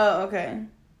talk. Oh, okay.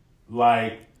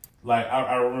 Like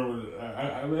I remember,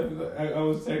 I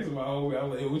was texting my homie. I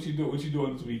was like, hey, what you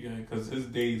doing this weekend? Because his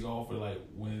days off are like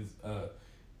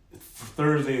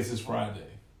Thursday is his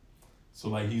Friday, so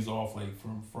like he's off like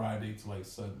from Friday to like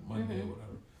Monday or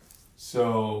whatever.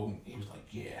 So he was like,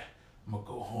 yeah, I'm gonna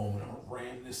go home and I'm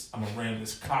gonna ram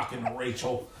this cock into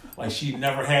Rachel like she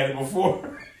never had it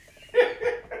before.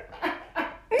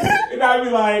 And I'd be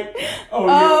like, oh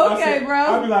yeah. Okay, bro.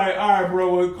 I'd be like, all right,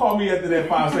 bro, well, call me after that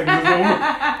 5 seconds is over.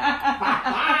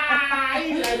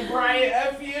 He said, Brian,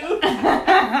 F you.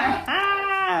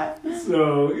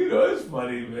 So, you know, it's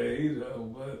funny, man, you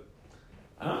know, but,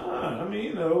 I mean,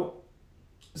 you know,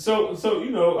 so,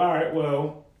 you know, all right,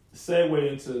 well, segue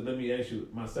into, let me ask you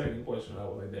my second question I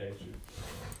would like to ask you.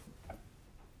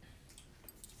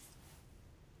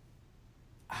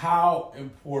 How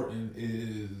important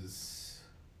is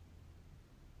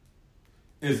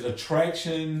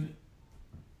attraction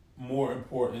more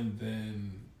important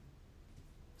than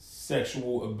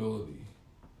sexual ability?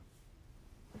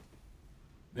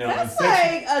 Now, that's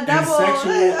like a double. That's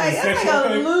like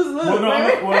a lose-lose.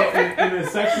 And the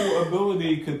sexual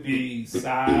ability could be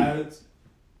size,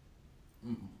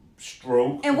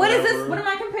 stroke. And what is this? What am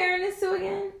I comparing this to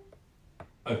again?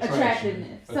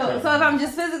 Attractiveness. So if I'm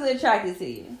just physically attracted to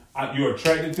you, you're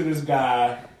attracted to this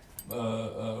guy.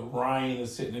 Ryan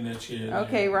is sitting in that chair.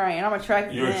 Okay, Ryan, I'm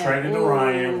attracted. You're attracted to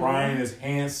Ryan. Ryan is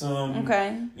handsome.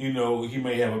 Okay. You know, he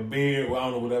may have a beard. Well, I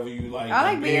don't know, whatever you like.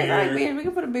 I like beards. We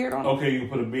can put a beard on him. Okay, you can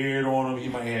put a beard on him. He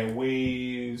might have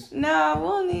waves. No, we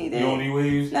don't need that. You don't need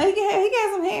waves? No, he can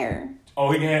have some hair.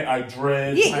 Oh, he had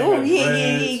dreads. Yeah, oh,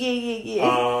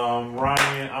 yeah.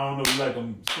 Ryan, I don't know, you like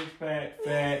him 6-pack,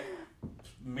 fat,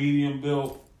 medium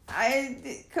built. All right,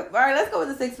 let's go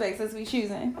with the 6-pack since we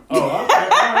choosing. Oh, all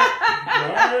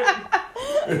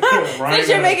right. Since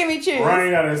you're making me choose.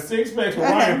 Ryan got a 6-pack, so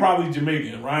Ryan probably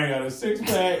Jamaican. Ryan got a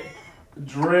 6-pack,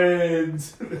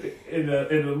 dreads, in a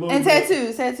little and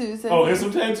bit. tattoos. Oh, and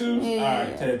some tattoos? Yeah. All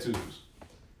right, tattoos.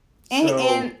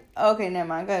 And okay, never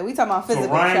mind. Go ahead. We talking about physical.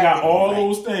 So Ryan got all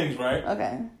those things, right?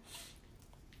 Okay.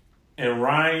 And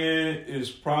Ryan is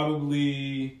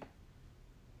probably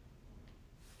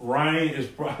working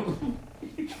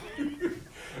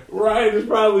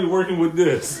with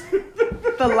this.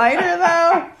 The lighter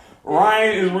though?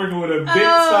 Ryan is working with a big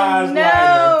size lighter.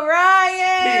 No,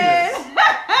 Ryan.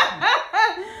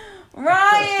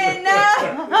 Ryan,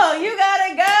 no. You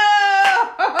gotta go.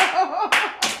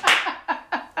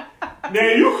 Now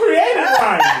you created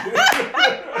Ryan.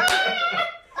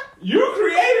 You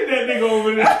created that nigga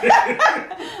over there.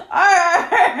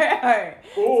 All right.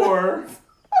 Or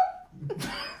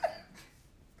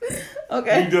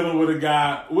okay. you dealing with a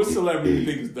guy. What celebrity do you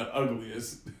think is the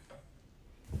ugliest?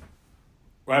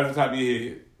 Right off the top of your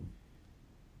head.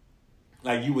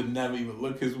 Like you would never even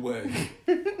look his way.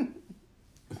 I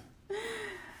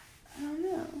don't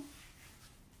know.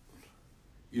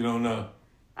 You don't know.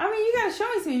 I mean, you gotta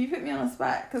show me to me. You put me on the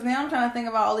spot because now I'm trying to think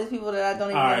about all these people that I don't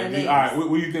even know their names. All right. What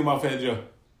do you think about Fat Joe?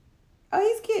 Oh,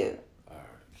 he's cute. All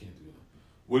right, can't do that.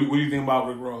 What do you think about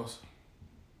Rick Ross?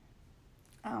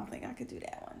 I don't think I could do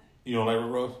that one. You don't like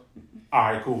Rick Ross? Mm-hmm.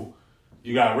 All right, cool.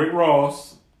 You got Rick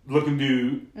Ross, looking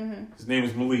dude. Mm-hmm. His name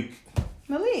is Malik.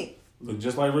 Malik. Look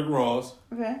just like Rick Ross.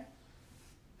 Okay.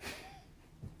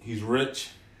 He's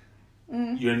rich.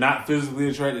 Mm-hmm. You're not physically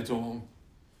attracted to him.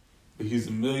 But he's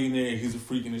a millionaire. He's a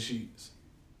freak in the sheets.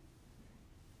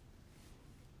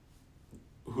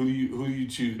 Who do you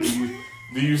choose?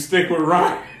 Do you stick with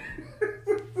Ryan?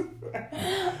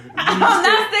 I'm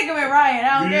not sticking with Ryan.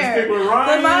 I don't care. Do you stick with Ryan?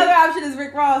 So my other option is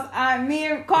Rick Ross.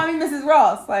 Call me Mrs.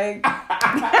 Ross. Like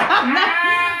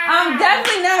I'm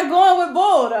definitely not going with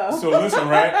Bull though. So listen,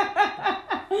 right?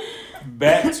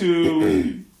 Back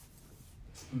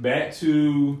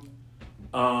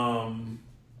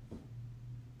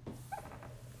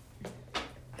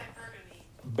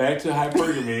to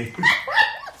hypergamy.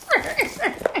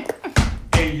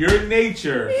 And your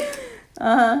nature.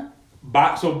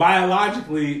 So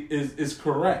biologically is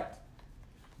correct.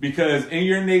 Because in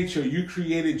your nature, you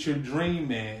created your dream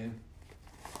man.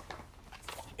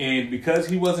 And because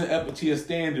he wasn't up to your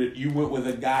standard, you went with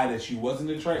a guy that you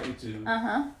wasn't attracted to.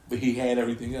 But he had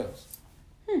everything else.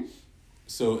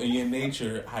 So in your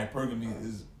nature, hypergamy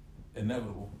is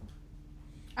inevitable.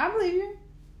 I believe you.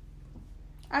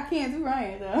 I can't do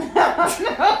Ryan though. I don't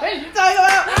know what you talking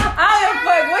about. I don't give a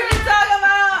fuck what you talking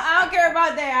about. I don't care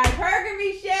about that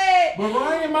hypergamy shit. But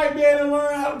Ryan might be able to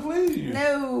learn how to please you.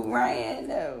 No, Ryan,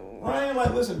 no. Ryan,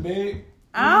 like, listen, babe.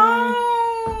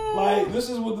 Oh. Like, this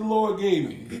is what the Lord gave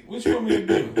me. What you want me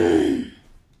to do?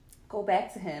 Go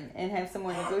back to him and have some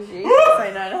more negotiations.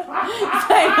 Say no.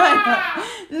 Say no.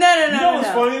 You know what's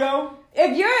funny though?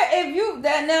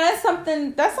 That's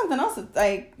something else.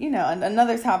 Like, you know,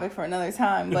 another topic for another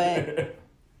time. But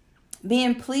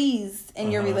being pleased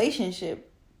in your relationship.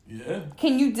 Yeah.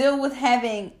 Can you deal with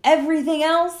having everything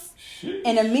else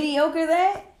and a mediocre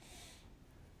that?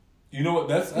 You know what?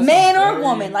 That's man or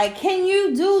woman. Like, can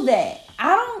you do that?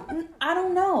 I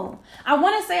don't know. I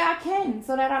want to say I can,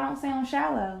 so that I don't sound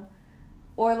shallow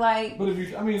or like too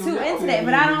into that.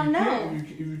 But I don't know.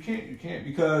 If you can't, you can't.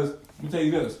 Because let me tell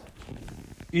you this: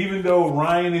 even though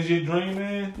Ryan is your dream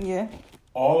man, yeah,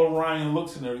 all of Ryan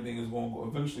looks and everything is going to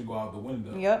eventually go out the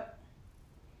window. Yep.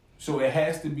 So it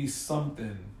has to be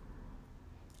something.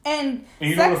 And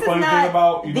you know the funny thing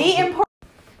about important.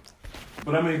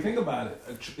 But I mean, think about it.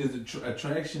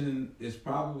 Attraction is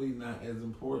probably not as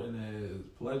important as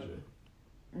pleasure.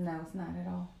 No, it's not at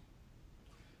all.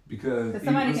 Because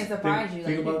somebody can surprise you. Like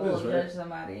think about people this, will right? judge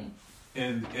somebody.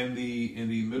 And in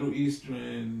the Middle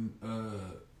Eastern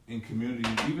in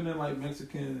communities, even in like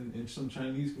Mexican and some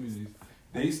Chinese communities,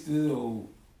 they still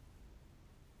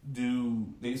do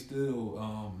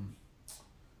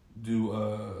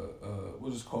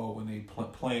what is called when they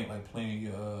playing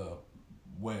your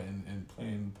wedding and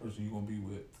playing the person you're gonna be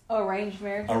with. Arranged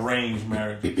marriage. Arranged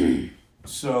marriage.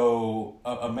 So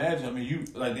imagine, I mean, you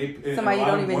like they somebody you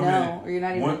don't even know, or you're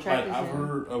not even attracted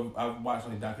to. I've watched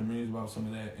like documentaries about some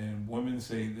of that, and women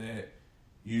say that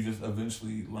you just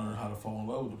eventually learn how to fall in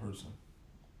love with the person.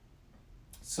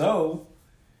 So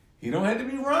he don't have to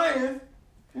be Ryan.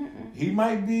 He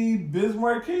might be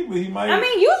Bismarck but he might. I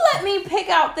mean, you let me pick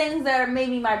out things that are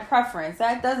maybe my preference.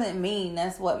 That doesn't mean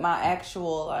that's what my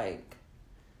actual like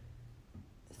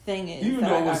thing is. Even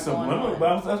though it was subliminal,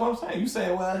 but that's what I'm saying. You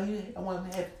say, well, yeah, I want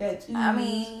to have tattoos. I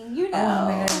mean, you know. I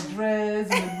want to have dreads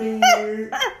and a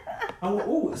beard. I want,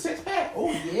 ooh, a six-pack. Oh,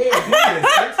 yeah. Give me a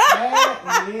six-pack.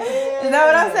 Yeah. Is that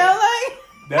what I sound like?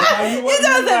 That's how you was. You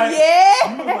know, like, yeah.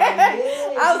 You was like,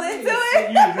 yeah. I was into it.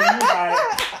 You was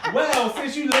like, well,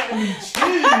 since you letting me choose,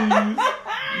 yeah,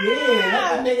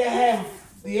 let the nigga have,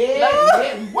 yeah.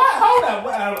 What? Hold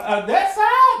up. That side?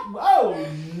 Oh,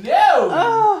 no.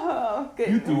 Oh,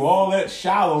 goodness. You threw all that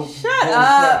shallow Shut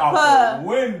up, out the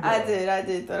window. I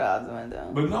did throw it out the window.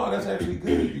 But no, that's actually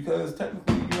good because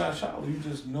technically you're not shallow. You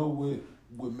just know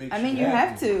what makes you I mean, you happy.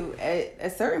 have to. At a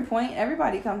certain point,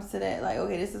 everybody comes to that. Like,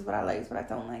 okay, this is what I like. This is what I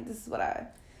don't like. This is what I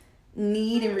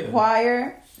need and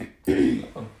require.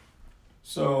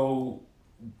 So,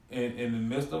 in the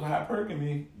midst of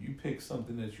hypergamy, you pick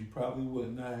something that you probably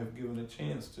would not have given a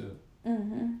chance to.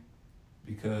 Mm-hmm.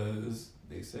 Because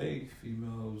they say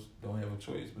females don't have a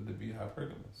choice but to be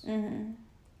hypergamous. Mm-hmm.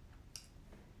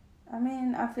 I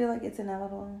mean, I feel like it's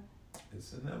inevitable.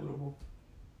 It's inevitable.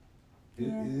 It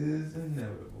is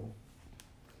inevitable.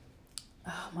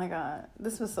 Oh my God.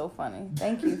 This was so funny.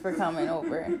 Thank you for coming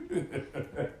over.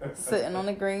 Sitting on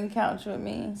the green couch with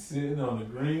me. Sitting on the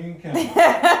green couch.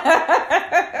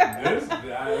 This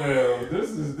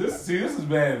is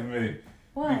bad for me.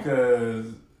 What?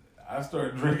 Because I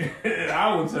start drinking.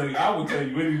 I will tell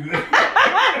you anything.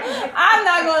 I'm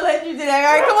not going to let you do that.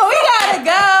 All right, come on. We got to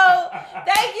go.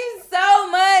 Thank you so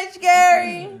much,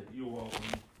 Gary. You're welcome.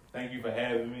 Thank you for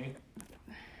having me.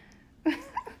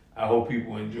 I hope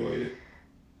people enjoyed it.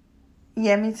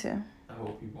 Yeah, me too. I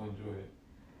hope people enjoy it.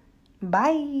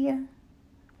 Bye.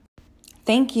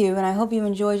 Thank you, and I hope you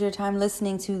enjoyed your time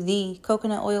listening to the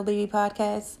Coconut Oil Baby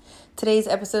Podcast. Today's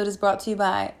episode is brought to you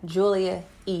by Julia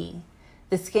E.,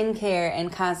 the skincare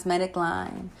and cosmetic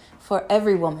line for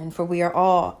every woman, for we are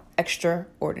all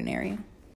extraordinary.